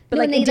sure. But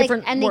No, like in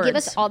different and words. they give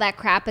us all that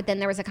crap, but then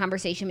there was a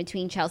conversation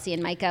between Chelsea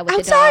and Micah with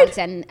Outside.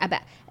 the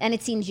dogs, and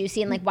it seemed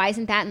juicy. And like, why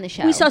isn't that in the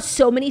show? We saw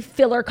so many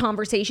filler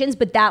conversations,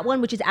 but that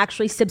one, which is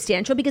actually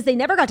substantial because they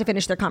never got to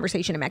finish their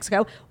conversation in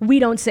Mexico, we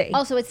don't see.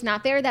 Also, it's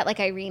not fair that like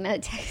Irina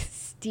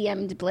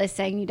DM'd Bliss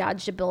saying you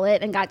dodged a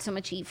bullet and got so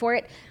much heat for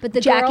it, but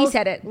the Jackie girls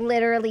said it.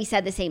 literally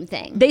said the same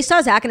thing. They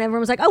saw Zach and everyone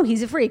was like, oh,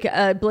 he's a freak.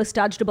 Bliss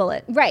dodged a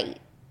bullet. Right.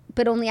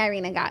 But only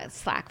Irina got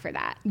slack for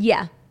that.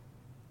 Yeah.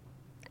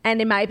 And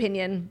in my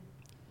opinion,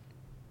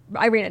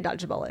 Irina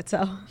dodged a bullet,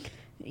 so.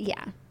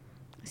 Yeah.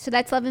 So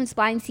that's Love is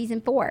Blind season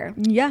 4.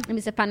 Yeah. It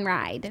was a fun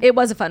ride. It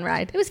was a fun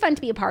ride. It was fun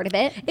to be a part of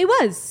it. It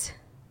was.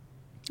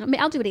 I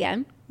mean, I'll do it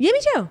again. Yeah, me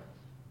too.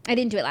 I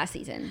didn't do it last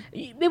season.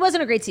 It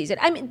wasn't a great season.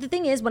 I mean, the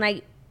thing is, when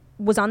I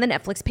was on the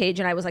Netflix page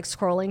and I was like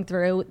scrolling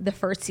through the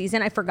first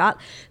season. I forgot.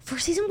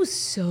 First season was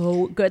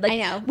so good. Like, I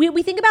know.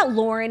 We think about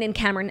Lauren and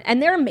Cameron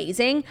and they're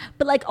amazing,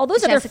 but like all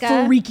those Jessica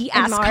other freaky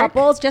ass and Mark.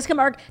 couples, Jessica,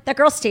 Mark, that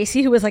girl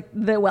Stacy who was like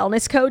the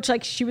wellness coach,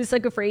 like she was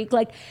like a freak.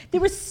 Like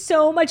there was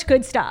so much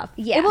good stuff.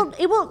 Yeah.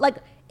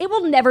 It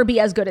will never be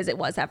as good as it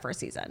was that first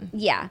season.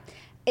 Yeah.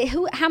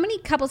 How many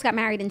couples got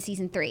married in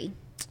season 3?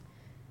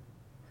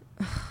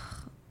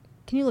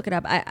 Can you look it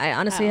up? I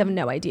honestly have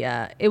no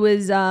idea. It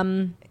was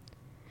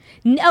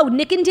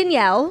Nick and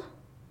Danielle.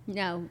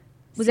 No.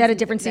 Was that a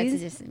different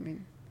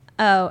season?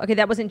 Oh, okay.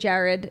 That wasn't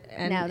Jared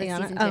and No, that's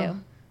Iyanna. season 2.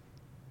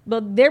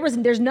 Well,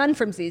 there's none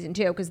from season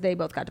 2 because they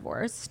both got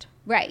divorced.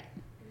 Right.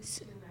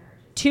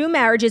 2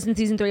 marriages in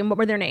season 3, and what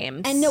were their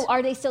names? And no,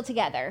 are they still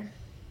together?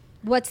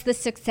 What's the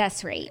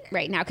success rate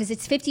right now? Because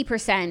it's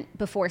 50%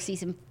 before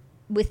season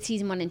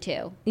 1 and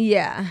 2.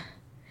 Yeah.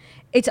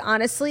 It's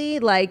honestly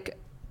like,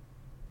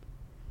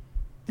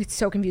 it's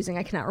so confusing.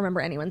 I cannot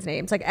remember anyone's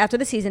names. Like after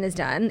the season is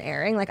done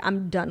airing, like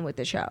I'm done with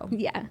the show.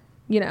 Yeah.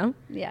 You know?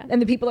 Yeah.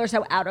 And the people are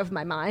so out of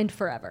my mind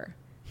forever.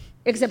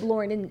 Except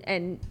Lauren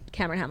and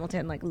Cameron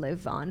Hamilton like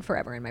live on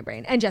forever in my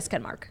brain. And Jessica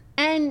and Mark.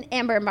 And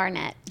Amber and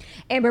Barnett.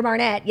 Amber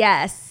Barnett,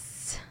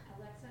 yes.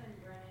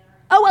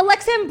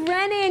 Alexa and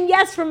Brennan,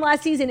 yes, from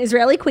last season.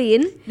 Israeli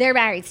queen. They're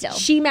married still.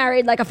 She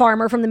married like a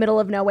farmer from the middle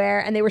of nowhere,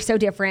 and they were so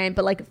different,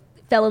 but like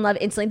fell in love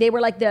instantly. They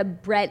were like the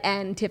Brett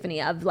and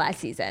Tiffany of last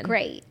season.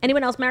 Great.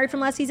 Anyone else married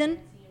from last season?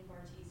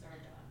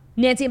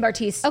 Nancy and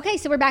Bartice. Okay,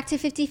 so we're back to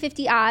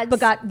 50-50 odds.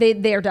 But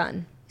they're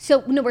done.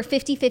 So, no, we're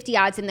 50-50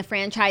 odds in the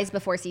franchise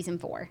before season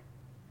 4.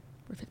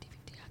 We're 50-50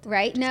 odds.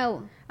 Right?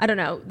 No. I don't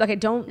know. Okay,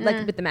 don't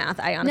like with the math.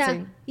 I honestly.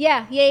 No.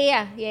 Yeah.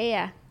 That's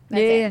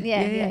it.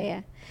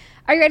 Yeah.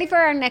 Are you ready for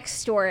our next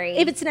story?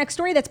 If it's the next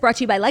story, that's brought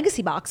to you by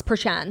Legacy Box,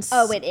 perchance.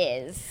 Oh, it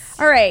is.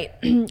 All right.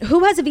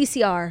 Who has a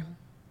VCR?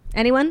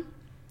 Anyone?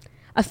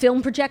 A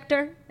film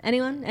projector?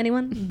 Anyone?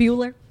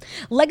 Bueller?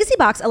 Legacy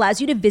Box allows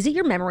you to visit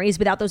your memories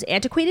without those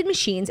antiquated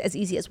machines as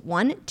easy as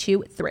 1,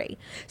 2, 3.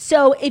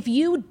 So if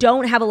you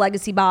don't have a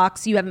Legacy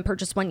Box, you haven't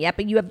purchased one yet,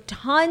 but you have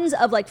tons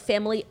of like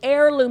family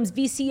heirlooms,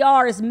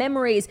 VCRs,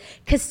 memories,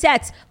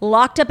 cassettes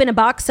locked up in a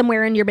box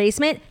somewhere in your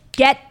basement,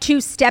 get to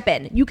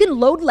Steppin'. You can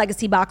load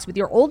Legacy Box with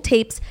your old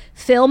tapes,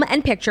 film,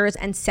 and pictures,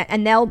 and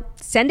they'll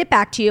send it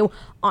back to you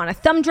on a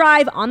thumb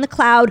drive, on the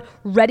cloud,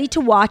 ready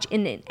to watch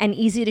and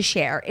easy to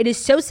share. It is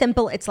so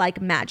simple, it's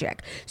like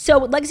magic. So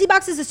Legacy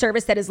Box is a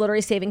service that is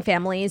literally saving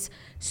families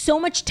so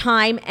much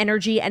time,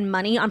 energy, and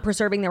money on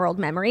preserving their old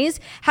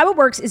memories. How it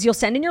works is you'll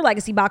send in your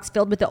Legacy Box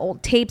filled with the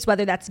old tapes,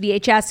 whether that's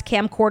VHS,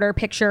 camcorder,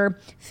 picture,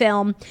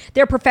 film.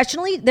 Their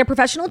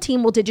professional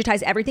team will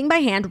digitize everything by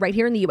hand right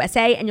here in the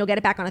USA, and you'll get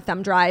it back on a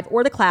thumb drive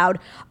or the cloud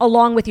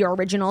along with your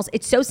originals.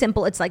 It's so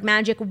simple, it's like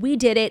magic. We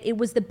did it, it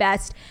was the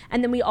best.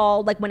 And then we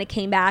all, like when it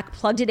came back,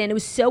 plugged it in. It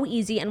was so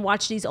easy, and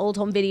watched these old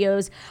home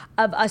videos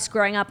of us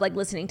growing up, like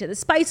listening to the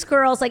Spice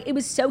Girls. Like it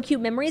was so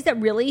cute. Memories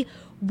that really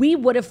we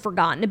would have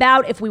forgotten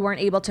about if we weren't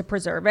able to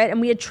preserve it.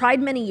 And we had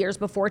tried many years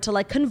before to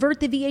like convert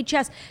the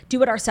VHS,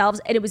 do it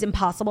ourselves, and it was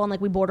impossible. And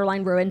like we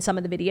borderline ruined some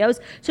of the videos.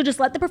 So just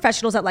let the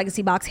professionals at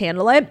Legacy Box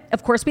handle it.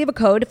 Of course, we have a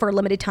code for a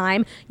limited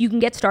time. You can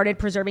get started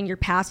preserving your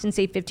past and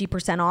save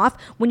 50% off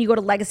when you go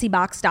to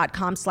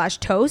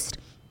legacybox.com/toast.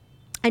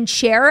 and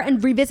share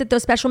and revisit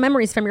those special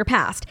memories from your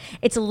past.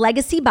 It's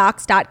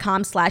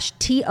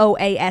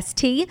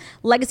legacybox.com/TOAST,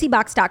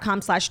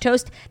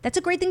 legacybox.com/toast. That's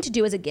a great thing to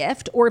do as a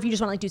gift, or if you just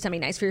want to like do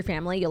something nice for your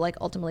family, you'll like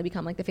ultimately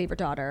become like the favorite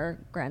daughter,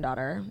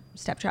 granddaughter,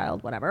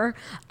 stepchild, whatever.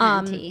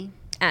 Auntie.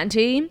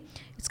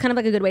 It's kind of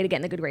like a good way to get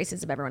in the good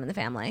graces of everyone in the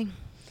family.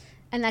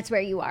 And that's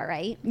where you are,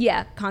 right?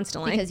 Yeah,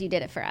 constantly. Because you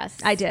did it for us.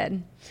 I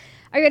did.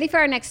 Are you ready for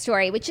our next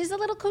story, which is a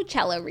little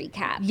Coachella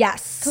recap?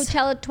 Yes.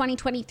 Coachella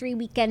 2023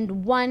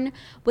 weekend 1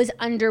 was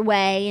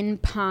underway in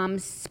Palm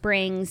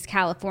Springs,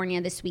 California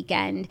this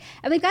weekend.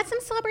 And we've got some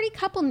celebrity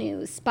couple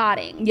news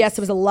spotting. Yes,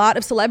 there was a lot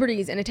of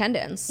celebrities in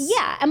attendance.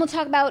 Yeah, and we'll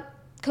talk about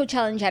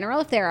Coachella in general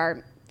if there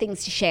are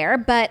things to share.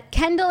 But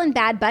Kendall and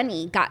Bad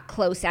Bunny got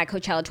close at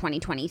Coachella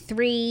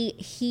 2023.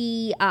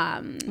 He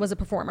was a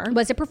performer.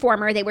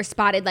 They were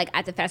spotted like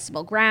at the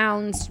festival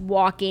grounds,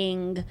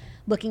 walking,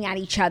 looking at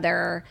each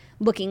other,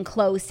 looking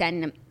close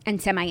and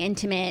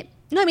semi-intimate.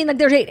 No, I mean like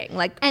they're dating.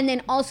 Like, and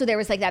then also there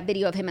was like that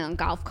video of him on a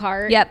golf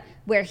cart. Yep.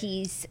 Where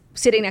he's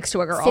sitting next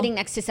to a girl. Sitting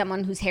next to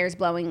someone whose hair's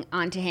blowing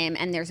onto him,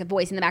 and there's a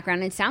voice in the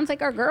background, and it sounds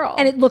like our girl.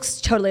 And it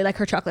looks totally like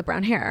her chocolate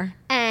brown hair.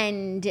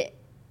 And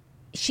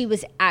she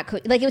was at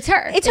like it was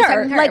her. It's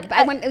her. Like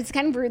it was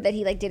kind of rude that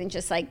he like didn't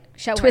just like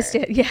show twist her.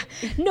 it. Yeah.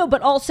 No,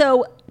 but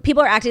also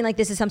people are acting like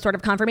this is some sort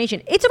of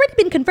confirmation. It's already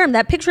been confirmed.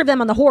 That picture of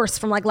them on the horse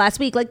from like last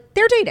week, like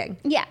they're dating.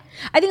 Yeah.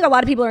 I think a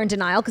lot of people are in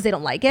denial because they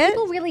don't like it.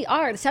 People really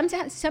are.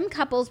 Sometimes some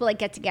couples will like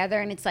get together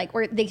and it's like,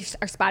 or they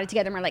are spotted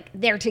together and we're like,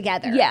 they're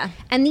together. Yeah.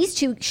 And these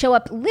two show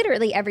up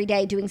literally every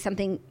day doing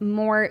something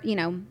more,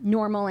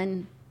 normal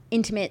and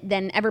intimate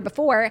than ever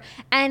before,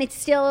 and it's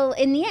still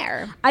in the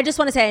air. I just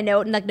want to say I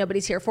know, and like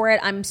nobody's here for it.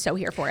 I'm so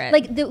here for it.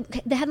 Like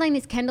the headline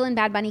is Kendall and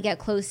Bad Bunny get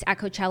close at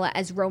Coachella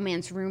as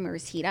romance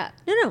rumors heat up.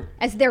 No.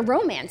 As their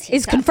romance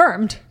heats Is up.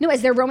 confirmed. No,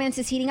 as their romance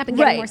is heating up and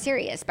getting Right. more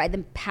serious by the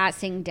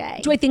passing day.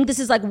 Do I think this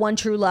is like one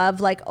true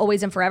love, like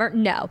always and forever?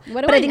 No.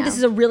 What do but I I think know? this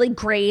is a really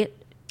great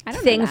I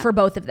don't know thing that. for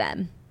both of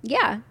them.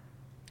 Yeah.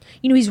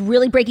 You know, he's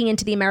really breaking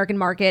into the American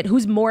market.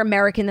 Who's more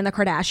American than the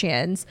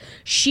Kardashians?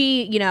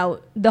 She, you know,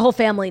 the whole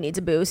family needs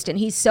a boost, and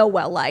he's so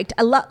well liked.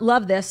 I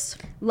love this.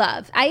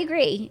 Love. I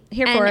agree.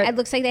 Here for it. It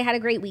looks like they had a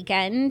great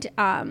weekend.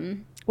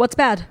 What's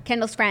bad?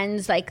 Kendall's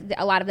friends, like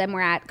a lot of them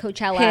were at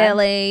Coachella.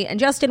 Haley and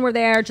Justin were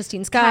there.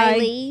 Justine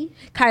Skye.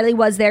 Kylie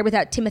was there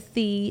without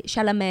Timothy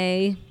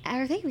Chalamet.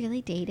 Are they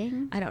really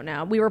dating? I don't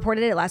know. We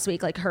reported it last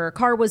week. Like her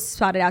car was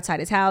spotted outside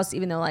his house,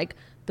 even though like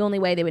the only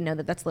way they would know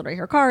that that's literally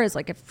her car is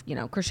like if, you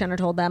know, Kris Jenner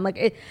told them.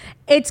 Like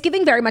it's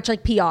giving very much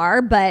like PR,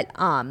 but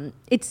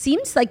it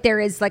seems like there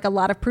is like a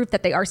lot of proof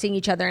that they are seeing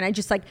each other. And I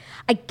just like,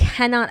 I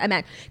cannot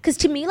imagine. Because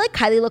to me, like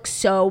Kylie looks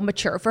so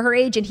mature for her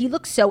age and he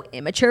looks so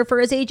immature for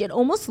his age. It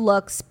almost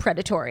looks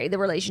predatory, the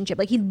relationship.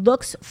 Like he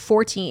looks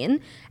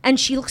 14 and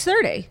she looks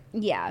 30.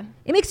 Yeah.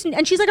 It makes,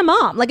 and she's like a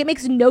mom. Like it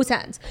makes no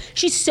sense.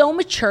 She's so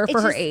mature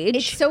for her age.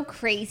 It's so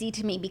crazy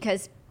to me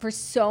because for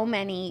so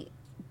many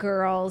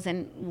girls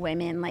and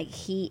women, like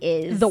he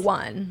is the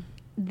one,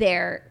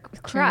 their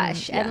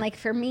crush. Yeah. And like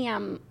for me,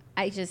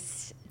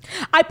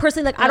 I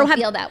personally like I don't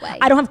feel that way.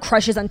 I don't have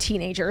crushes on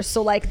teenagers,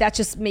 so like that's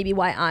just maybe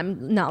why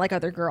I'm not like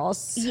other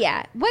girls.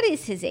 Yeah. What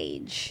is his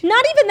age?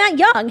 Not even that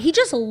young. He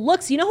just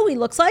looks, you know who he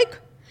looks like?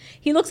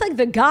 He looks like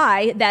the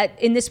guy that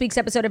in this week's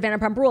episode of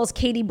Vanderpump Rules,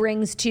 Katie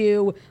brings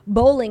to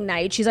bowling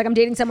night. She's like, I'm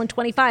dating someone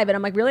 25. And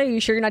I'm like, really? Are you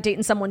sure you're not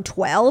dating someone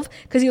 12?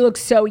 Because he looks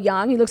so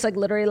young. He looks like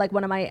literally like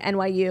one of my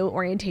NYU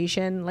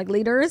orientation like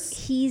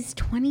leaders. He's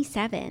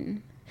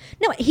 27.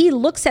 No, he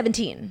looks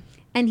 17.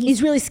 And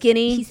he's really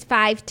skinny. He's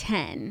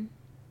 5'10".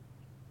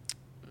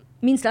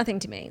 Means nothing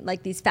to me.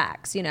 Like these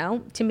facts, you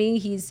know? To me,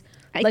 he's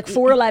like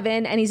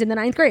 4'11" and he's in the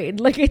 9th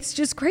grade. Like it's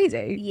just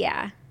crazy.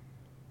 Yeah.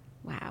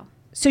 Wow.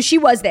 So she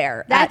was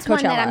there. That's at one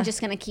Coachella. that I'm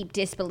just going to keep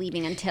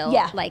disbelieving until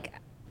like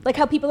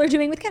how people are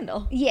doing with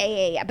Kendall.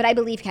 Yeah. But I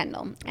believe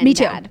Kendall and Me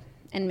too. Bad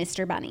and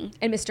Mr. Bunny.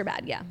 And Mr.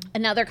 Bad, yeah.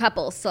 Another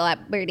couple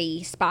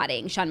celebrity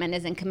spotting, Shawn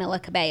Mendes and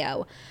Camila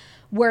Cabello,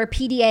 were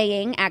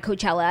PDAing at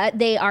Coachella.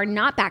 They are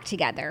not back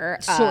together,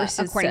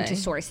 according to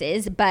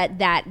sources, but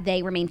that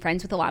they remain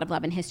friends with a lot of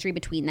love and history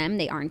between them.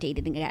 They aren't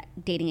dating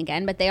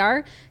again, but they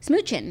are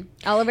smooching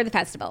all over the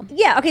festival.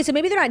 Yeah, okay, so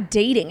maybe they're not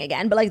dating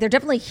again, but like they're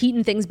definitely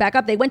heating things back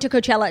up. They went to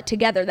Coachella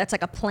together. That's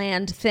like a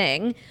planned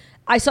thing.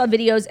 I saw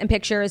videos and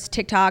pictures,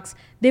 TikToks.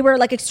 They were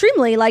like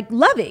extremely like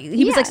lovey.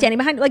 He was like standing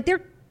behind, like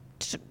they're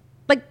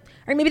like,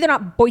 or maybe they're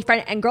not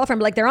boyfriend and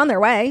girlfriend, but like they're on their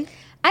way.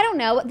 I don't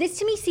know. This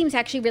to me seems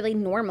actually really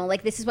normal.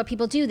 Like this is what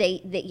people do.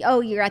 They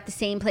you're at the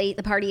same place,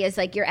 the party as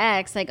like your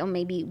ex. Like, oh,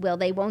 maybe will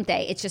they, won't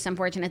they? It's just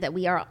unfortunate that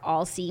we are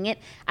all seeing it.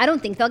 I don't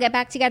think they'll get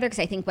back together because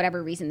I think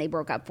whatever reason they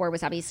broke up for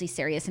was obviously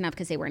serious enough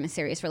because they were in a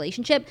serious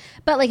relationship.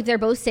 But like if they're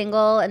both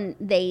single and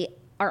they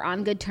are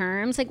on good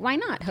terms, like why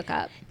not hook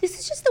up? This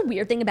is just the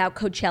weird thing about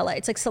Coachella.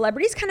 It's like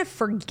celebrities kind of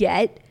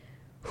forget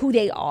who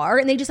they are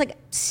and they just like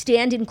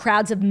stand in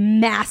crowds of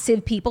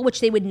massive people,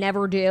 which they would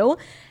never do,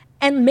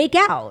 and make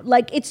out.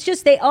 Like it's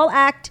just they all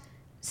act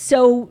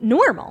so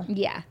normal.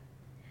 Yeah.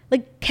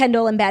 Like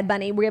Kendall and Bad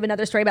Bunny. We have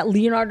another story about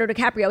Leonardo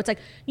DiCaprio. It's like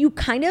you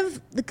kind of,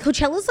 the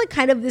Coachella's like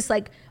kind of this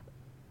like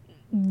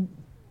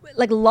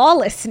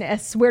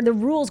lawlessness where the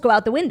rules go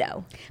out the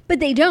window.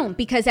 But they don't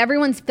because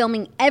everyone's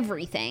filming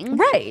everything.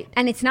 Right.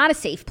 And it's not a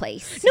safe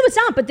place. No, it's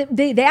not, but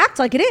they act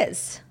like it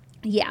is.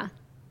 Yeah.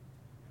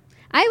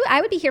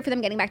 I would be here for them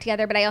getting back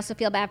together, but I also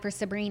feel bad for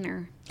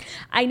Sabrina.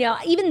 I know,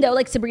 even though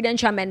like Sabrina and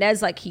Shawn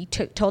Mendes, like he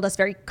told us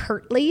very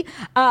curtly,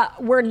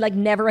 were like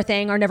never a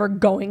thing or never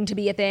going to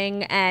be a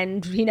thing,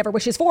 and he never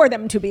wishes for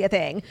them to be a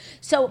thing.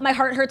 So my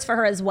heart hurts for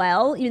her as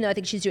well, even though I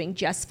think she's doing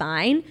just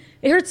fine.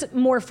 It hurts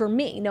more for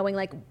me knowing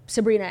like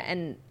Sabrina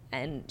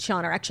and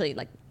Shawn are actually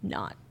like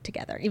not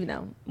together, even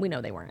though we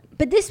know they weren't.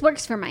 But this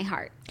works for my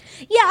heart.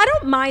 Yeah, I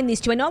don't mind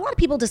these two. I know a lot of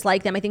people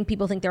dislike them. I think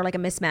people think they're like a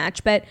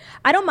mismatch, but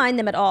I don't mind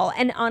them at all.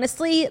 And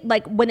honestly,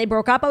 like when they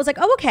broke up, I was like,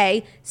 oh,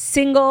 okay,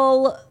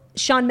 single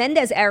Shawn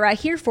Mendes era,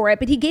 here for it.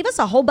 But he gave us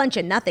a whole bunch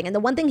of nothing. And the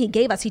one thing he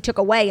gave us, he took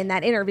away in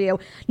that interview.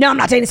 No, I'm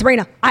not dating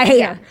Sabrina. I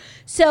hate her.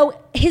 So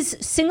his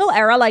single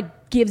era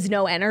like gives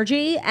no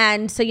energy.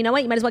 And so you know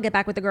what? You might as well get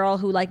back with the girl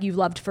who like you've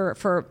loved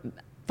for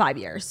 5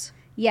 years.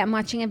 Yeah, I'm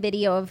watching a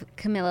video of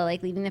Camilla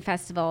like leaving the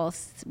festival,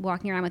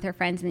 walking around with her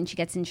friends, and then she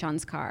gets in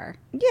Shawn's car.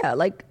 Yeah,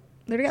 like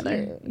they're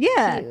together. Cute,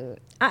 yeah, cute.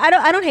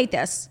 I don't hate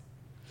this.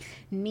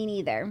 Me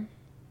neither.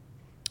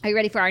 Are you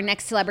ready for our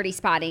next celebrity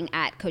spotting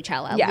at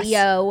Coachella? Yes.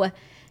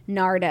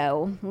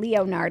 Leonardo.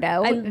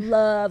 I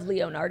love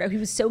Leonardo. He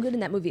was so good in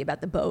that movie about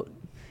the boat.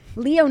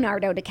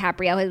 Leonardo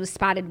DiCaprio was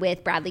spotted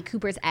with Bradley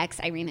Cooper's ex,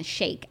 Irina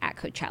Shayk, at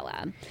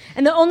Coachella.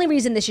 And the only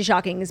reason this is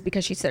shocking is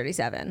because she's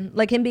 37.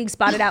 Like him being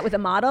spotted out with a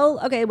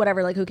model, okay,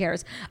 whatever, like who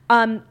cares?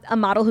 A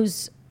model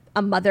who's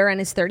a mother and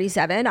is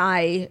 37,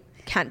 I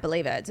can't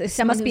believe it.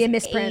 It must be a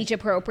misprint. Age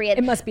appropriate.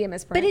 It must be a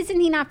misprint. But isn't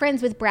he not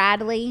friends with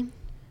Bradley?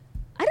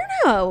 I don't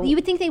know. You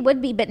would think they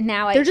would be, but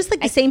now they're just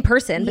like the same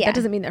person, but yeah. that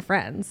doesn't mean they're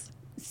friends.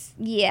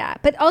 Yeah,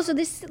 but also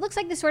this looks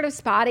like the sort of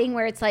spotting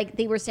where it's like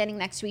they were standing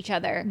next to each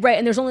other. Right,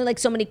 and there's only like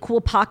so many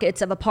cool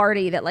pockets of a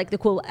party that like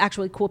the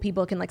actually cool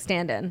people can like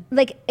stand in.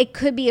 Like it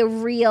could be a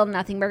real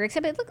nothing burger,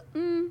 except it look.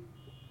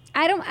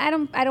 I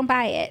don't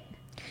buy it.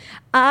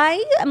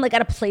 I am like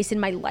at a place in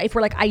my life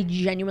where like I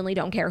genuinely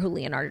don't care who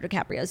Leonardo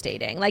DiCaprio's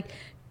dating. Like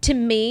to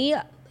me,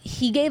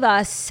 he gave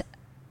us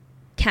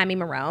Cami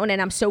Marone,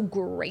 and I'm so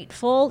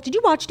grateful. Did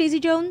you watch Daisy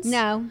Jones?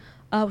 No.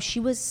 Oh, she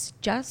was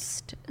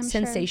just I'm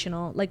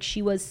sensational. Sure. Like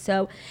she was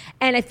so,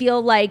 and I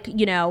feel like,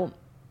 you know,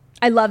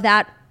 I love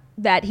that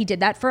he did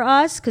that for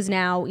us because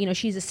now, you know,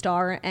 she's a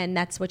star and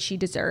that's what she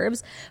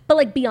deserves. But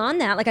like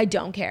beyond that, like I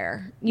don't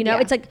care. You know,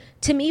 It's like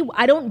to me,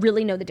 I don't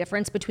really know the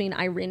difference between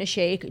Irina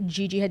Shayk,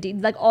 Gigi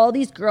Hadid, like all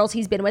these girls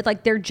he's been with,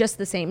 like they're just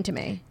the same to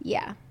me.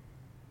 Yeah.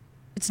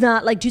 It's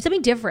not like do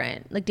something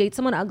different, like date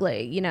someone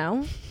ugly, you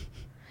know?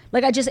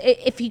 Like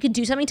if he could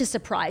do something to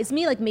surprise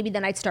me, like maybe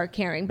then I'd start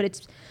caring. But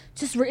it's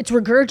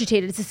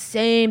regurgitated. It's the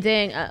same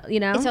thing, you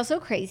know? It's also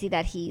crazy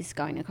that he's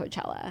going to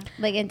Coachella.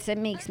 Like it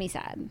makes me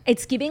sad.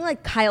 It's giving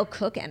like Kyle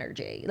Cook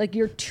energy. Like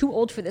you're too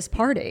old for this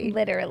party.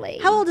 Literally.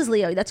 How old is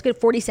Leo? That's good.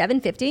 47,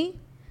 50?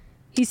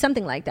 He's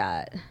something like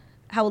that.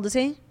 How old is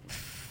he?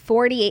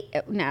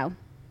 48. No.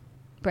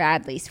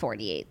 Bradley's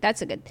 48.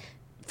 That's a good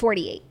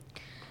 48.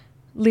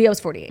 Leo's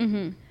 48.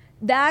 Mm-hmm.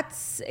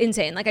 That's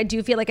insane. Like I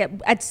do feel like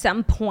at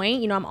some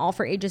point, you know, I'm all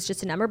for age is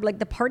just a number, but like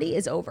the party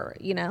is over,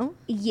 you know?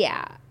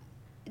 Yeah.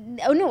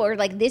 Oh no, or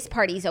like this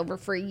party's over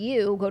for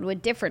you, go to a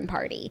different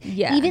party.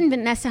 Yeah. Even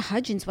Vanessa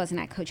Hudgens wasn't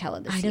at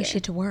Coachella this year. I know she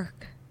had to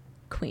work.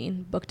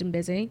 Queen, booked and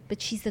busy.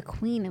 But she's the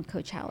queen of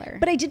Coachella.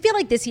 But I did feel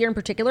like this year in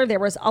particular, there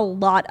was a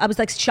lot. I was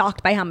like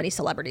shocked by how many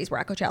celebrities were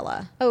at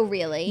Coachella. Oh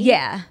really?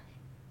 Yeah.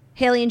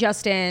 Haley and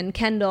Justin,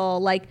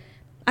 Kendall, like,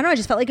 I don't know, I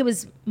just felt like it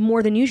was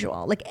more than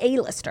usual. Like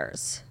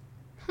A-listers.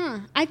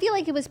 I feel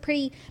like it was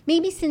pretty,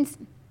 maybe since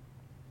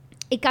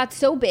it got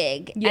so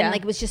big and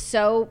like it was just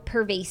so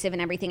pervasive and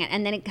everything,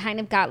 and then it kind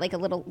of got like a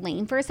little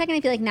lame for a second.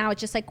 I feel like now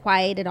it's just like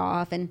quieted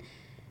off and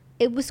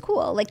it was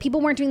cool. Like people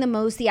weren't doing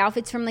the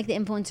outfits from like the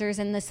influencers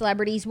and the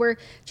celebrities were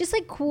just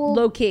like cool,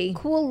 low-key,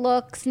 cool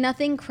looks,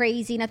 nothing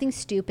crazy, nothing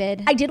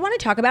stupid. I did want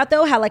to talk about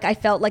though how like I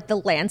felt like the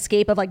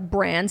landscape of like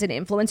brands and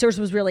influencers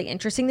was really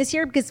interesting this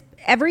year because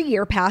every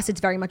year past it's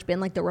very much been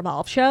like the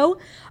Revolve show,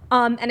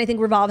 and I think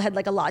Revolve had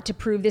like a lot to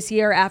prove this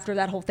year after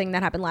that whole thing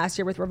that happened last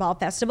year with Revolve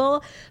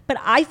Festival. But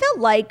I felt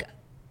like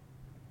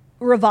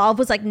Revolve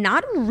was like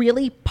not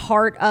really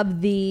part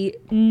of the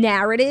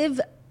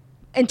narrative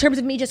in terms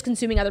of me just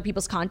consuming other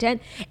people's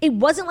content. It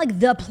wasn't like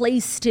the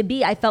place to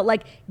be. I felt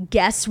like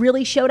guests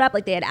really showed up.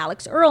 Like they had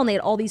Alex Earl and they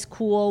had all these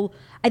cool,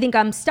 I think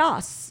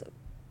Stas,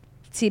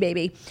 see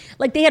baby.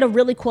 Like they had a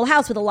really cool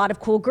house with a lot of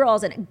cool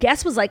girls, and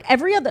guess was like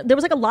there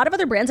was like a lot of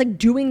other brands like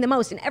doing the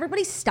most, and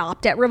everybody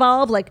stopped at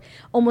Revolve like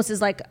almost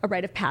as like a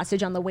rite of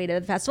passage on the way to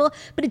the festival.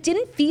 But it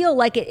didn't feel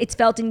like it's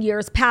felt in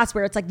years past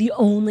where it's like the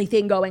only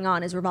thing going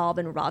on is Revolve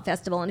and Revolve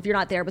Festival, and if you're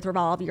not there with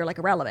Revolve, you're like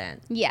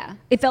irrelevant. Yeah.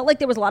 It felt like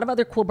there was a lot of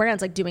other cool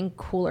brands like doing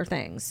cooler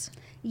things.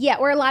 Yeah,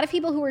 or a lot of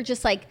people who were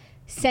just like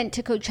sent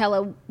to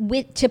Coachella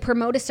to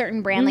promote a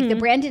certain brand. Like the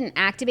brand didn't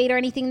activate or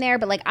anything there,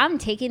 but like I'm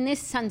taking this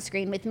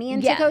sunscreen with me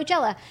into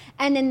Coachella,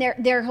 and then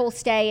their whole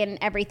stay and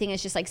everything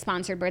is just like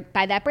sponsored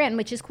by that brand,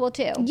 which is cool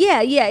too.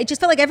 Yeah, it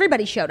just felt like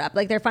everybody showed up.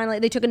 Like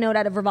they took a note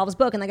out of Revolve's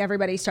book and like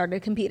everybody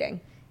started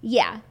competing.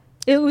 Yeah.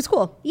 It was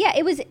cool. Yeah,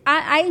 it was.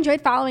 I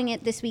enjoyed following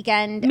it this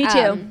weekend. Me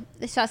too.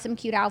 I saw some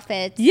cute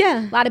outfits.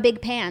 Yeah. A lot of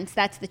big pants.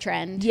 That's the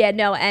trend. Yeah,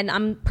 no, and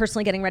I'm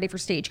personally getting ready for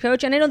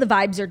Stagecoach, and I know the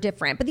vibes are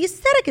different, but the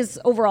aesthetic is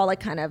overall like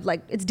kind of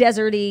like it's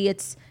deserty,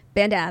 it's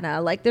bandana,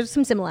 like there's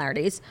some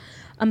similarities.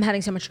 I'm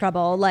having so much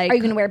trouble. Like, are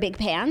you going to wear big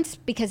pants?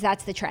 Because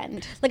that's the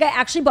trend. Like I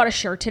actually bought a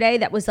shirt today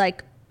that was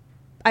like,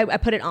 I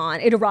put it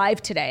on. It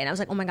arrived today, and I was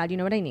like, oh my God, you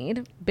know what I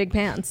need? Big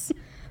pants.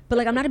 But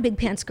like I'm not a big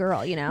pants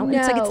girl, you know? And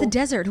it's like it's the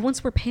desert. Who wants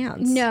to wear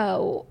pants?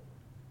 No,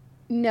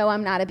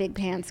 I'm not a big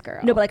pants girl.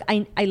 No, but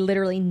like I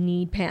literally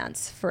need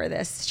pants for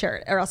this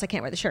shirt, or else I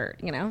can't wear the shirt,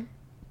 you know?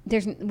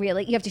 There's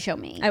really, you have to show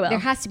me. I will. There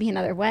has to be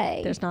another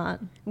way. There's not.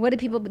 What do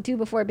people do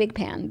before big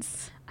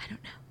pants? I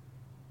don't know.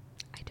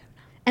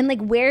 And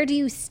like, where do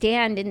you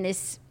stand in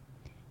this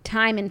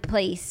time and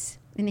place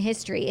in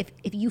history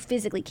if you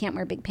physically can't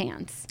wear big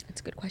pants?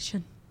 That's a good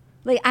question.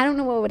 Like, I don't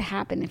know what would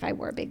happen if I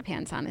wore big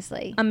pants,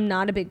 honestly. I'm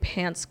not a big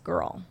pants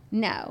girl.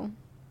 No.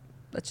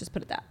 Let's just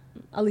put it that.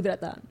 I'll leave it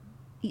at that.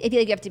 I feel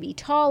like you have to be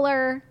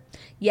taller.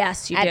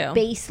 Yes, you do. At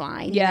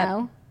baseline, you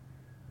know?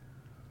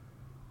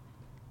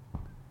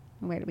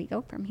 Where do we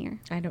go from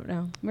here? I don't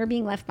know. We're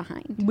being left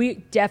behind. We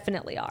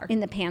definitely are. In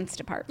the pants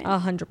department.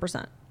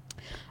 100%.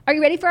 Are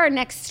you ready for our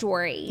next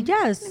story?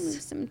 Yes. I'm gonna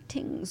move some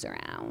things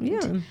around.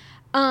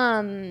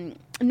 Yeah.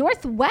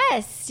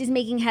 Northwest is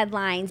making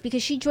headlines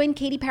because she joined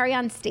Katy Perry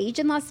on stage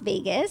in Las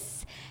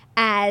Vegas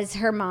as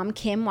her mom,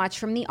 Kim, watched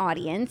from the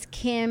audience.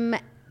 Kim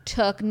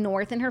took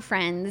North and her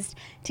friends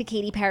to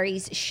Katy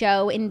Perry's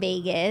show in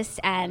Vegas,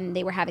 and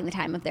they were having the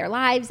time of their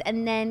lives.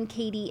 And then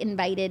Katy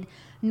invited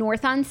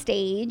North on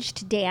stage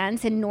to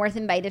dance, and North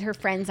invited her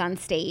friends on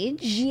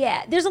stage.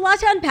 Yeah, there's a lot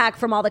to unpack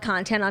from all the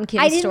content on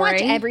Kim's story. I didn't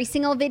watch every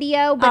single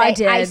video, but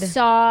I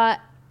saw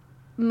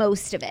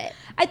most of it.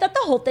 I thought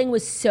the whole thing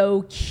was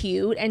so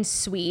cute and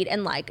sweet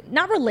and like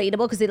not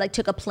relatable because they like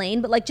took a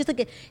plane, but like just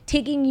like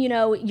taking, you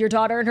know, your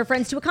daughter and her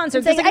friends to a concert.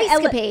 It's like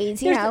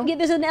escapades, you know.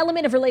 There's an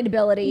element of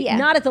relatability,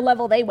 not at the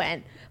level they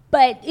went,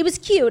 but it was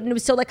cute and it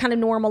was so like kind of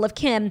normal of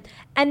Kim.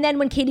 And then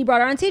when Katy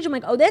brought her on stage, I'm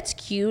like, oh, that's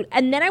cute.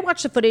 And then I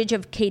watched the footage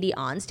of Katy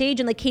on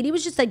stage, and like Katy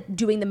was just like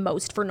doing the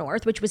most for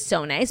North, which was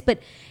so nice. But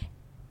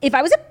if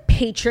I was a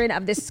patron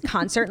of this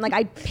concert and like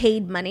I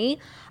paid money,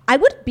 I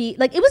would be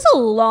like, it was a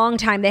long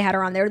time they had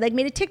her on there. Like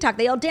made a TikTok,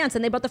 they all danced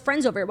and they brought the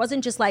friends over. It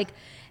wasn't just like,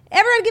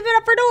 everyone give it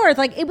up for North.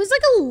 Like it was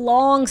like a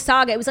long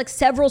saga. It was like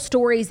several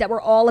stories that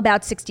were all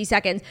about 60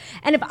 seconds.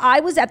 And if I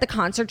was at the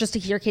concert just to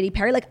hear Katy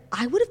Perry, like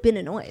I would have been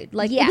annoyed.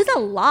 Like it was a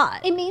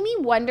lot. It made me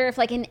wonder if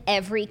like in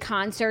every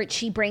concert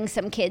she brings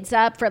some kids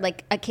up for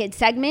like a kid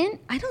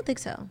segment. I don't think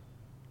so.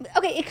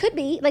 Okay, it could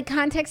be. Like,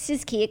 context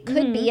is key. It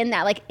could be in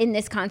that, like, in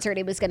this concert,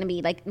 it was going to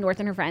be, like, North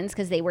and her friends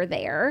because they were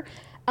there.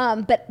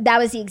 But that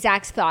was the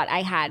exact thought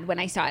I had when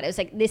I saw it. I was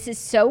like, this is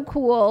so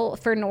cool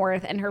for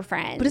North and her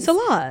friends. But it's a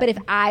lot. But if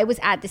I was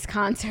at this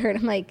concert,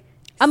 I'm like,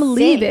 I'm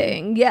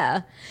leaving.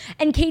 Yeah.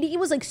 And Katy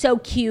was like so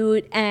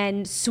cute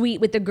and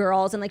sweet with the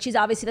girls. And like, she's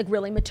obviously like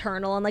really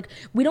maternal. And like,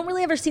 we don't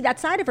really ever see that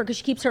side of her because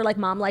she keeps her like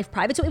mom life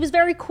private. So it was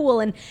very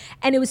cool and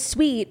it was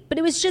sweet. But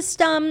it was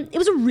just, it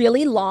was a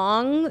really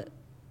long,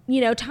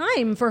 you know,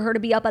 time for her to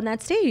be up on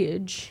that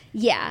stage.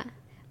 Yeah.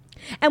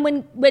 And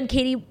when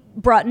Katy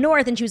brought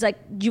North and she was like,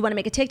 do you want to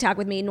make a TikTok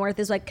with me? North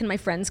is like, can my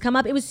friends come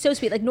up? It was so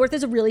sweet. Like North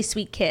is a really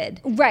sweet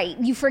kid. Right.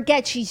 You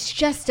forget she's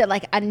just a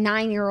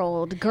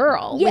 9-year-old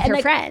girl with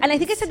her friends. And I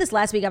think I said this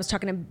last week. I was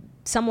talking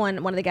to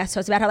someone, one of the guest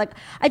hosts, about how like,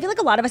 I feel like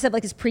a lot of us have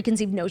like this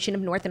preconceived notion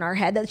of North in our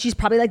head that she's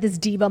probably like this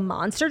diva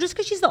monster just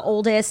because she's the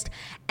oldest.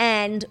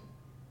 And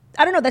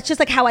I don't know. That's just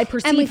like how I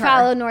perceive her. And we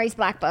follow Nori's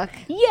Black Book.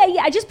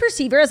 Yeah. I just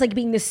perceive her as like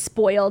being this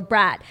spoiled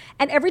brat.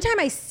 And every time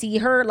I see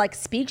her like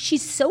speak,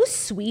 she's so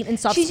sweet and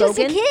soft spoken. She's just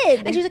a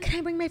kid. And she was like, can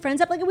I bring my friends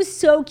up? Like it was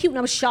so cute. And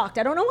I was shocked.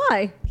 I don't know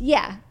why.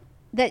 Yeah.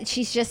 That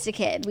she's just a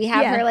kid. We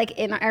have her like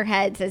in our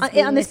heads as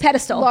on this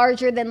pedestal,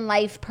 larger than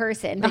life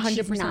person. But 100%.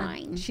 She's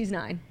 9. She's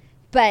 9.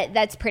 But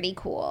that's pretty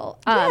cool.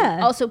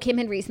 Also, Kim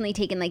had recently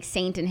taken like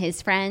Saint and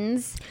his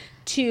friends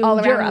to all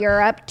around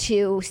Europe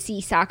to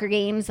see soccer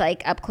games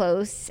like up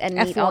close and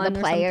meet all the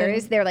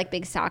players. They're like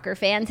big soccer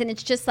fans, and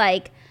it's just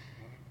like,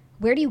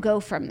 where do you go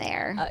from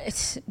there?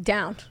 It's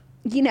down.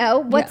 You know,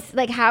 what's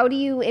like, how do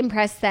you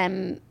impress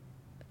them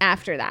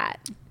after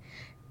that?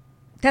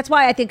 That's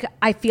why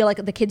I feel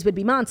like the kids would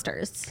be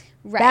monsters.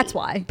 Right. That's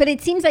why. But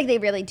it seems like they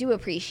really do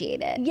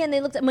appreciate it. Yeah, and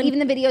they looked at even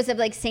the videos of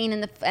like Saint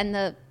and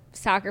the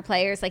soccer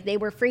players, like they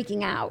were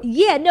freaking out.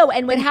 Yeah, no,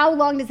 and but how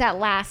long does that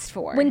last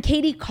for? When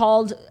Katy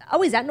called,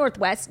 is that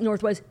Northwest?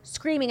 North was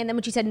screaming, and then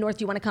when she said, North,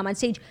 do you want to come on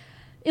stage?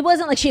 It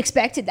wasn't like she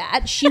expected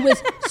that. She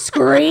was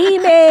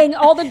screaming.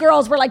 All the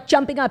girls were like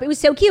jumping up. It was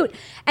so cute.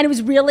 And it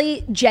was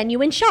really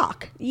genuine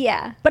shock.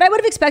 Yeah. But I would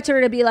have expected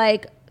her to be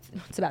like,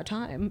 it's about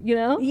time, you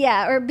know?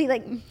 Yeah, or be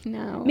like,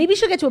 no. Maybe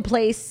she'll get to a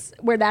place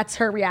where that's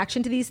her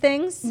reaction to these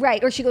things.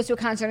 Right, or she goes to a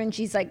concert and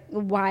she's like,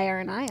 why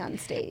aren't I on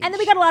stage? And then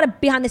we got a lot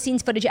of behind the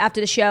scenes footage after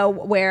the show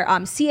where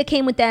Sia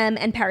came with them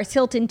and Paris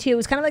Hilton too. It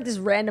was kind of like this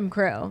random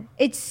crew.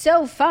 It's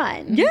so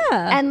fun. Yeah.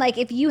 And like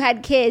if you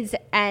had kids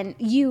and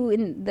you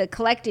and the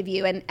collective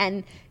you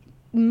and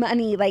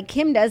money like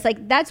Kim does,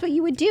 like that's what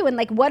you would do. And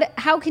like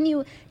how can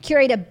you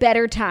curate a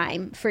better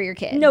time for your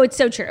kid? No, it's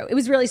so true. It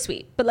was really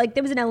sweet, but like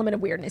there was an element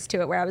of weirdness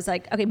to it where I was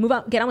like, okay, move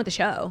on, get on with the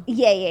show.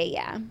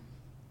 Yeah.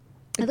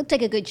 It looked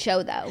like a good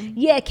show though.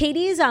 Yeah,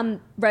 Katy's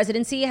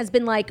residency has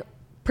been like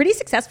pretty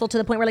successful to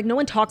the point where like no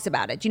one talks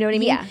about it. Do you know what I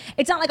mean? Yeah.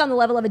 It's not like on the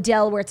level of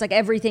Adele where it's like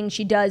everything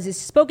she does is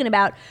spoken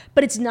about,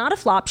 but it's not a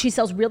flop. She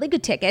sells really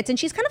good tickets and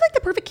she's kind of like the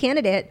perfect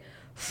candidate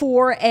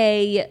for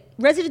a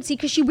residency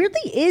because she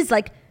weirdly is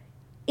like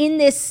in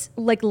this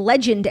like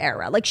legend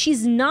era. Like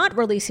she's not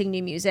releasing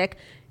new music.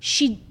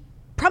 She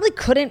probably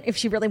couldn't if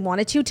she really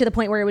wanted to the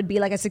point where it would be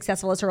like as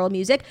successful as her old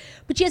music,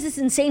 but she has this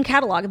insane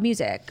catalog of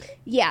music.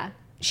 Yeah.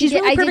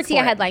 I did see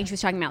a headline. She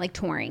was talking about like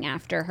touring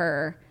after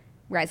her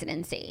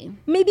residency.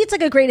 Maybe it's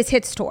like a greatest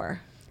hits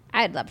tour.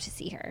 I'd love to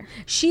see her.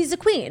 She's a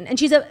queen and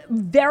she's a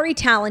very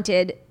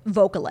talented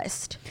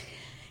vocalist.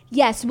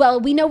 Yes, well,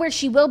 we know where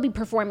she will be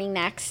performing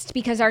next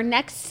because our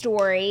next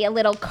story, a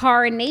little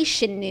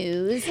coronation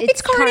news.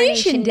 It's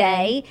Coronation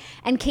Day.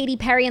 And Katy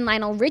Perry and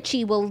Lionel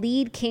Richie will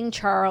lead King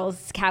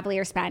Charles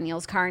Cavalier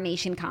Spaniel's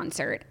coronation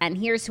concert. And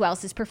here's who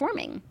else is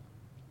performing.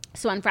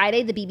 So on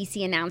Friday, the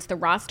BBC announced the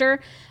roster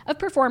of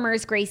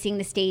performers gracing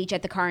the stage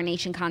at the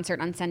coronation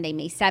concert on Sunday,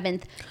 May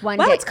 7th.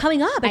 It's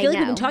coming up. I feel like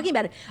we've been talking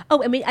about it.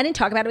 Oh, I mean, I didn't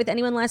talk about it with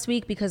anyone last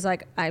week because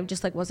like I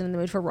just like wasn't in the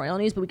mood for royal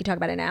news, but we can talk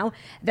about it now.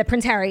 That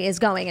Prince Harry is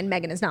going and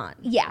Meghan is not.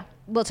 Yeah,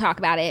 we'll talk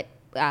about it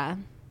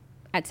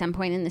at some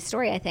point in the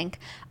story, I think.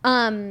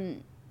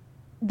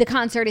 the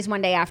concert is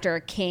one day after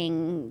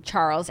King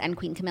Charles and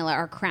Queen Camilla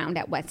are crowned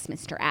at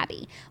Westminster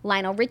Abbey.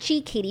 Lionel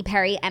Richie, Katy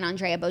Perry, and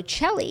Andrea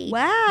Bocelli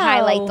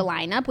highlight the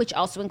lineup, which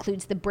also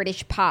includes the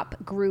British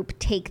pop group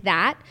Take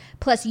That,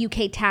 plus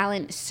UK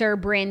talent Sir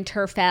Bryn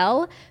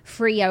Terfel,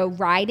 Freya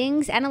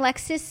Ridings, and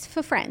Alexis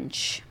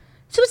French.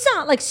 So it's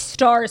not like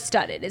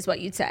star-studded is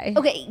what you'd say.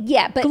 Okay,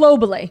 yeah, but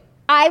globally,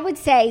 I would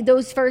say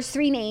those first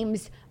three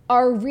names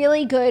are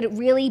really good,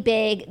 really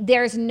big.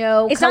 There's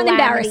no it's not an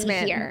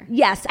embarrassment here.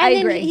 Yes, I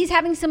agree. He's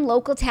having some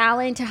local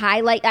talent to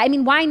highlight. I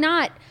mean, why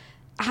not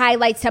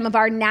highlight some of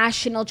our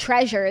national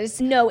treasures?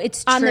 No,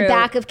 it's on true. the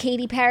back of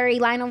Katy Perry,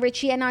 Lionel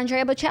Richie, and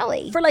Andrea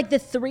Bocelli. For like the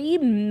three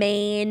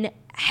main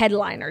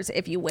headliners,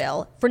 if you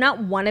will, for not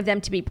one of them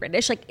to be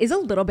British, like, is a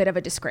little bit of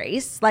a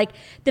disgrace. Like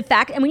the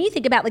fact, and when you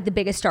think about like the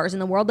biggest stars in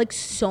the world, like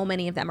so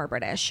many of them are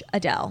British.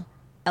 Adele,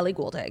 Ellie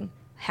Goulding,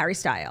 Harry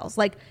Styles,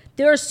 like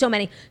there are so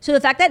many. So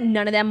the fact that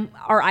none of them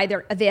are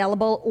either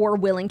available or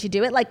willing to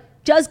do it, like,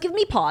 does give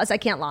me pause. I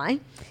can't lie.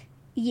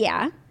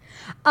 Yeah.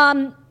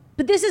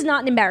 But this is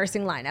not an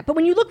embarrassing lineup. But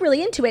when you look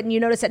really into it and you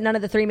notice that none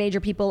of the three major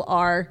people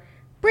are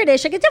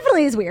British, like, it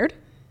definitely is weird.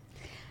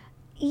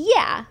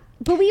 Yeah.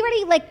 But we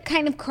already like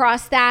kind of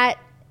crossed that.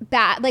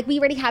 Like we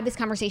already had this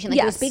conversation.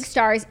 Like those big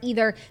stars,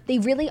 either they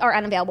really are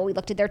unavailable. We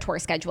looked at their tour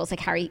schedules. Like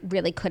Harry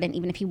really couldn't,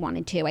 even if he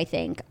wanted to. I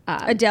think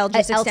Adele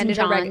just extended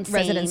her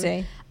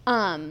residency.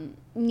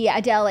 Yeah,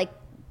 Adele like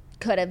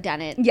could have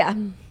done it. Yeah,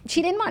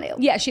 she didn't want to.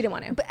 Yeah, she didn't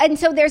want to. And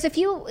so there's a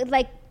few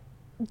like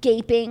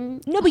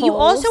gaping. No, but holes. you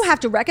also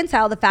have to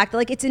reconcile the fact that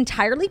like it's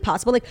entirely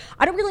possible. Like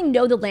I don't really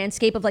know the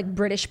landscape of like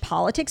British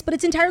politics, but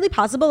it's entirely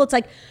possible. It's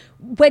like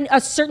when a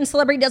certain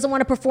celebrity doesn't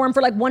want to perform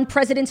for like one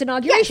president's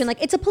inauguration,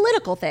 like it's a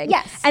political thing.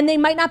 Yes, and they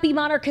might not be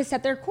monarchists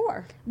at their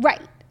core.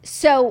 Right.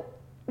 So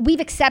we've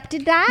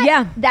accepted that.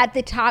 Yeah. That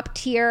the top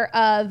tier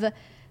of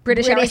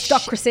British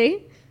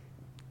aristocracy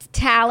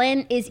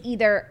talent is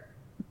either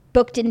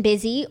booked and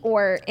busy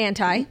or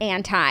anti.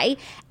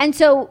 And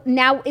so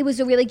now it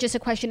was really just a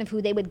question of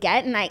who they would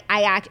get. And I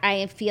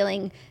am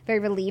feeling very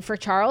relieved for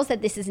Charles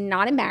that this is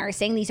not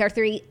embarrassing. These are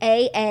three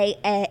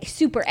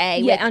super A.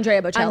 Yeah,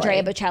 Andrea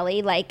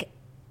Bocelli. Like,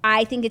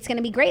 I think it's going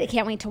to be great. I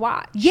can't wait to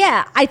watch.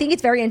 Yeah, I think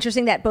it's very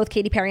interesting that both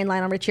Katy Perry and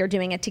Lionel Richie are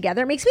doing it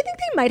together. It makes me think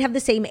they might have the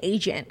same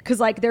agent because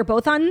like they're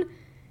both on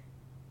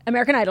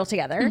American Idol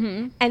together,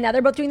 and now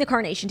they're both doing the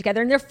Coronation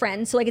together, and they're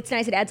friends. So like it's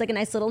nice. It adds like a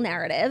nice little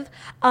narrative.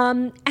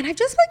 And I've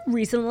just like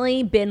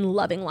recently been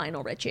loving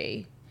Lionel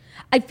Richie.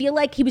 I feel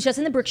like he was just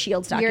in the Brooke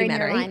Shields documentary.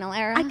 You're in your Lionel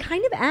era. I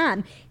kind of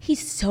am.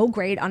 He's so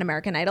great on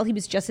American Idol. He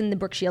was just in the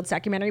Brooke Shields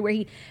documentary where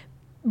he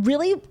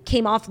really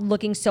came off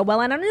looking so well.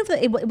 And I don't know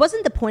if it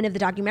wasn't the point of the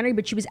documentary,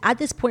 but she was at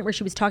this point where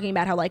she was talking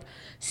about how like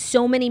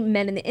so many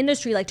men in the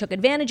industry like took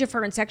advantage of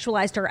her and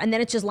sexualized her. And then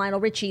it's just Lionel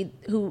Richie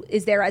who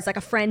is there as like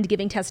a friend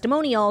giving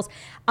testimonials,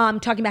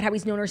 talking about how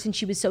he's known her since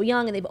she was so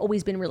young and they've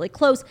always been really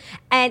close.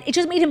 And it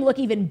just made him look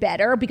even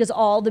better because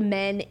all the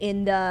men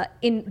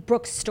in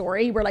Brooke's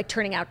story were like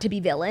turning out to be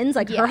villains,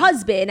 like her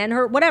husband and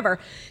her whatever.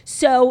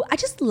 So I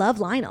just love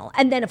Lionel.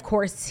 And then of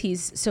course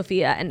he's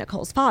Sophia and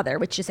Nicole's father,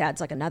 which just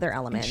adds like another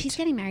element. And she's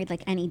getting married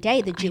like any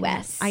day, the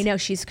Jewess. I know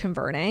she's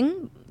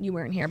converting. You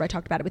weren't here, but I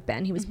talked about it with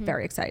Ben. He was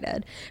very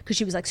excited because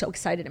she was like so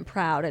excited and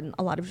proud, and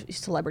a lot of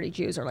celebrity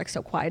Jews are like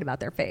so quiet about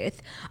their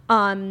faith.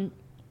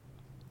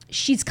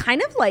 She's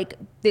kind of like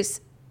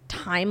this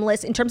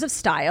timeless in terms of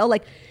style,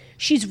 like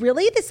she's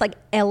really this like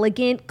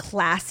elegant,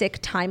 classic,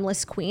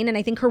 timeless queen. And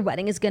I think her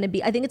wedding is going to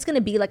be, I think it's going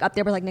to be like up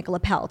there with like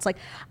Nicola Peltz. Like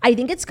I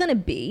think it's going to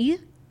be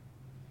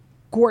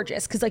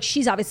gorgeous because like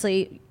she's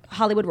obviously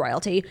Hollywood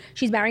royalty.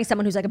 She's marrying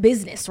someone who's like a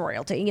business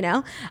royalty, you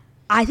know?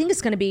 I think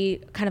it's going to be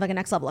kind of like a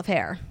next level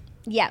affair.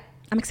 Yeah.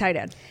 I'm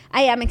excited.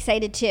 I am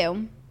excited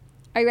too.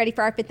 Are you ready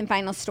for our fifth and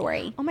final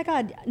story? Oh my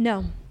God.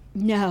 No,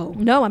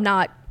 I'm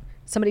not.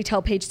 Somebody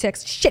tell page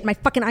 6. Shit, my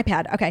fucking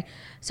iPad. Okay.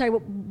 Sorry,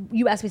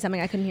 you asked me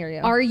something. I couldn't hear you.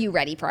 Are you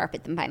ready for our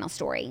fifth and final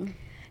story?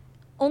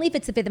 Only if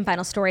it's the fifth and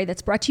final story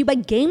that's brought to you by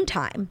Game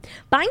Time.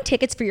 Buying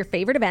tickets for your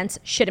favorite events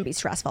shouldn't be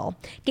stressful.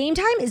 Game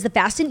Time is the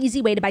fast and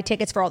easy way to buy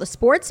tickets for all the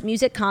sports,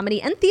 music,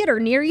 comedy, and theater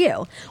near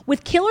you.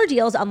 With killer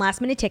deals on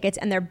last-minute tickets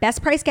and their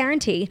best price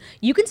guarantee,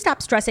 you can stop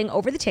stressing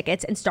over the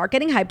tickets and start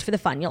getting hyped for the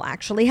fun you'll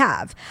actually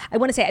have. I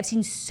want to say I've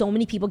seen so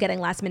many people getting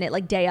last-minute,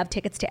 like day of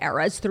tickets to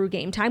Eras through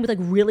Game Time with like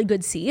really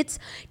good seats.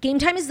 Game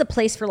Time is the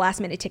place for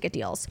last-minute ticket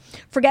deals.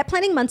 Forget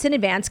planning months in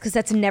advance because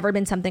that's never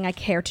been something I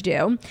care to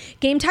do.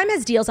 Game Time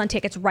has deals on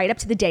tickets right up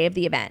to the day of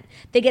the event.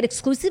 They get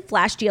exclusive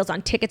flash deals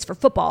on tickets for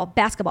football,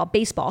 basketball,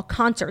 baseball,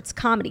 concerts,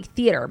 comedy,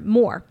 theater,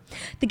 more.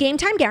 The Game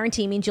Time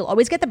guarantee means you'll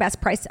always get the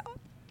best price.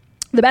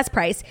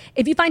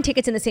 If you find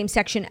tickets in the same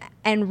section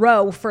and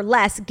row for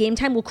less, Game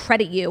Time will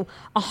credit you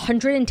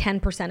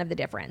 110% of the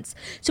difference.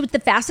 So it's the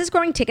fastest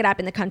growing ticket app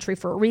in the country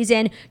for a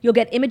reason. You'll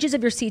get images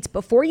of your seats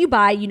before you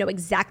buy. You know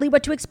exactly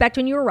what to expect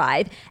when you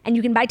arrive, and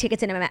you can buy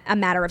tickets in a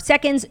matter of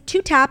seconds,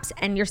 2 taps,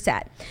 and you're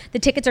set. The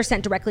tickets are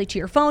sent directly to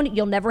your phone.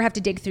 You'll never have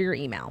to dig through your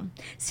email.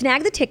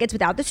 Snag the tickets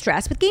without the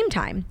stress with Game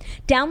Time.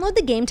 Download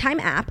the Game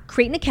Time app,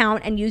 create an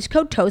account, and use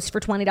code TOAST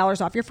for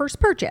 $20 off your first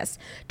purchase.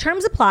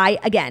 Terms apply.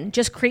 Again,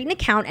 just create an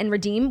account and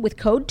redeem with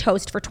code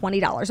TOAST for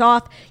 $20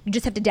 off. You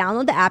just have to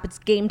download the app. It's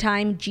Game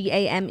Time,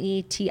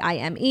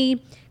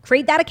 GAMETIME.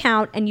 Create that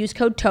account and use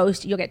code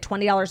TOAST. You'll get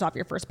 $20 off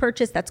your first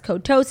purchase. That's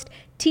code TOAST,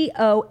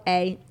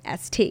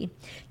 TOAST.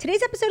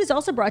 Today's episode is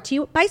also brought to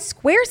you by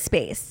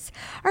Squarespace.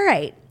 All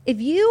right. If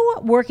you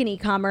work in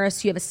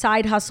e-commerce, you have a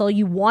side hustle,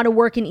 you want to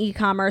work in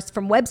e-commerce,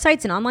 from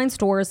websites and online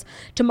stores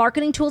to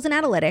marketing tools and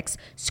analytics,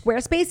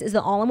 Squarespace is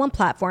the all-in-one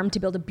platform to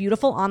build a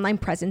beautiful online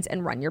presence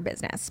and run your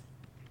business.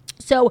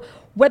 So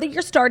whether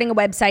you're starting a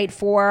website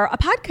for a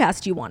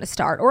podcast you want to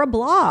start, or a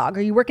blog,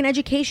 or you work in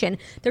education,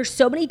 there's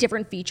so many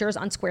different features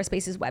on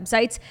Squarespace's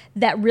websites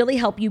that really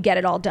help you get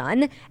it all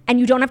done.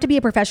 And you don't have to be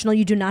a professional.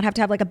 You do not have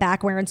to have like a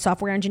background in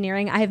software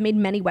engineering. I have made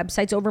many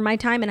websites over my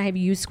time, and I have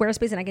used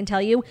Squarespace, and I can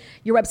tell you,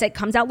 your website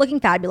comes out looking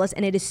fabulous,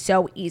 and it is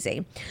so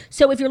easy.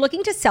 So if you're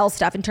looking to sell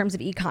stuff in terms of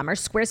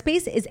e-commerce,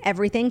 Squarespace is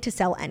everything to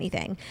sell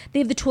anything. They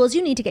have the tools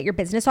you need to get your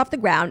business off the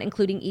ground,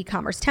 including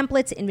e-commerce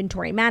templates,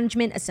 inventory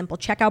management, a simple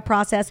checkout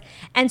process,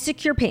 and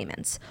secure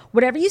payments.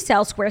 Whatever you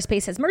sell,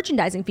 Squarespace has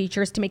merchandising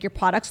features to make your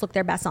products look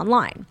their best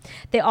online.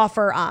 They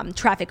offer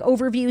traffic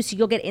overview, so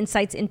you'll get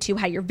insights into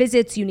how your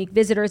visits, unique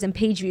visitors, and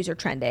page views are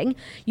trending.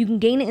 You can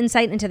gain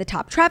insight into the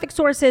top traffic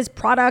sources,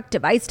 product,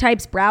 device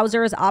types,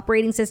 browsers,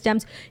 operating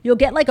systems. You'll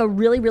get like a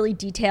really, really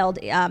detailed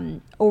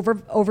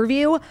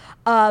overview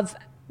of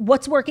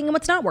what's working and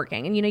what's not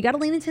working. And, you got to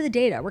lean into the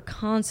data. We're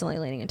constantly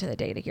leaning into the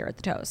data here at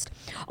The Toast.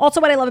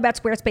 Also, what I love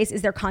about Squarespace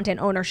is their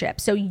content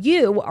ownership. So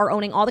you are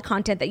owning all the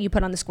content that you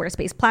put on the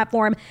Squarespace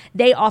platform.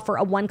 They offer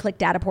a one-click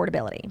data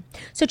portability.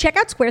 So check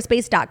out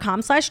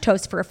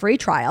squarespace.com/toast for a free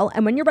trial.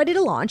 And when you're ready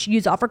to launch,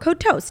 use offer code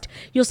TOAST.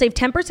 You'll save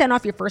 10%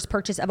 off your first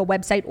purchase of a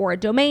website or a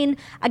domain.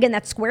 Again,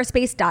 that's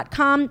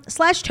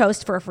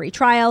squarespace.com/toast for a free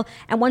trial.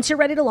 And once you're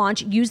ready to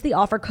launch, use the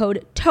offer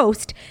code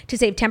TOAST to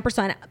save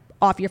 10%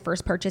 off your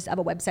first purchase of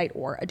a website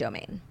or a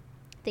domain.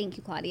 Thank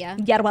you, Claudia.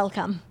 You're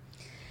welcome.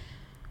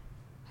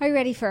 Are you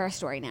ready for our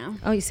story now?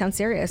 Oh, you sound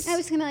serious. I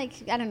was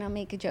gonna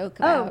make a joke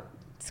about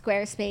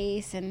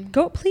Squarespace and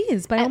go,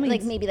 please, by all means.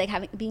 Like maybe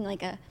like being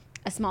like a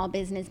small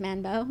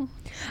businessman bow.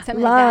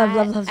 Something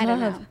love. I don't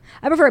know.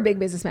 I prefer a big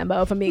businessman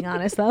bow, if I'm being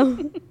honest, though.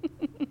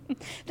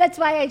 That's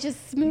why I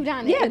just moved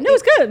on. Yeah, no,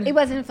 it's good. It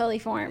wasn't fully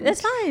formed.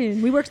 That's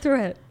fine. We worked through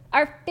it.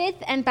 Our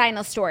fifth and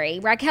final story,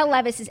 Raquel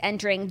Leviss is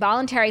entering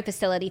voluntary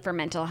facility for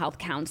mental health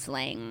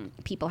counseling.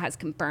 People has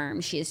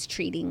confirmed she is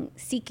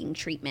seeking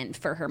treatment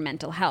for her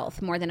mental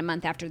health. More than a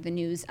month after the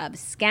news of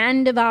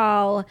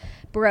Scandival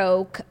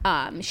broke,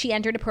 she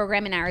entered a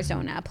program in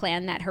Arizona, a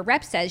plan that her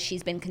rep says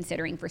she's been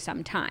considering for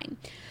some time.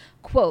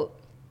 Quote,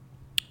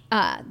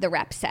 the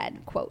rep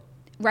said, quote,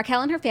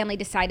 Raquel and her family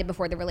decided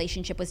before the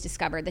relationship was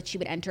discovered that she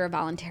would enter a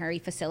voluntary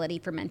facility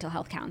for mental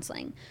health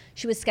counseling.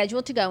 She was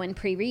scheduled to go in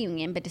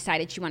pre-reunion, but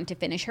decided she wanted to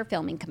finish her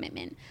filming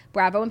commitment.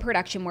 Bravo and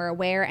production were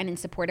aware and in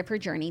support of her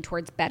journey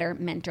towards better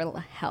mental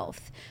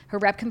health. Her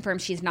rep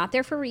confirmed she is not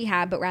there for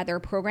rehab, but rather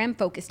a program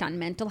focused on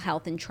mental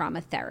health and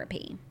trauma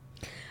therapy.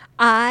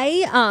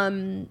 I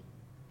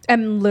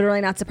am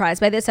literally not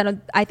surprised by this.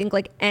 I think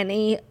like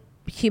any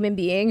human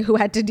being who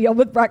had to deal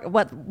with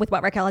what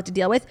Raquel had to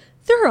deal with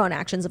through her own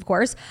actions, of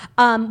course,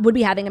 would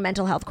be having a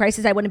mental health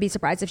crisis. I wouldn't be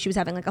surprised if she was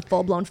having like a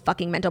full-blown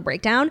fucking mental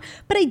breakdown.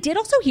 But I did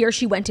also hear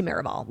she went to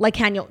Miraval, like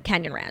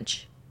Canyon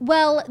Ranch.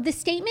 Well, the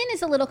statement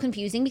is a little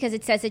confusing because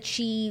it says that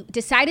she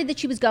decided that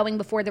she was going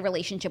before the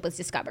relationship was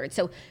discovered.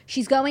 So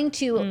she's going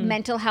to a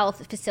mental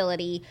health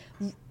facility,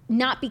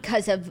 not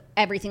because of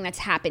everything that's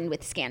happened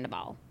with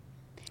Scandival.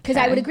 Because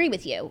I would agree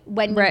with you.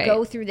 When you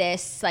go through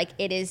this, like,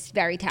 it is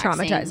very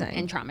taxing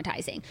and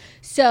traumatizing.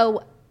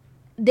 So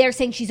they're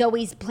saying she's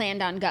always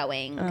planned on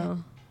going.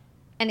 Oh.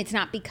 And it's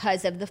not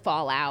because of the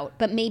fallout.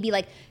 But maybe,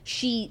 like,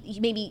 she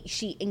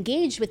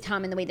engaged with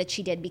Tom in the way that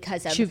she did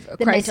because of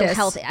the mental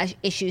health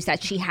issues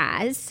that she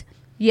has.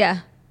 Yeah.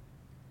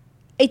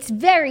 It's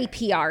very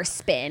PR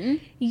spin.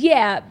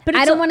 Yeah, but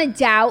I don't want to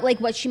doubt like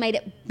what she might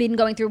have been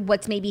going through,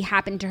 what's maybe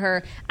happened to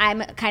her.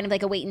 I'm kind of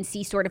like a wait and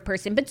see sort of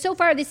person. But so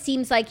far, this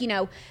seems like,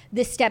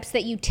 the steps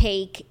that you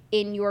take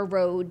in your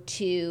road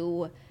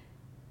to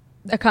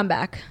a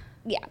comeback.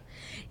 Yeah.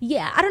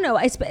 Yeah, I don't know.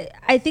 I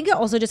think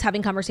also just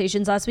having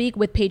conversations last week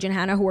with Paige and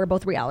Hannah, who are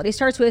both reality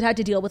stars, who had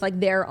to deal with like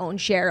their own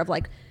share of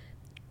like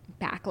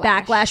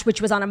backlash,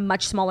 which was on a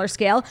much smaller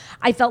scale.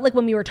 I felt like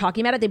when we were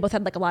talking about it, they both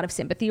had like a lot of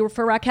sympathy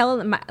for Raquel,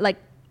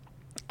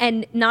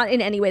 and not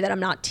in any way that I'm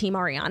not Team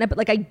Ariana, but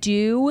like I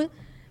do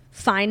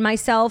find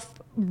myself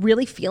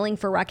really feeling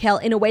for Raquel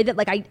in a way that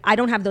like I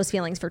don't have those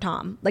feelings for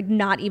Tom, like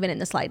not even in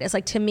the slightest.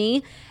 Like to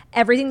me,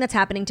 everything that's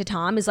happening to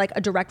Tom is like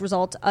a direct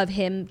result of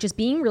him just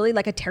being really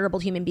like a terrible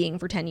human being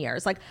for 10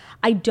 years. Like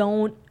I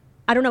don't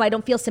know. I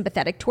don't feel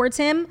sympathetic towards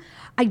him.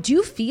 I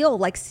do feel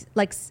like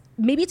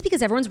maybe it's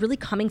because everyone's really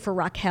coming for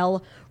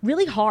Raquel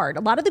really hard. A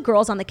lot of the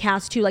girls on the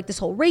cast too, like this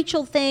whole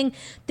Rachel thing,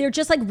 they're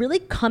just like really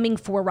coming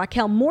for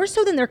Raquel more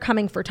so than they're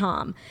coming for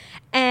Tom.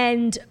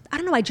 And I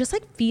don't know. I just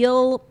like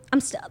feel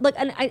and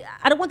I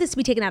don't want this to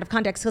be taken out of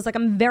context because like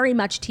I'm very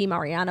much Team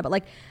Ariana, but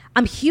like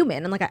I'm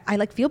human and like I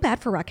like feel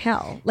bad for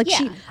Raquel. Like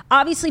she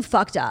obviously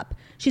fucked up.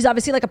 she's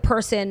obviously like a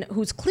person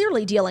who's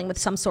clearly dealing with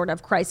some sort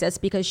of crisis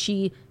because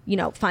she, you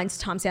know, finds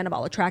Tom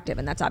Sandoval attractive,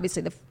 and that's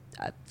obviously the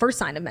first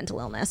sign of mental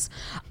illness.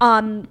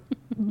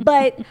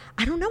 But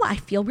I don't know. I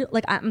feel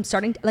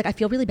I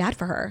feel really bad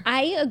for her.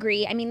 I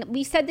agree. I mean,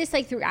 we said this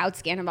like throughout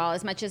Scandal,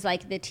 as much as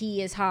like the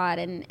tea is hot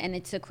and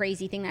it's a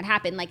crazy thing that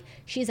happened. Like,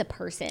 she's a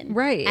person,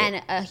 right?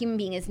 And a human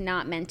being is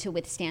not meant to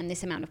withstand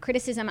this amount of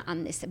criticism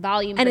on this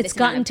volume, and it's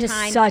gotten to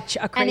such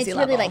a crazy and it's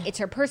level. really like, it's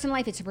her personal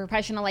life, it's her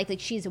professional life. Like,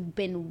 she's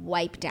been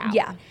wiped out.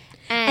 Yeah,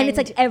 and it's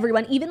like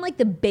everyone, even like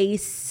the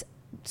base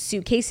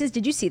suitcases.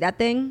 Did you see that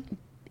thing?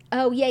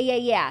 Oh,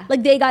 yeah.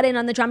 Like, they got in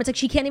on the drama. It's like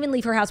she can't even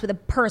leave her house with a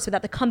purse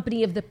without the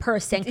company of the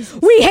purse saying,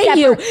 "We hate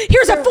you.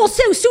 Here's a full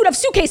suit of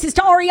suitcases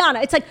to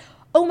Ariana." It's like,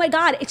 oh my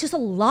God, it's just a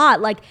lot.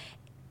 Like,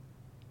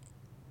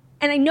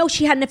 and I know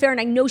she had an affair,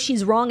 and I know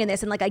she's wrong in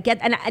this, and like, I get,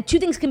 and two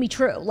things can be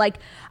true. Like,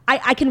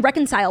 I can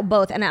reconcile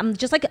both, and I'm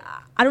just like,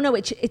 I don't know.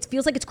 It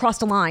feels like it's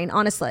crossed a line,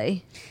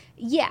 honestly.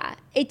 Yeah,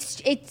 it's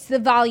the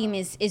volume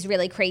is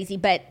really crazy,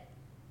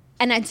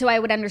 and so I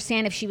would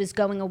understand if she was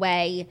going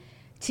away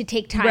to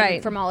take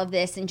time from all of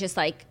this and just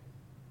like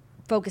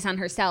focus on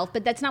herself,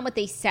 but that's not what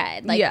they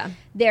said. Like,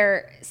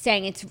 they're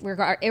saying it's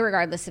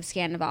irregardless of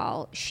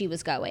Scandal, she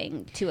was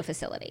going to a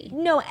facility.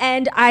 No,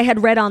 and I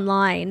had read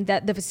online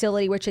that the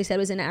facility, which they said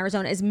was in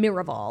Arizona, is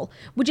Miraval,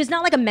 which is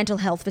not like a mental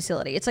health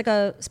facility. It's like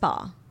a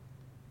spa.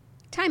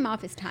 Time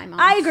off is time off.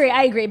 I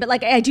agree, but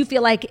like, I do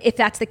feel like if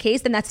that's the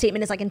case, then that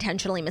statement is like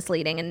intentionally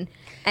misleading,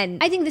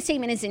 and I think the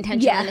statement is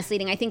intentionally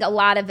misleading. I think a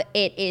lot of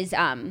it is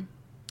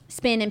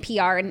spin and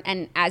PR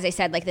and as I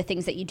said, like the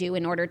things that you do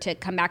in order to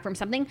come back from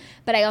something.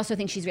 But I also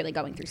think she's really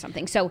going through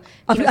something. So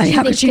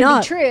how could she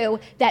not? Be true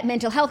that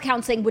mental health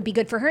counseling would be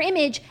good for her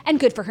image and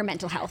good for her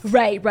mental health.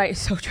 Right.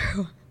 So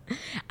true.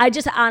 I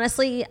just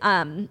honestly,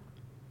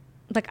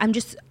 like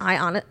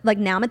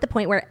now I'm at the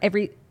point where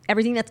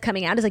everything that's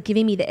coming out is like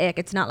giving me the ick.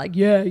 It's not like,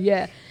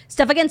 yeah.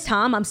 Stuff against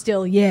Tom, I'm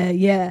still,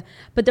 yeah.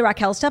 But the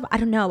Raquel stuff, I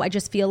don't know. I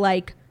just feel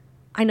like,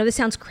 I know this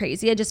sounds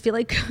crazy. I just feel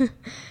like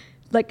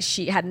like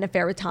she had an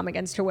affair with Tom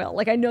against her will.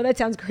 Like, I know that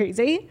sounds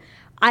crazy.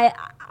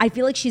 I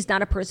feel like she's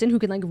not a person who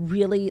can like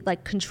really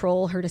like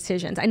control her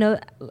decisions. I know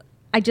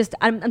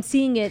I'm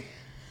seeing it.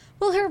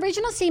 Well, her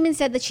original statement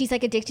said that she's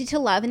like addicted to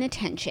love and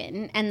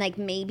attention, and like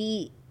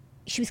maybe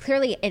she was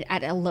clearly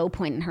at a low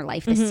point in her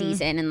life this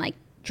season, and like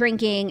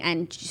drinking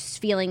and just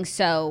feeling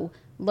so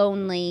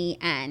lonely,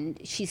 and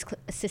she's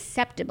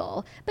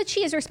susceptible, but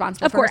she is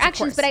responsible for her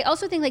actions. But I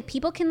also think like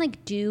people can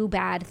like do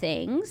bad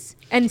things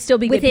and still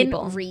be good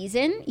people within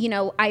reason. You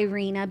know,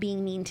 Irina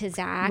being mean to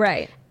Zach,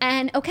 right?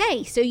 And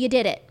okay, so you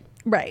did it,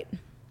 right?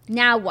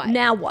 Now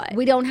what?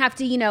 We don't have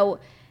to, you know,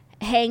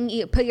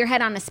 put your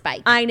head on a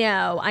spike. I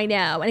know,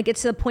 and it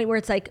gets to the point where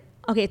it's like,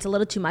 okay, it's a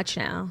little too much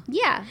now.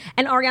 Yeah.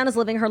 And Ariana's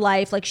living her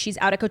life. Like, she's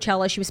out at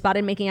Coachella. She was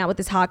spotted making out with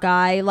this hot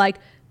guy. Like,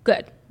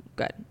 good.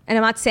 And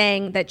I'm not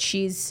saying that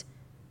she's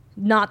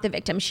not the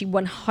victim. She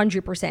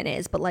 100%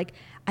 is. But like,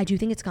 I do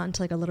think it's gone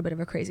to like a little bit of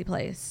a crazy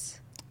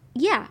place.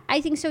 Yeah,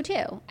 I think so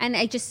too. And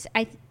I just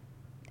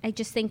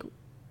think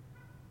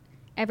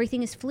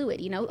everything is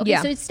fluid, you know? Okay,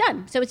 so it's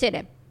done. So it's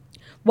it.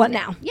 What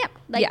now? Yeah.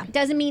 Like,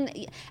 doesn't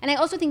mean, and I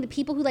also think the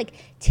people who like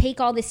take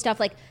all this stuff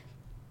like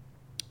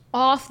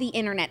off the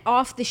internet,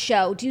 off the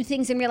show, do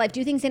things in real life,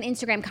 do things in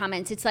Instagram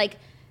comments, it's like,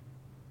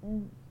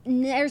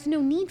 there's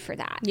no need for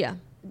that. Yeah.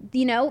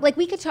 You know, like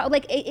we could talk,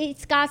 like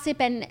it's gossip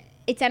and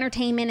it's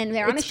entertainment and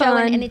they're on a show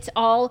and it's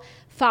all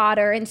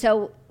fodder. And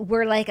so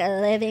we're like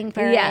living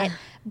for it.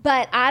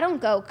 But I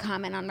don't go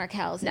comment on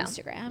Raquel's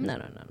Instagram.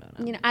 No.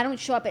 You know, I don't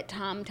show up at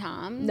Tom.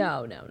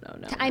 No.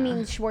 I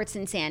mean, Schwartz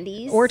and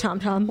Sandy's. Or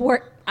Tom.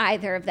 Or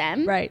either of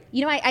them. Right.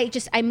 You know,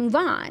 I move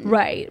on.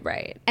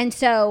 Right. And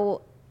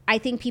so I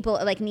think people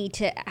like need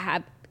to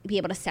be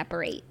able to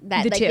separate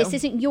that. Like, this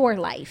isn't your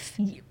life.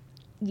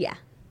 Yeah.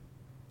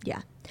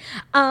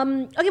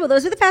 Okay, well,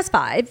 those are the Fast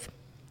Five.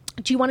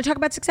 Do you want to talk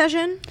about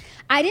Succession?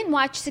 I didn't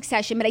watch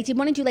Succession, but I did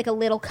want to do like a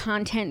little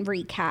content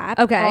recap.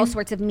 Okay. All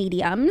sorts of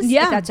mediums,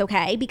 if that's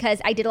okay,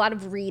 because I did a lot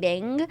of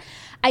reading.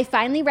 I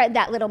finally read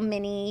that little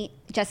mini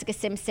Jessica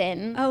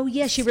Simpson. Oh,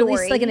 yeah. She story,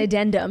 released like an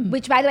addendum.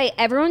 Which, by the way,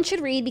 everyone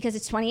should read because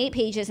it's 28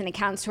 pages and it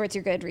counts towards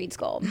your Goodreads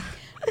goal.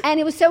 And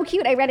it was so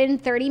cute. I read it in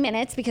 30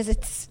 minutes because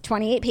it's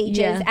 28 pages.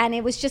 Yeah. And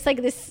it was just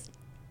like this.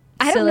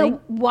 I don't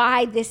know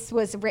why this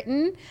was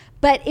written,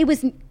 but it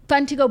was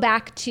fun to go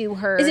back to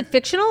her. Is it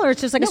fictional or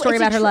it's just like a story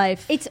about her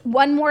life? It's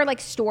one more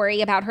like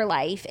story about her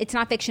life. It's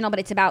not fictional, but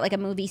it's about like a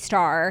movie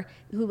star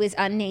who is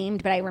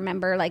unnamed, but I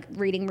remember like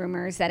reading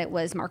rumors that it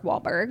was Mark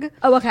Wahlberg.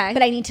 Oh, okay.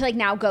 But I need to like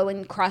now go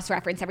and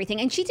cross-reference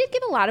everything. And she did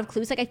give a lot of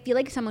clues. Like I feel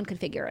like someone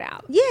could figure it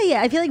out.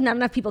 Yeah. I feel like not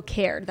enough people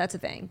cared. That's a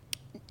thing.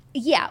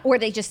 Yeah, or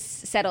they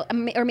just settle,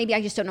 or maybe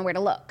I just don't know where to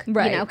look,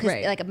 right? You know,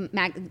 because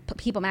like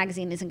People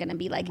magazine isn't going to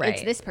be like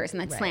it's this person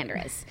that's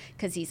slanderous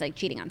because he's like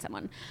cheating on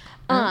someone.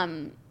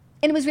 And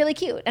it was really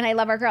cute, and I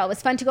love our girl. It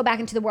was fun to go back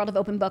into the world of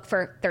Open Book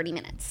for 30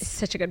 minutes.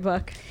 Such a good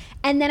book.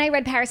 And then I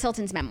read Paris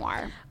Hilton's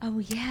memoir. Oh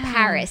yeah,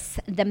 Paris,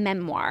 the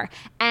memoir,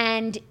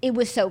 and it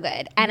was so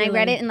good. And really? I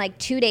read it in like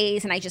 2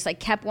 days, and I just like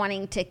kept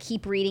wanting to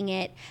keep reading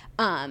it.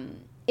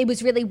 it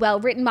was really well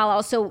written while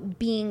also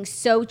being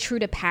so true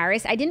to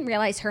Paris. I didn't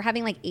realize her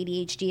having like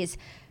ADHD is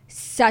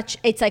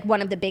it's like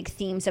one of the big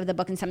themes of the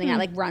book and something that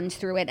like runs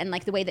through it, and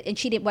like the way that, and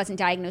she wasn't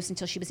diagnosed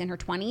until she was in her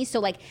 20s. So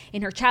like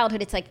in her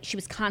childhood, it's like she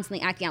was constantly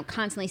acting out,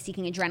 constantly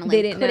seeking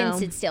adrenaline, couldn't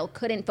sit still,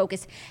 couldn't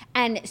focus.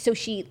 And so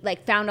she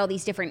like found all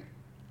these different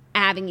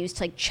avenues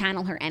to like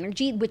channel her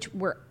energy, which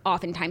were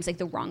oftentimes like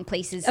the wrong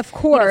places, of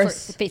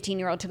course, for a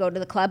 15-year-old to go to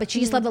the club. But she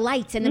just loved the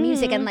lights and the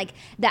music, and like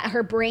that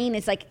her brain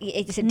is like,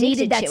 it's addicted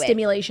needed that to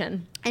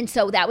stimulation. And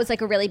so that was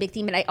like a really big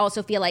theme. And I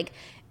also feel like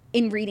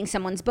in reading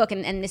someone's book,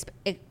 and this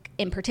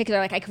in particular,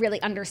 like I could really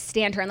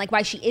understand her and like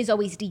why she is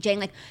always DJing.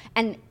 Like,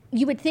 and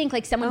you would think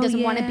like someone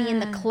doesn't want to be in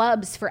the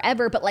clubs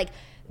forever, but like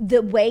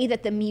the way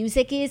that the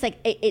music is, like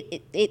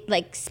it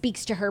like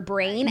speaks to her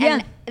brain.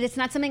 And it's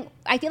not something,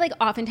 I feel like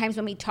oftentimes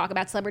when we talk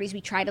about celebrities, we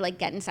try to like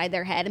get inside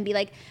their head and be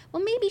like,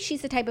 well, maybe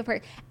she's the type of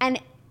person.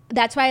 And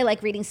that's why I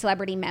like reading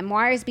celebrity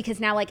memoirs, because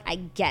now like I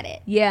get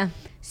it. Yeah.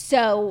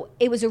 So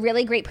it was a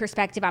really great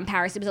perspective on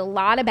Paris. It was a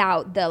lot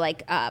about the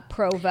like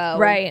Provo,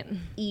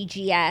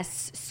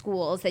 EGS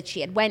schools that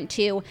she had went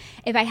to.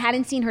 If I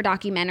hadn't seen her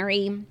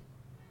documentary,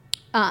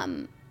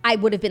 I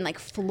would have been like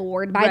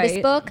floored by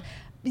this book.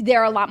 There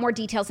are a lot more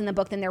details in the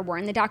book than there were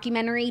in the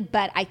documentary,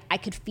 but I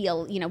could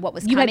feel, you know, what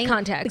was coming. You had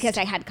context. Because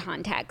I had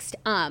context.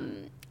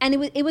 And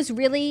it was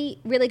really,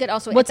 really good.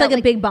 Also, what's like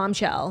a big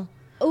bombshell?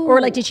 Ooh.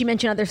 Or like, did she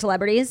mention other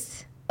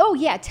celebrities? Oh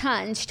yeah,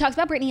 tons. She talks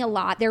about Britney a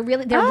lot. They're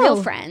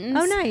real friends.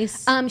 Oh,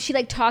 nice. She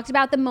like talked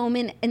about the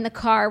moment in the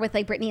car with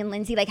like Britney and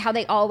Lindsay, like how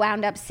they all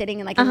wound up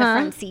sitting in like in the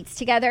front seats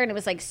together, and it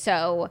was like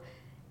so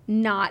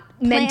not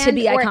meant to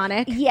be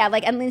iconic. Yeah,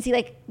 like, and Lindsay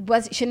like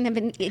shouldn't have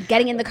been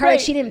getting in the car. Like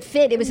she didn't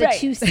fit. It was a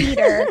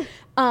 2-seater.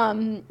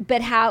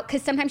 But how?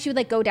 Because sometimes she would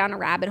like go down a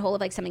rabbit hole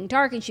of like something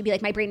dark, and she'd be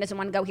like, my brain doesn't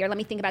want to go here. Let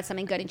me think about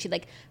something good. And she'd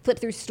like flip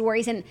through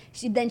stories, and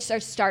she'd then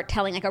start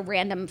telling like a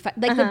random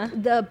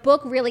the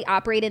book really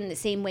operated in the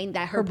same way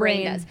that her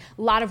brain does.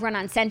 A lot of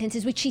run-on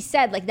sentences, which she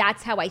said like,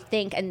 that's how I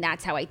think and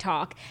that's how I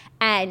talk.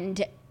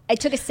 And it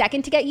took a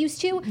second to get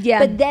used to. Yeah.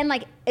 But then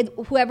like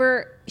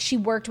whoever she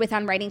worked with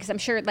on writing, because I'm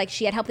sure like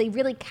she had help, they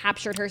really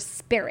captured her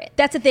spirit.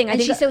 That's the thing. I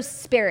think she's so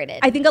spirited.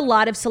 I think a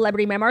lot of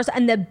celebrity memoirs,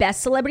 and the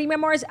best celebrity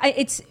memoirs,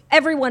 it's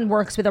everyone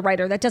works with a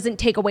writer. That doesn't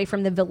take away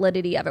from the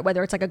validity of it,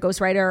 whether it's like a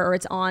ghostwriter or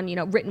it's on, you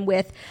know, written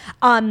with.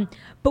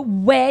 But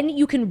when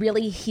you can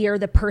really hear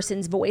the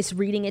person's voice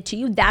reading it to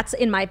you, that's,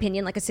 in my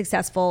opinion, like a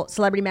successful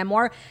celebrity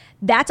memoir.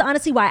 That's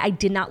honestly why I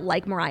did not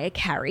like Mariah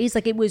Carey's.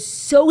 Like, it was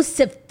so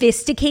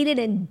sophisticated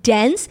and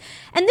dense.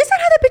 And this is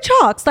how that bitch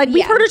talks. Like,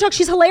 we've heard her talk.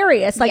 She's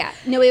hilarious. Like,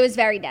 no, it was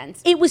very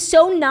dense. It was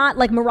so not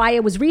like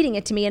Mariah was reading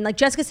it to me. And like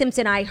Jessica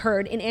Simpson, I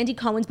heard in Andy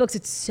Cohen's books,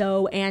 it's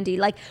so Andy.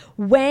 Like,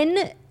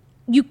 when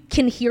you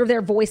can hear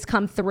their voice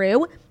come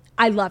through,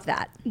 I love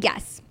that.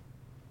 Yes.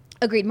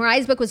 Agreed.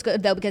 Mariah's book was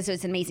good, though, because it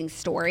was an amazing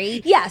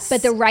story. Yes.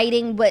 But the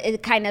writing,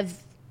 it kind of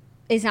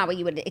is not what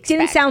you would expect.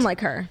 Didn't sound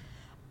like her.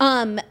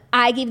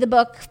 I gave the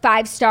book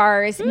 5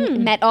 stars,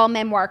 met all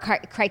memoir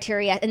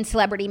criteria and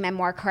celebrity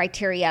memoir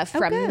criteria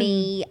from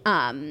me.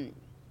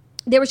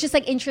 There was just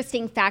like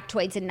interesting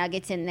factoids and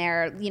nuggets in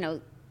there, you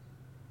know,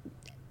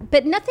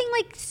 but nothing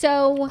like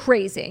so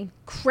crazy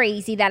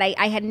that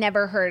I had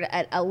never heard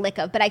a lick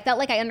of. But I felt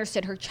like I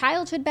understood her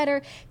childhood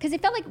better, because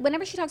it felt like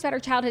whenever she talks about her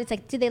childhood, it's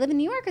like, did they live in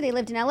New York or they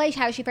lived in LA?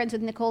 How is she friends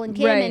with Nicole and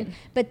Kim?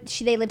 Right.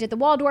 They lived at the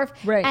Waldorf.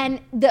 Right. And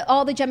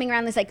all the jumping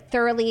around is like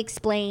thoroughly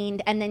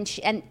explained. And then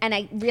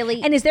I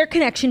really... And is their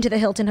connection to the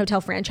Hilton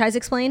Hotel franchise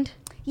explained?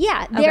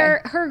 Yeah,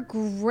 her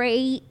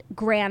great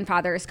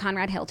grandfather is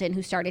Conrad Hilton,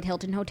 who started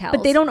Hilton Hotels.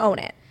 But they don't own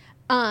it.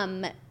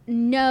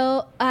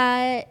 No,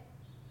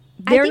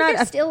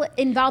 they're still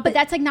involved, but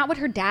that's like not what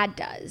her dad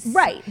does.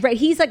 Right.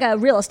 He's like a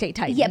real estate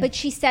type. Yeah, but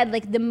she said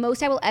like the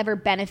most I will ever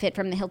benefit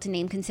from the Hilton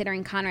name,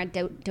 considering Conrad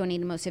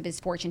donated most of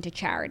his fortune to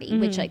charity,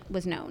 which like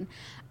was known.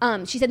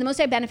 She said the most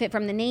I benefit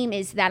from the name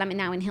is that I'm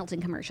now in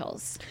Hilton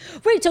commercials.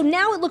 Right. So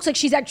now it looks like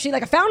she's actually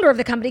like a founder of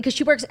the company, because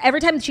she works every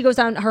time that she goes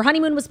on her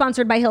honeymoon was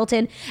sponsored by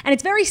Hilton. And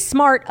it's very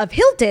smart of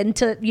Hilton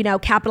to, you know,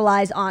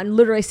 capitalize on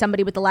literally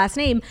somebody with the last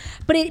name,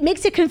 but it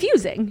makes it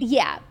confusing.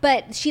 Yeah.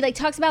 But she like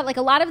talks about like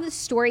a lot of the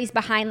stories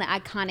behind the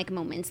iconic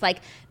moments, like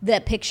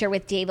the picture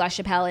with Dave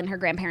LaChapelle in her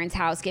grandparents'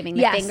 house giving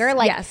the finger,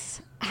 like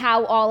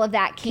how all of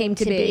that came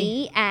to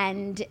be.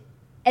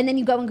 And then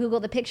you go and Google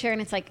the picture,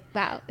 and it's like,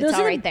 wow, it's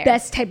all right there. Those are the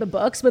best type of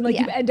books, when like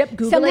you end up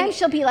Googling. Sometimes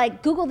she'll be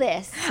like, Google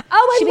this.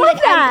 Oh, I love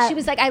that. She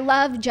was like, I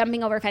love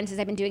jumping over fences.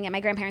 I've been doing it at my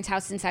grandparents'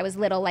 house since I was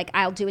little. Like,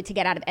 I'll do it to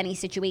get out of any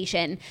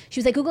situation. She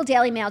was like, Google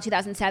Daily Mail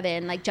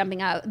 2007, like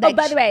jumping out. Like, oh,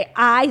 by the way,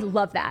 I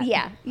love that.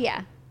 Yeah.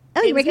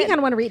 Oh, you make me kind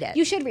of want to read it.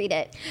 You should read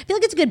it. I feel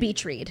like it's a good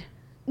beach read.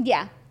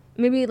 Yeah.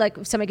 Maybe like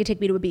if somebody could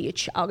take me to a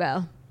beach, I'll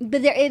go.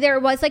 But there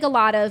was like a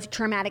lot of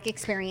traumatic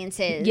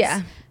experiences.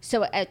 Yeah.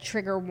 So a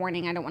trigger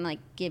warning. I don't want to like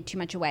give too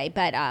much away,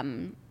 but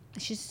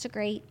she's just a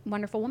great,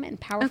 wonderful woman,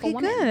 powerful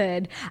woman.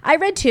 Good. I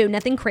read 2,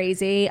 nothing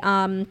crazy.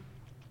 I'm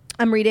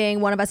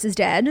reading One of Us is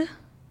Dead.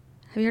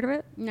 Have you heard of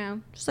it? No.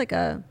 Just like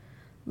a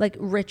like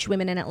rich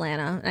women in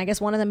Atlanta. And I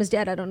guess one of them is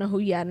dead. I don't know who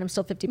yet, and I'm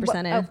still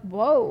 50% in.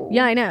 Whoa.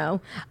 Yeah, I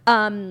know.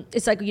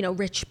 It's like, you know,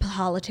 rich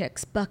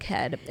politics,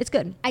 Buckhead. It's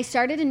good. I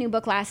started a new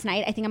book last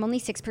night. I think I'm only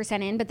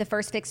 6% in, but the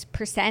first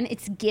 6%,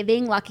 it's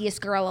giving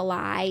Luckiest Girl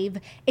Alive.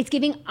 It's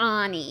giving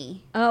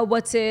Ani.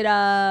 What's it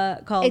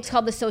called? It's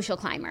called The Social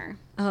Climber.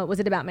 Was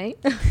it about me?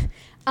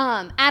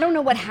 I don't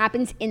know what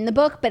happens in the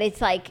book, but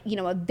it's like, you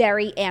know, a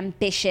very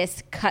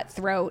ambitious,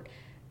 cutthroat,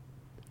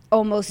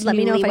 almost Let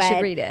me know if I newlywed.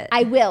 should read it.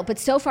 I will, but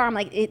so far I'm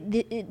like,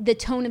 the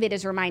tone of it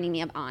is reminding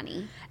me of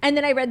Ani. And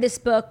then I read this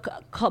book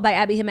called by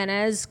Abby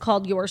Jimenez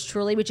called Yours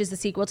Truly, which is the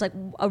sequel. It's like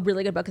a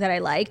really good book that I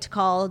liked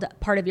called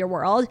Part of Your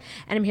World.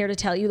 And I'm here to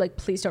tell you, like,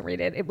 please don't read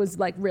it. It was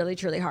like really,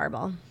 truly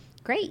horrible.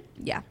 Great.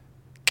 Yeah.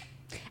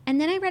 And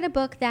then I read a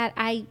book that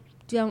I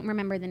don't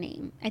remember the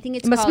name. I think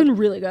it's It must called have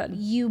been really good.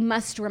 You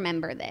Must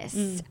Remember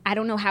This. I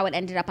don't know how it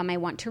ended up on my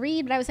want to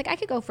read, but I was like, I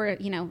could go for,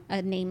 you know,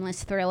 a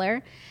nameless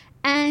thriller.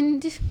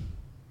 And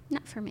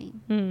not for me.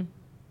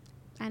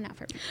 Not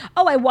for me.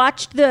 Oh, I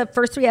watched the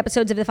first 3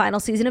 episodes of the final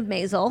season of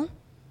Maisel.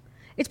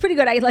 It's pretty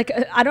good.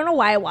 I don't know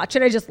why I watch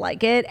it. I just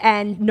like it,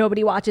 and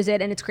nobody watches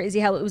it. And it's crazy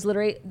how it was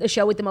literally the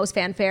show with the most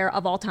fanfare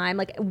of all time.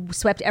 Like,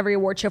 swept every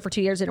award show for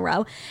 2 years in a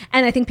row.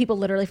 And I think people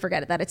literally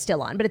forget that it's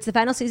still on. But it's the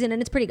final season,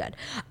 and it's pretty good.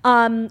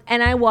 And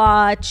I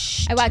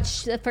watched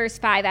the first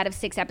 5 out of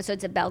 6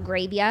 episodes of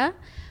Belgravia,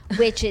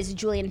 which is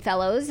Julian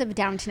Fellows of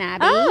Downton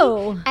Abbey.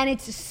 Oh. And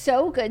it's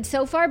so good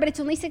so far, but it's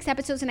only 6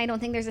 episodes, and I don't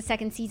think there's a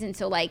second season.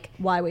 So, like,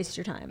 why waste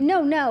your time? No,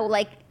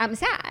 like, I'm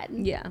sad.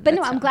 Yeah, But no,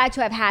 that's I'm sad. glad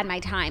to have had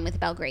my time with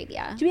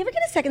Belgravia. Do we ever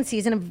get a second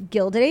season of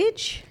Gilded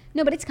Age?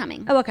 No, but it's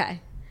coming. Oh,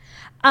 okay.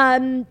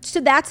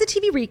 So that's the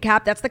TV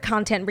recap. That's the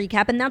content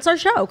recap. And that's our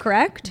show,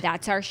 correct?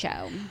 That's our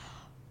show.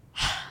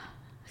 I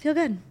feel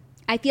good.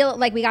 I feel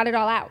like we got it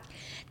all out.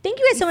 Thank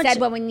you guys so We much. said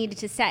what we needed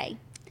to say.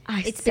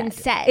 It's been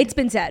said. It's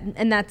been said.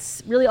 And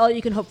that's really all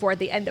you can hope for at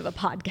the end of a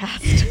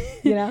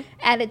podcast. You know?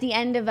 And at the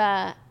end of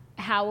a,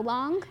 how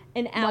long?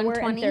 An hour and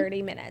 120?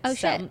 30 minutes. Oh,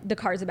 so shit. the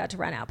car's about to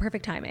run out.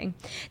 Perfect timing.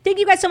 Thank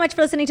you guys so much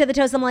for listening to the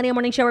Toast of the Millennial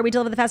Morning Show, where we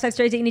deliver the fast 5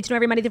 stories that you need to know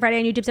every Monday through Friday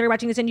on YouTube. So if you're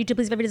watching this on YouTube,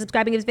 please feel free to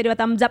subscribe and give this video a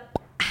thumbs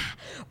up.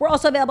 We're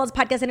also available as a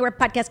podcast anywhere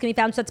podcasts can be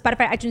found. So it's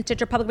Spotify, iTunes,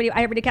 Stitcher, Public Radio,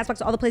 iHeartRadio,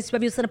 CastBox, all the places where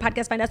you listen to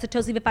podcasts. Find us at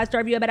Toast. Leave a 5-star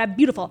review about how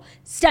beautiful,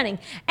 stunning,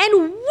 and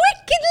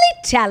wickedly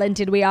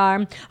talented we are.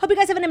 Hope you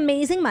guys have an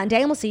amazing Monday,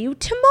 and we'll see you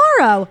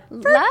tomorrow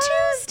for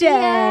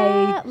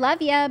Tuesday.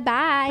 Love ya.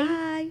 Bye.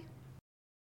 Bye.